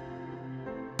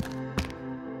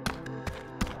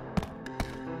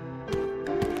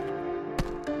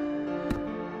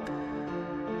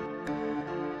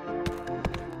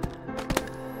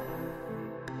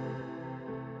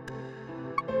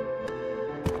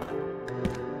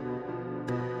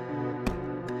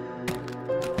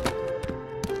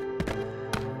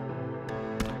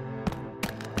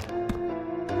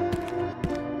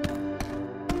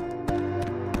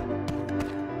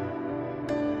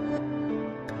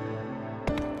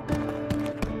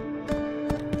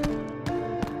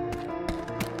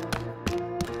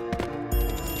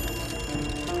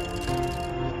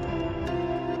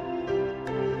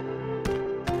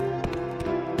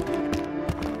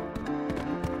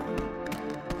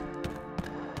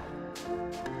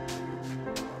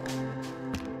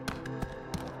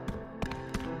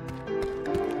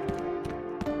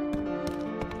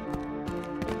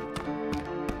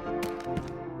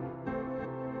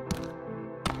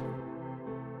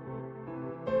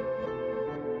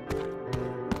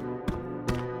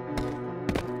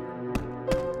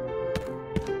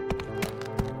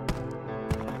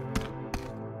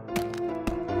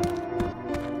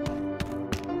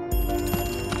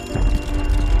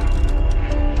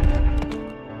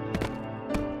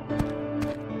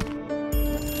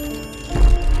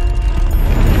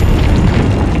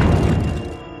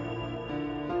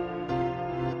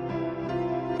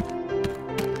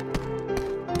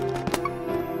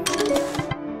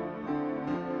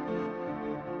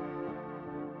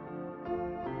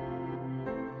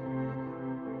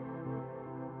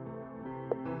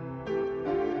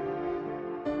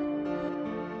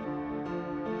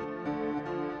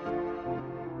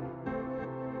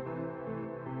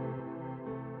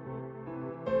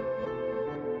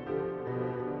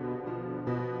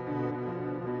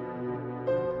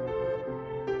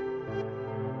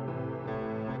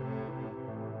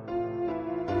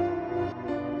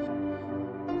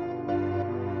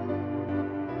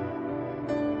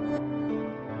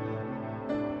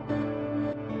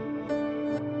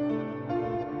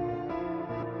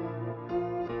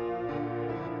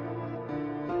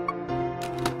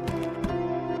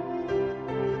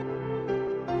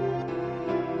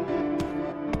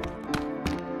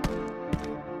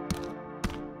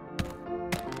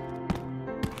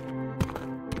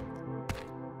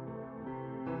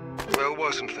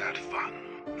 wasn't that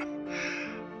fun?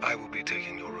 I will be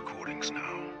taking your recordings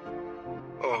now.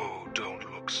 Oh,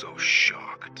 don't look so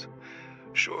shocked.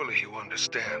 Surely you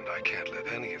understand I can't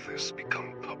let any of this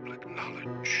become public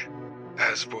knowledge.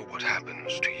 As for what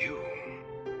happens to you,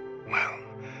 well,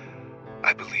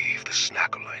 I believe the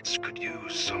Snackolites could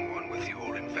use someone with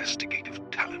your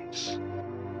investigative talents.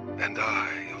 And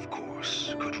I, of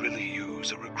course, could really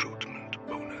use a recruitment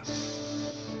bonus.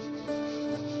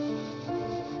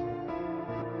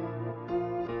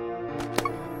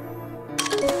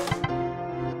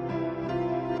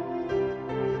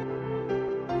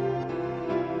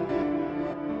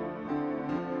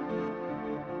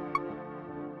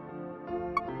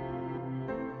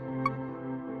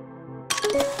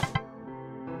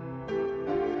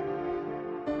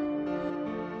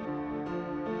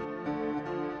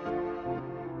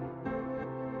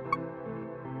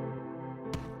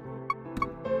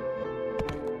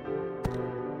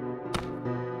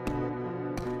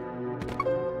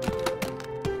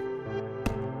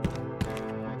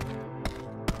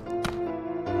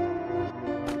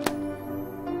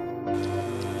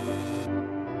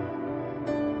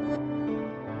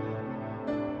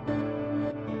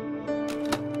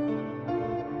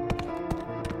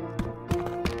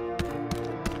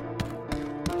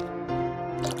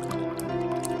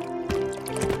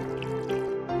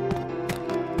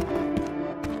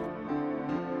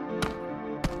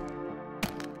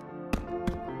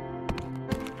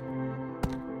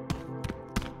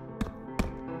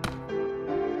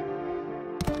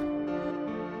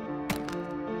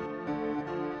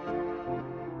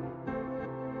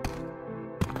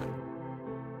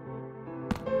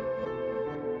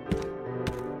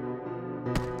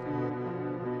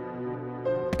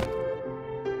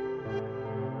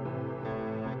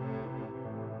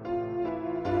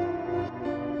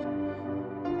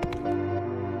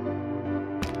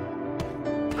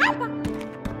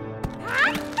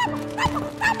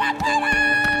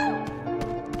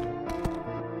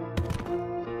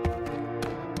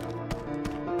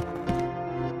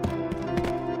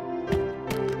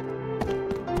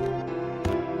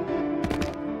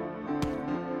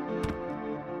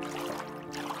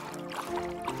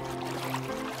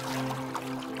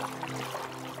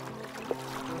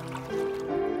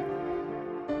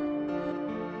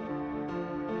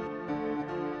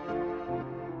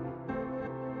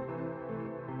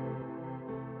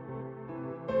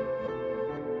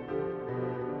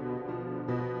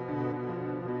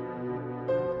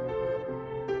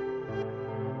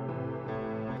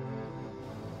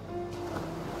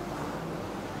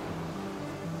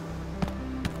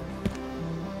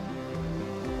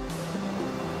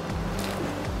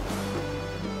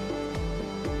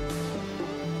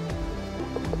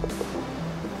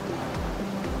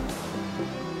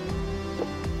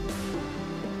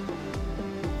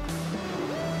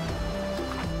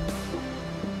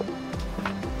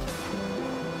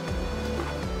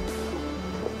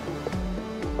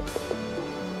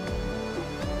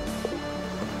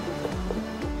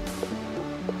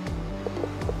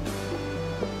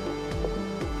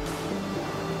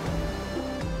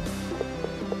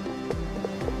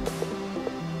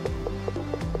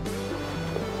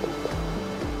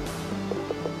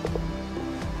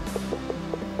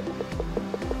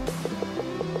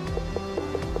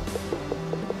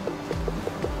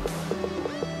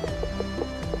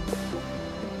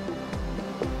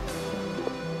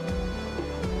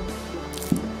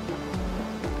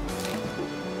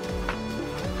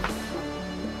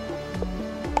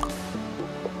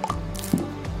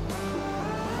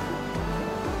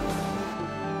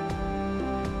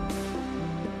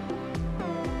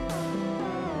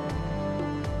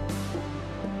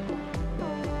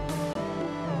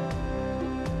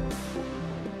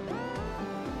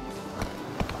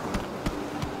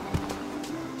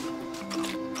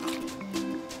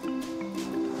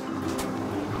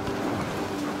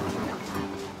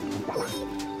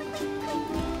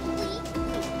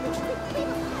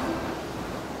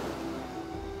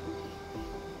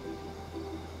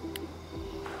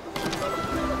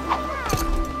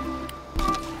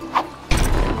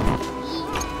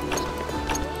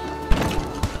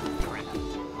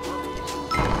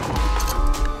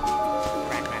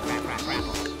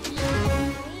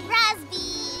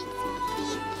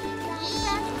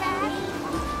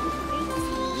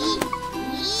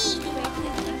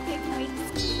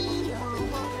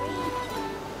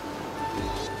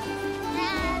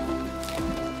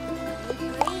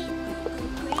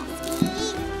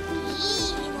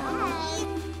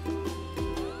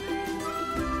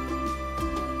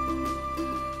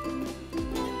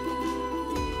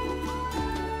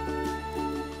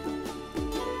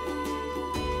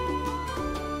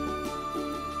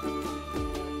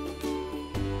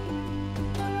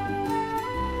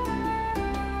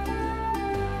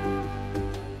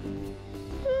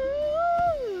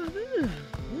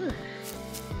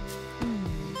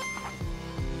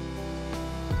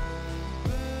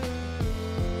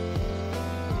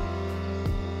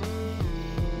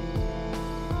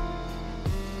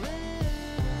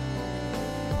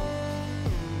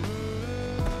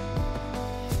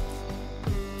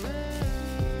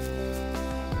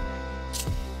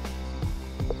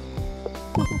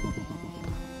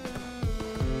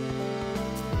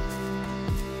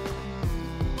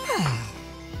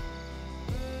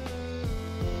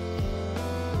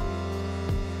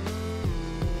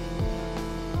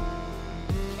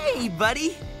 Hey,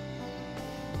 buddy.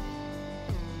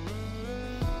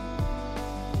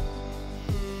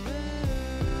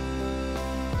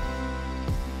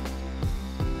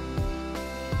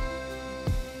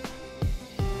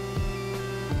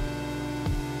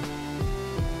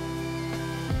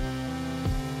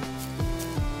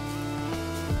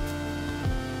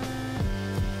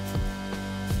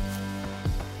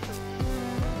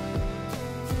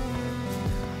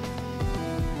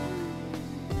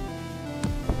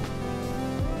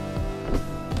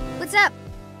 What's up?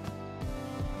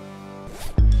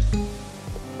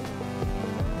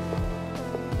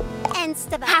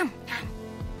 Insta.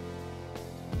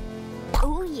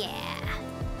 Oh yeah.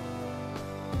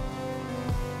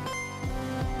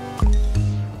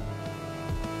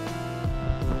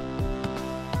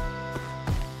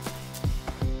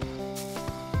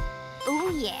 Oh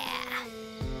yeah.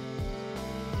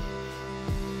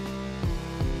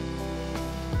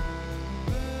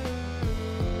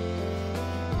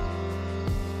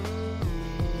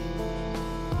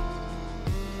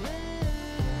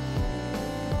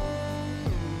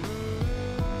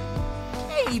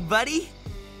 Hey, buddy.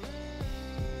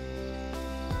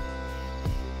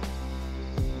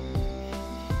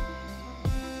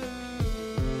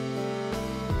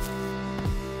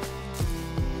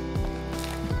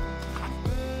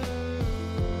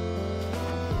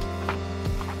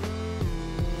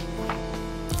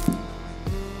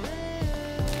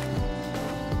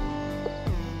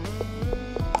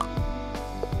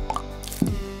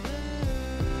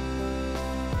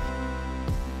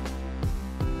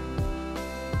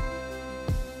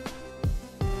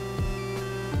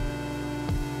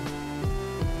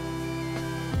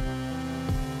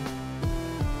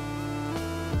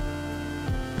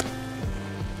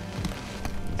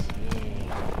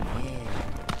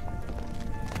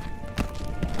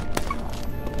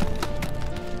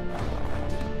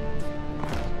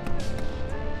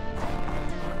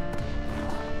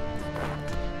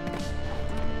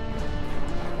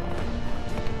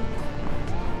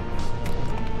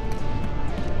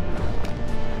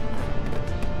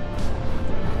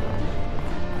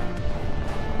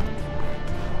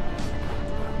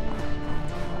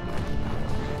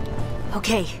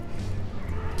 Okay.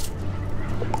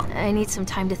 I need some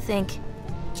time to think.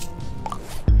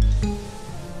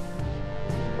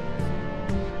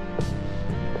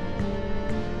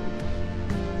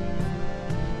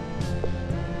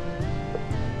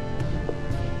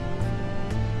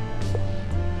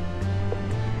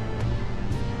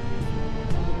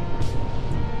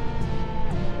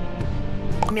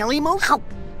 Millie Moose? Ow.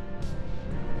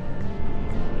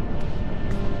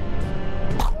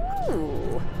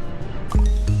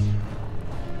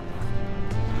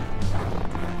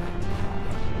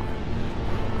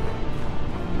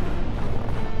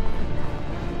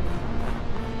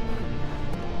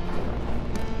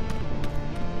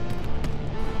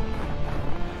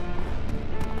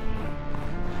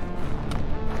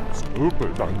 Scoopy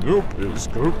Banoopy,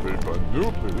 Scoopy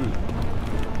Banoopy.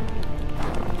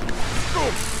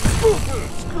 Scoop, Scoopy,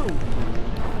 Scoop.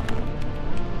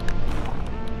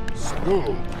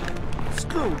 Scoop,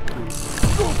 Scoopy,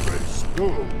 Scoopy,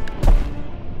 Scoop.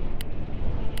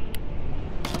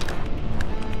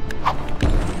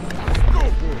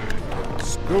 Scoopy,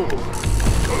 Scoop,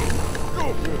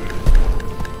 Scoopy.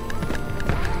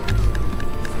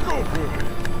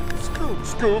 Scoopy,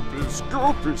 Scoopy,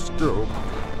 Scoopy, Scoop.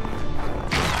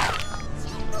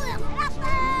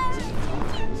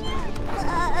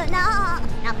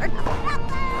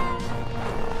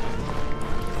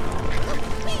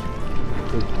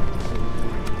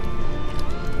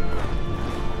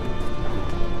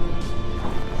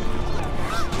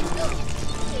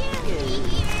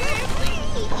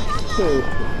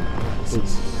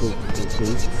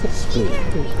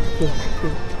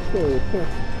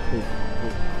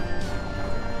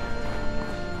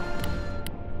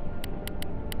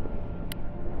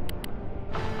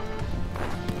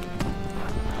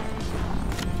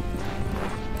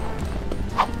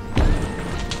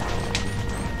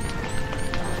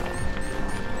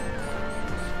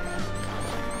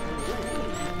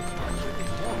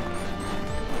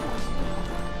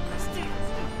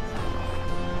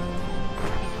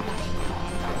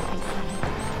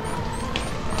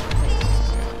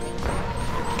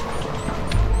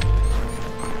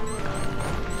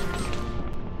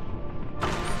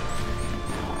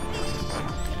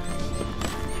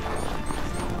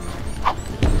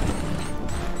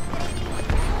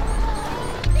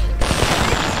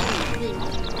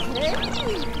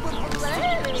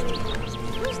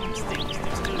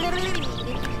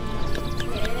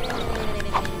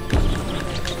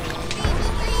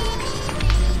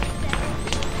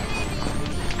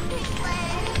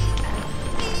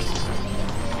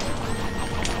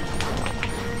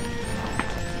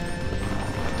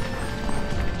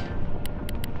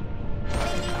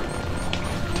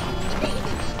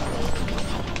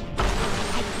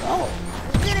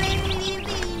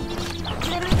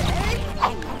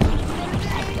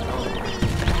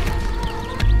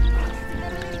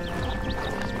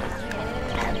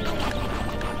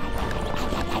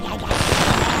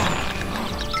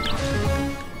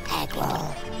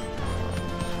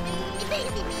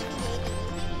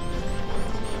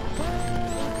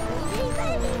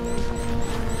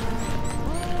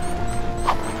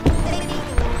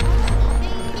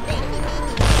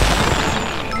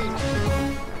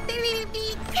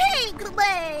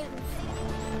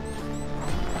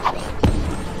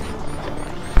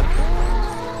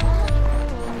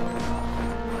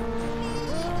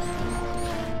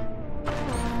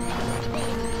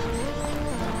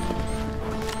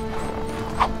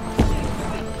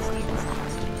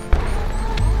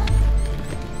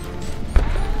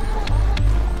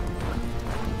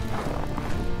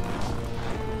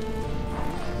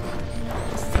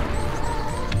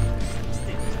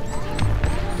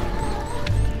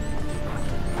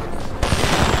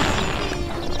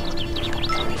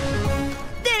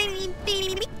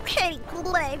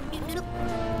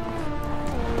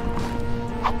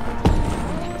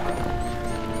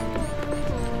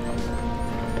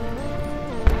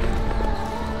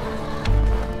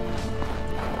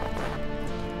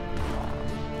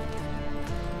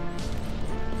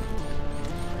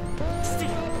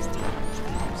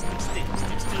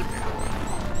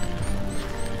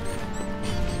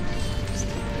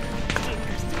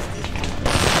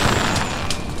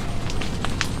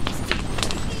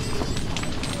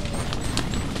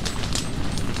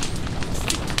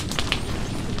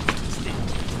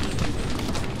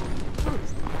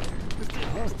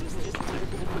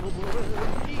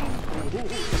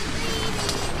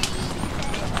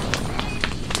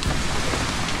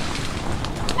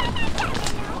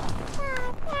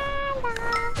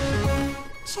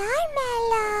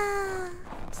 Charmello.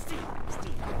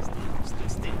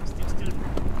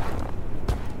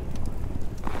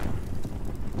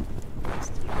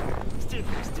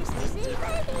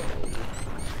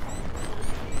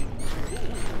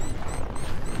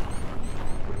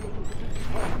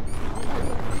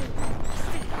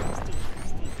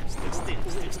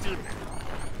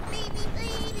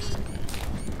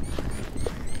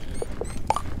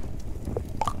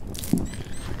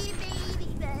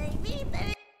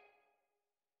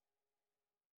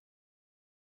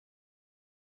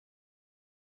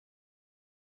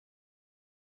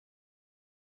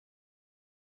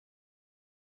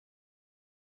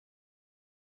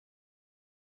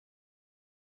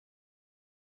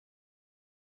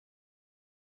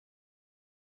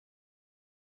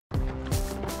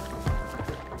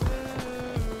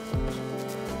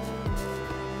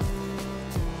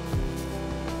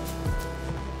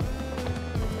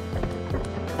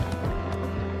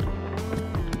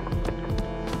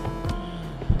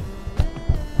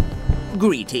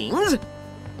 Greetings.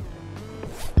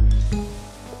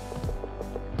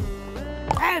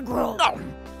 Aggro. Oh.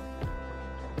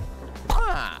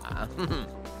 Ah. Ah.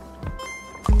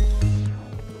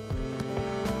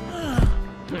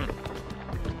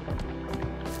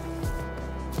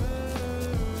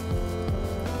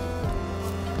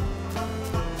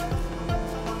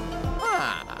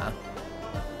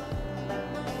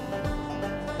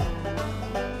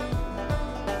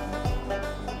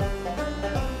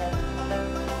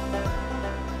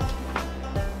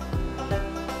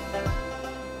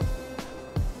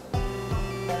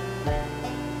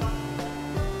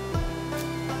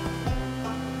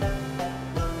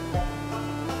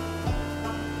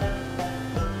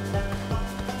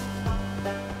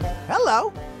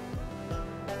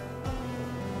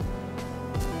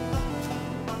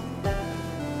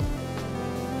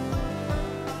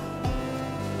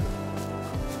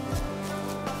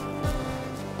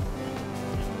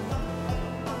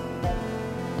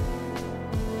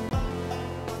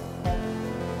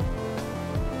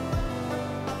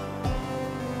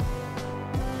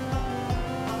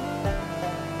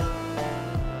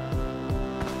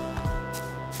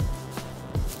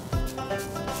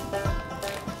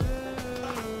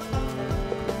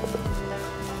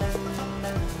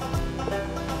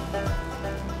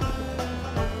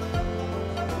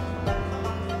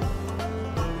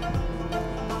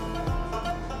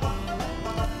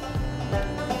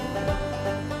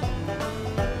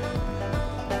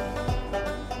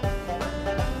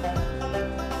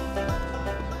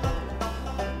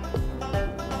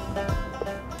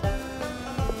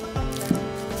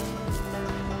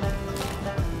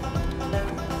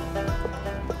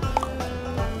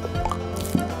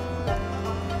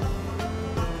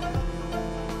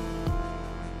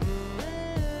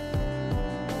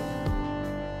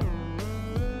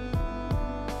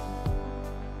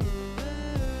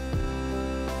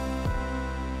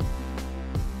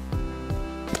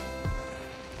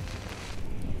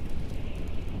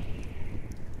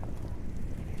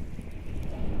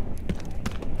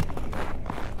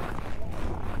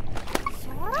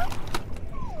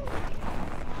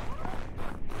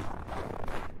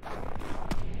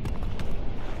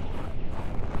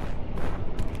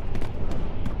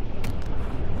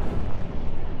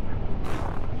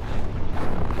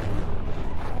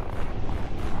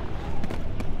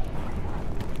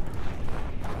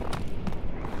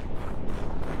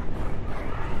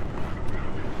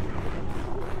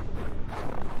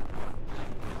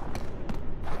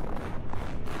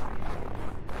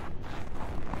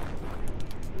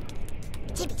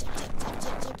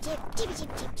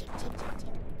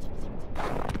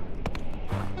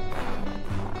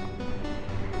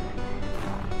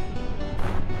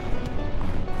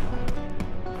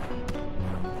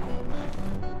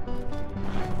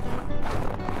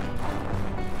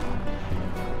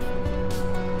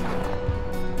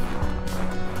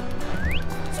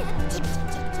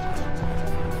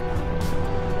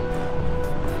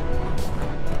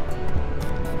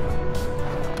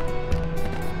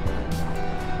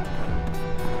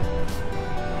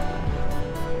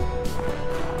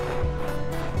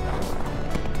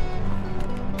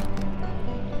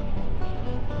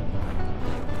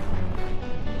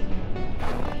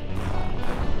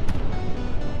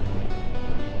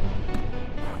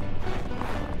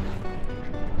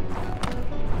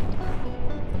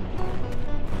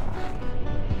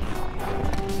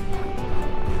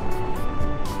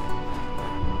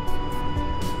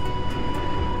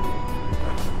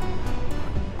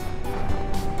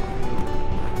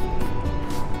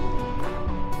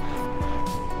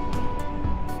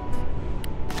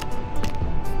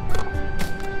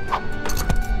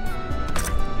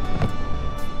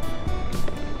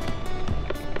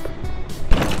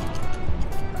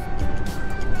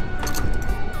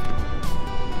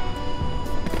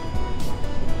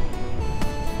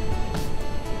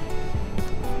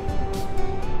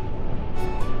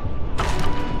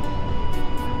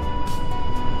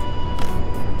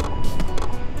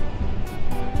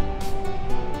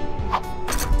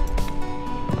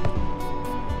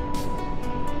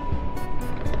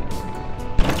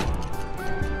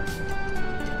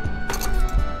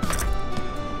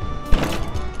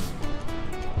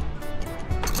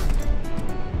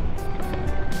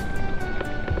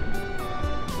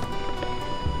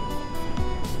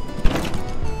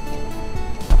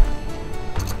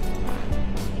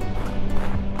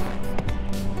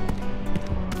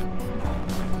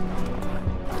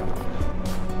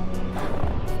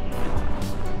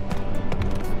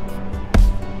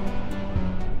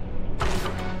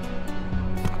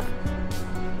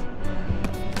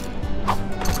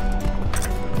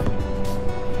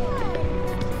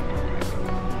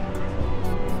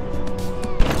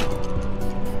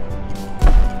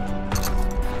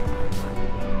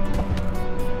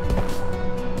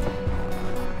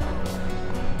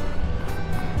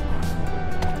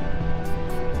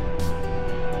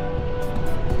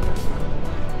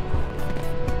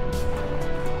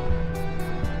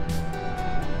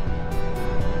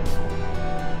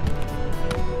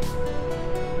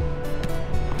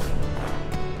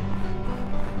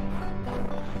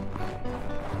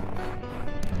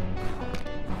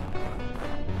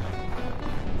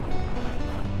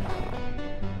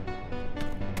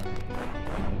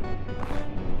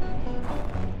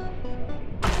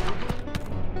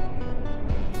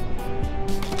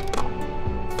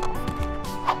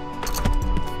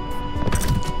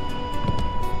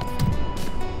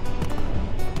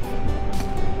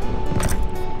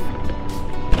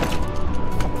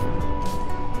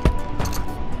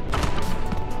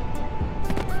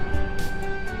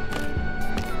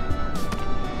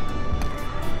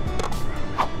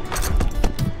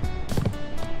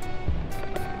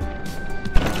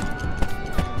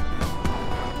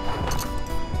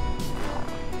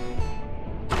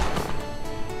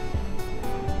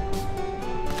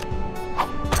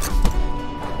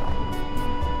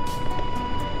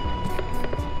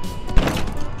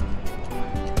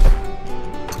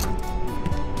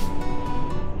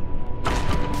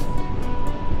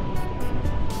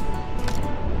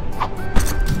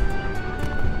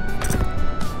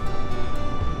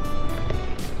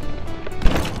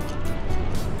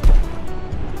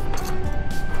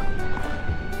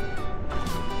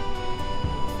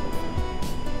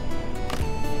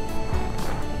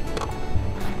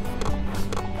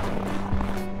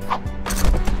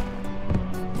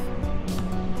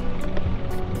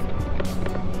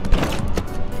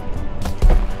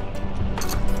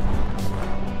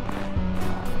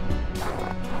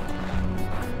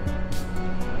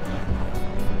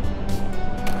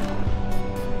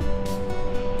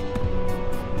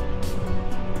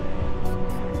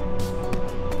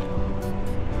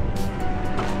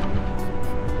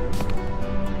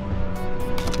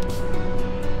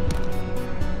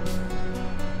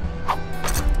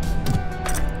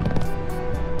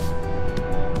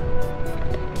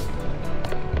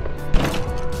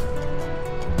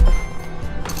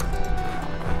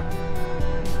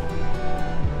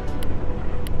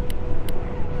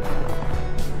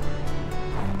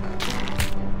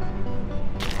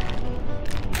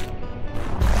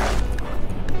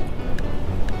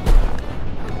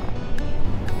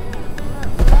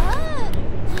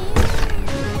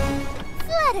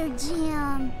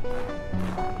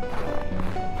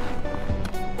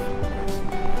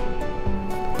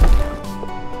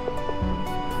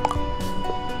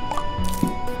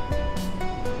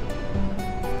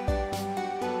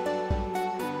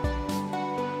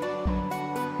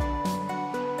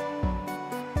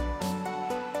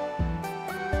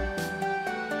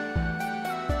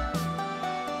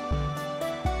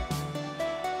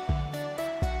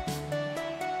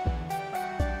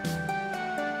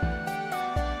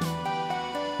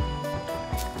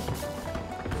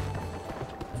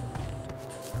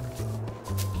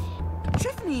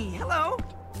 me. Hello.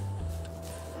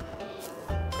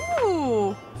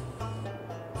 Ooh.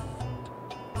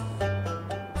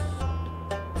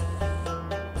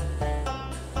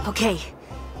 Okay.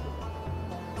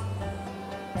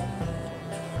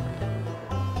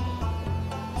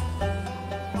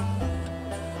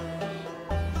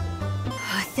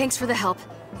 Thanks for the help.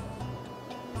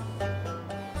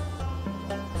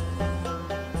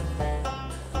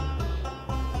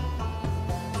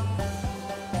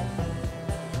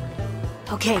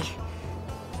 Okay.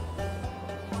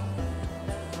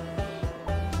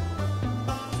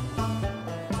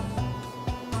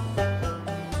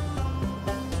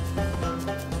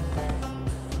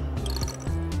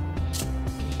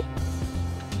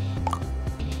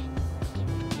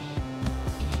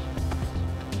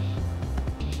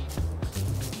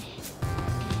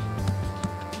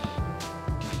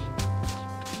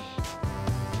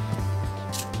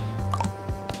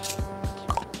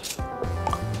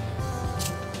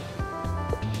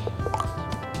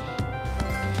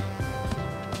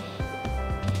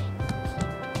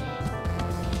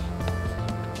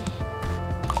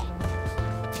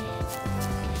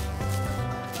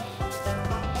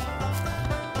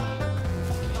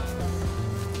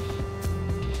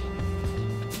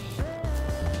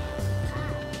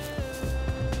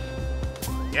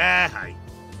 Yeah, hi.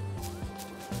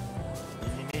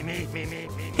 Me.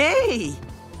 Hey.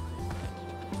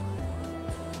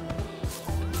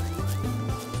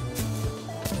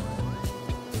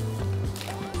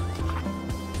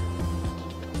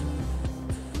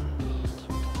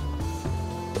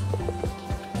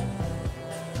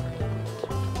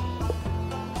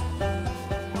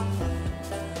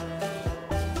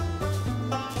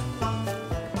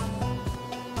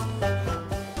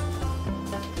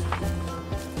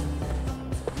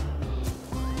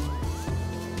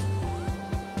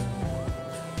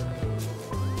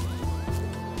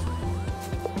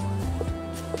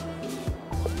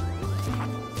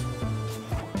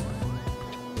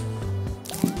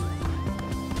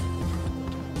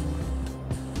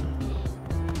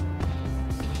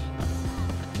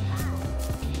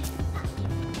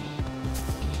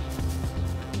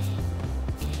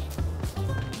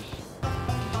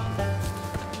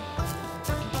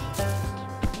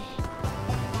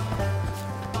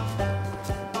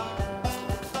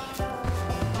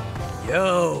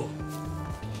 Yo.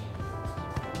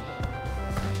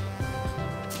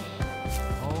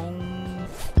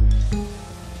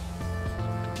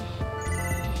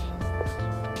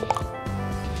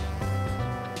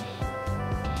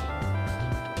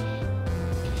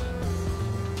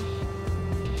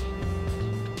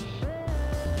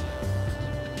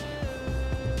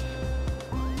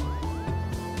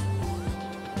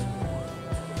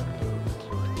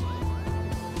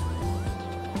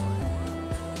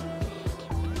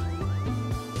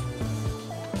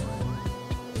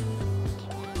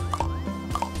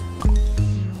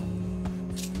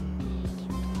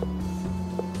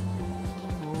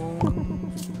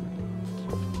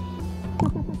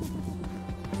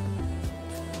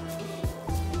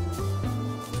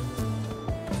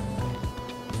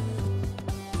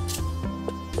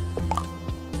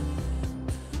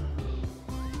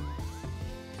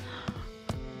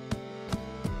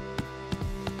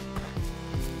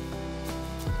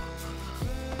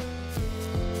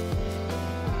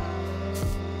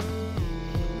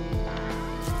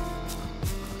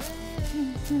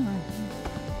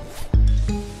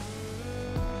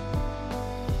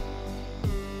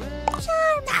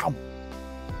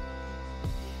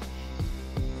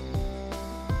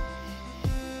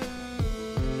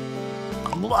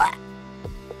 Blah.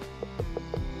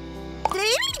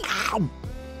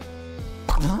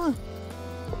 Huh?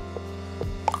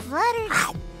 Flutter.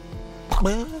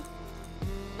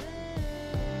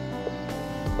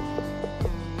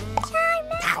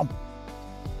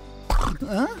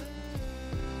 Huh?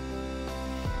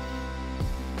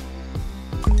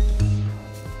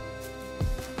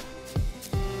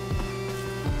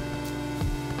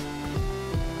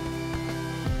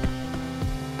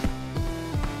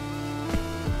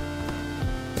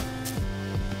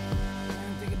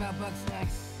 Think about Bugsnax.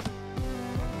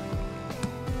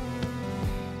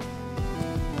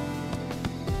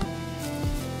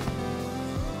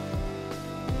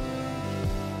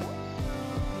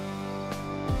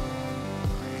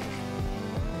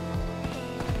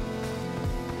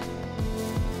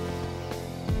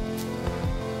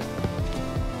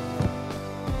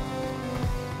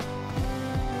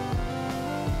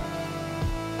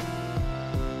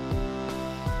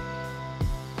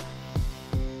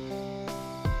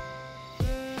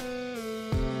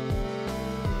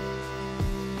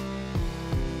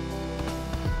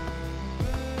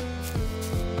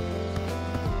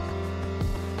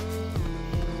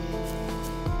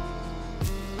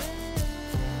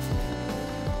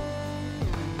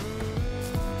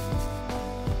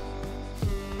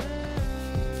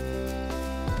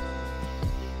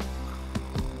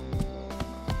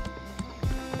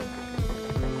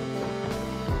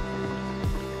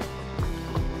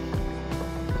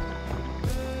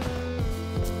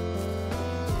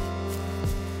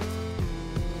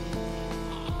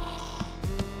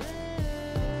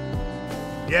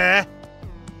 Yeah?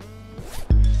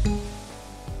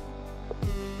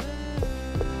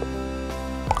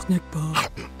 Snack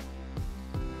bar.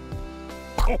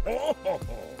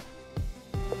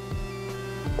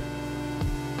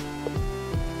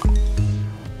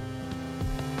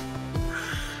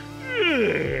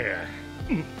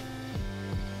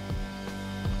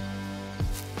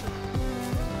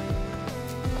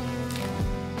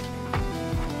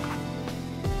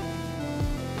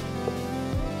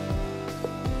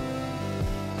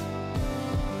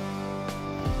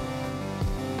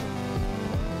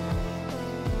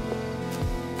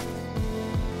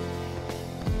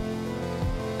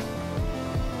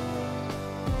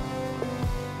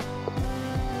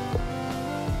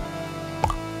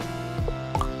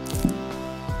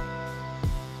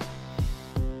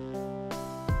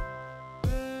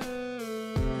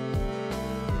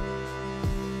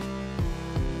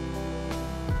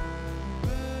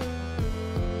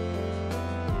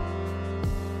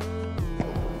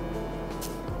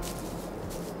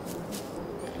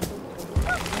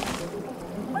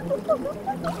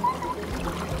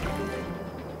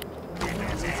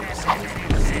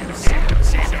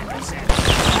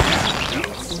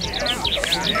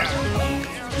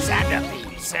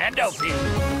 Centipede.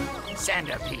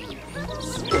 Centipede.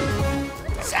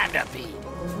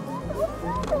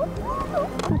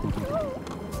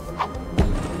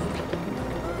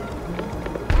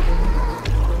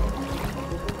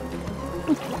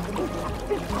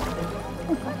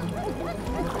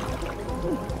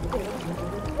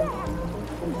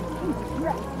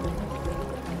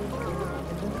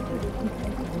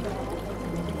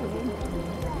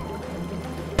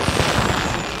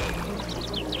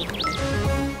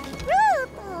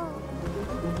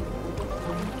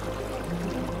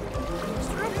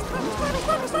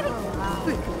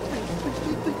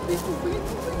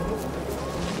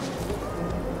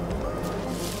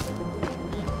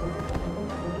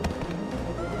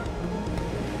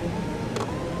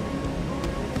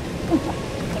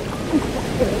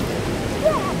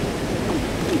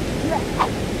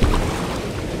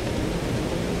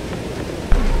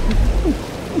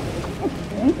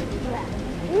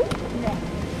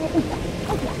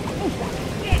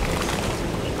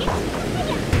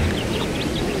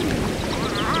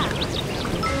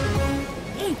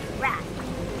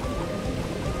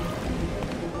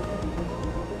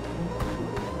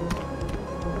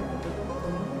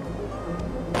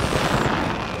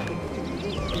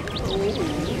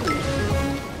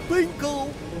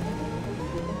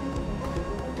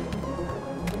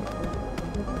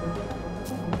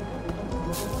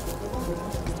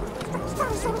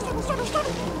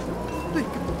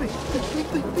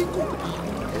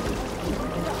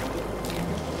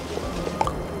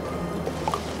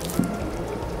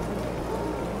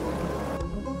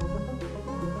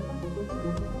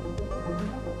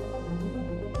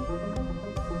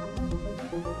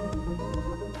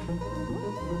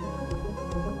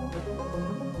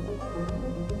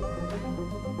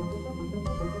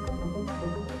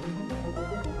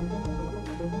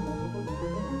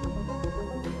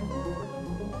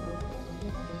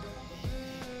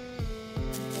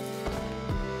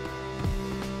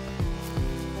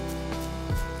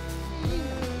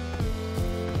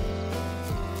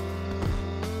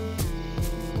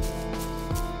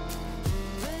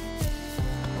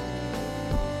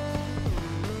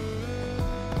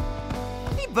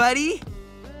 Buddy.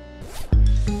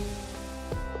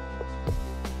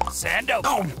 Sando.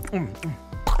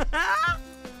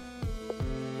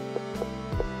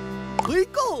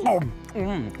 Legal.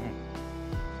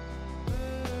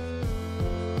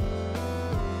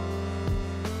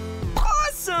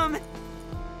 Awesome.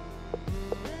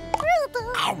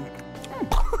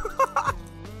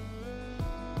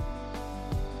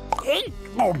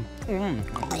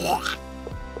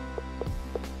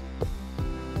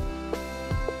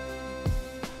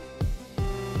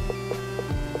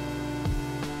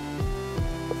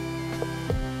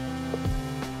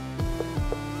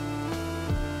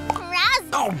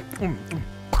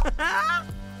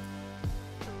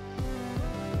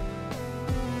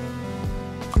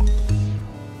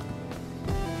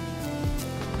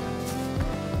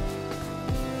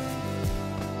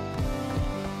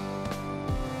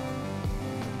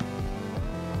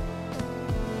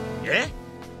 Yeah?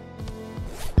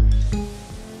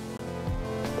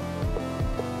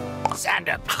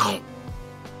 Centipede.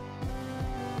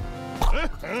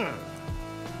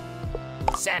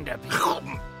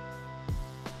 Centipede.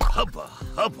 Hubba,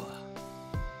 hubba.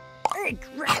 Hey,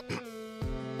 crap.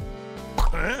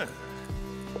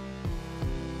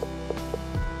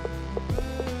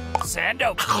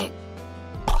 Centipede.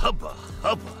 Hubba,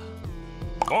 hubba.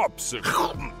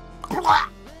 Popsicle.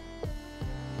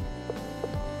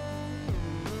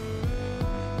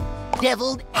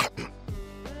 Deviled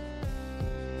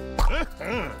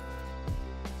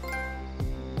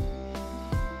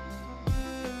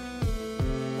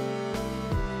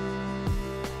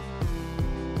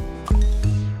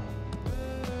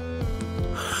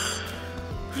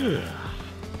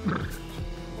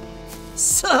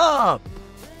Sup?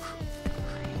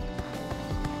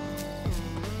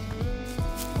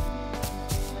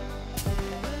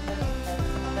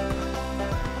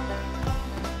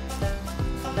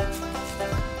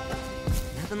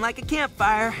 Nothing like a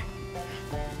campfire.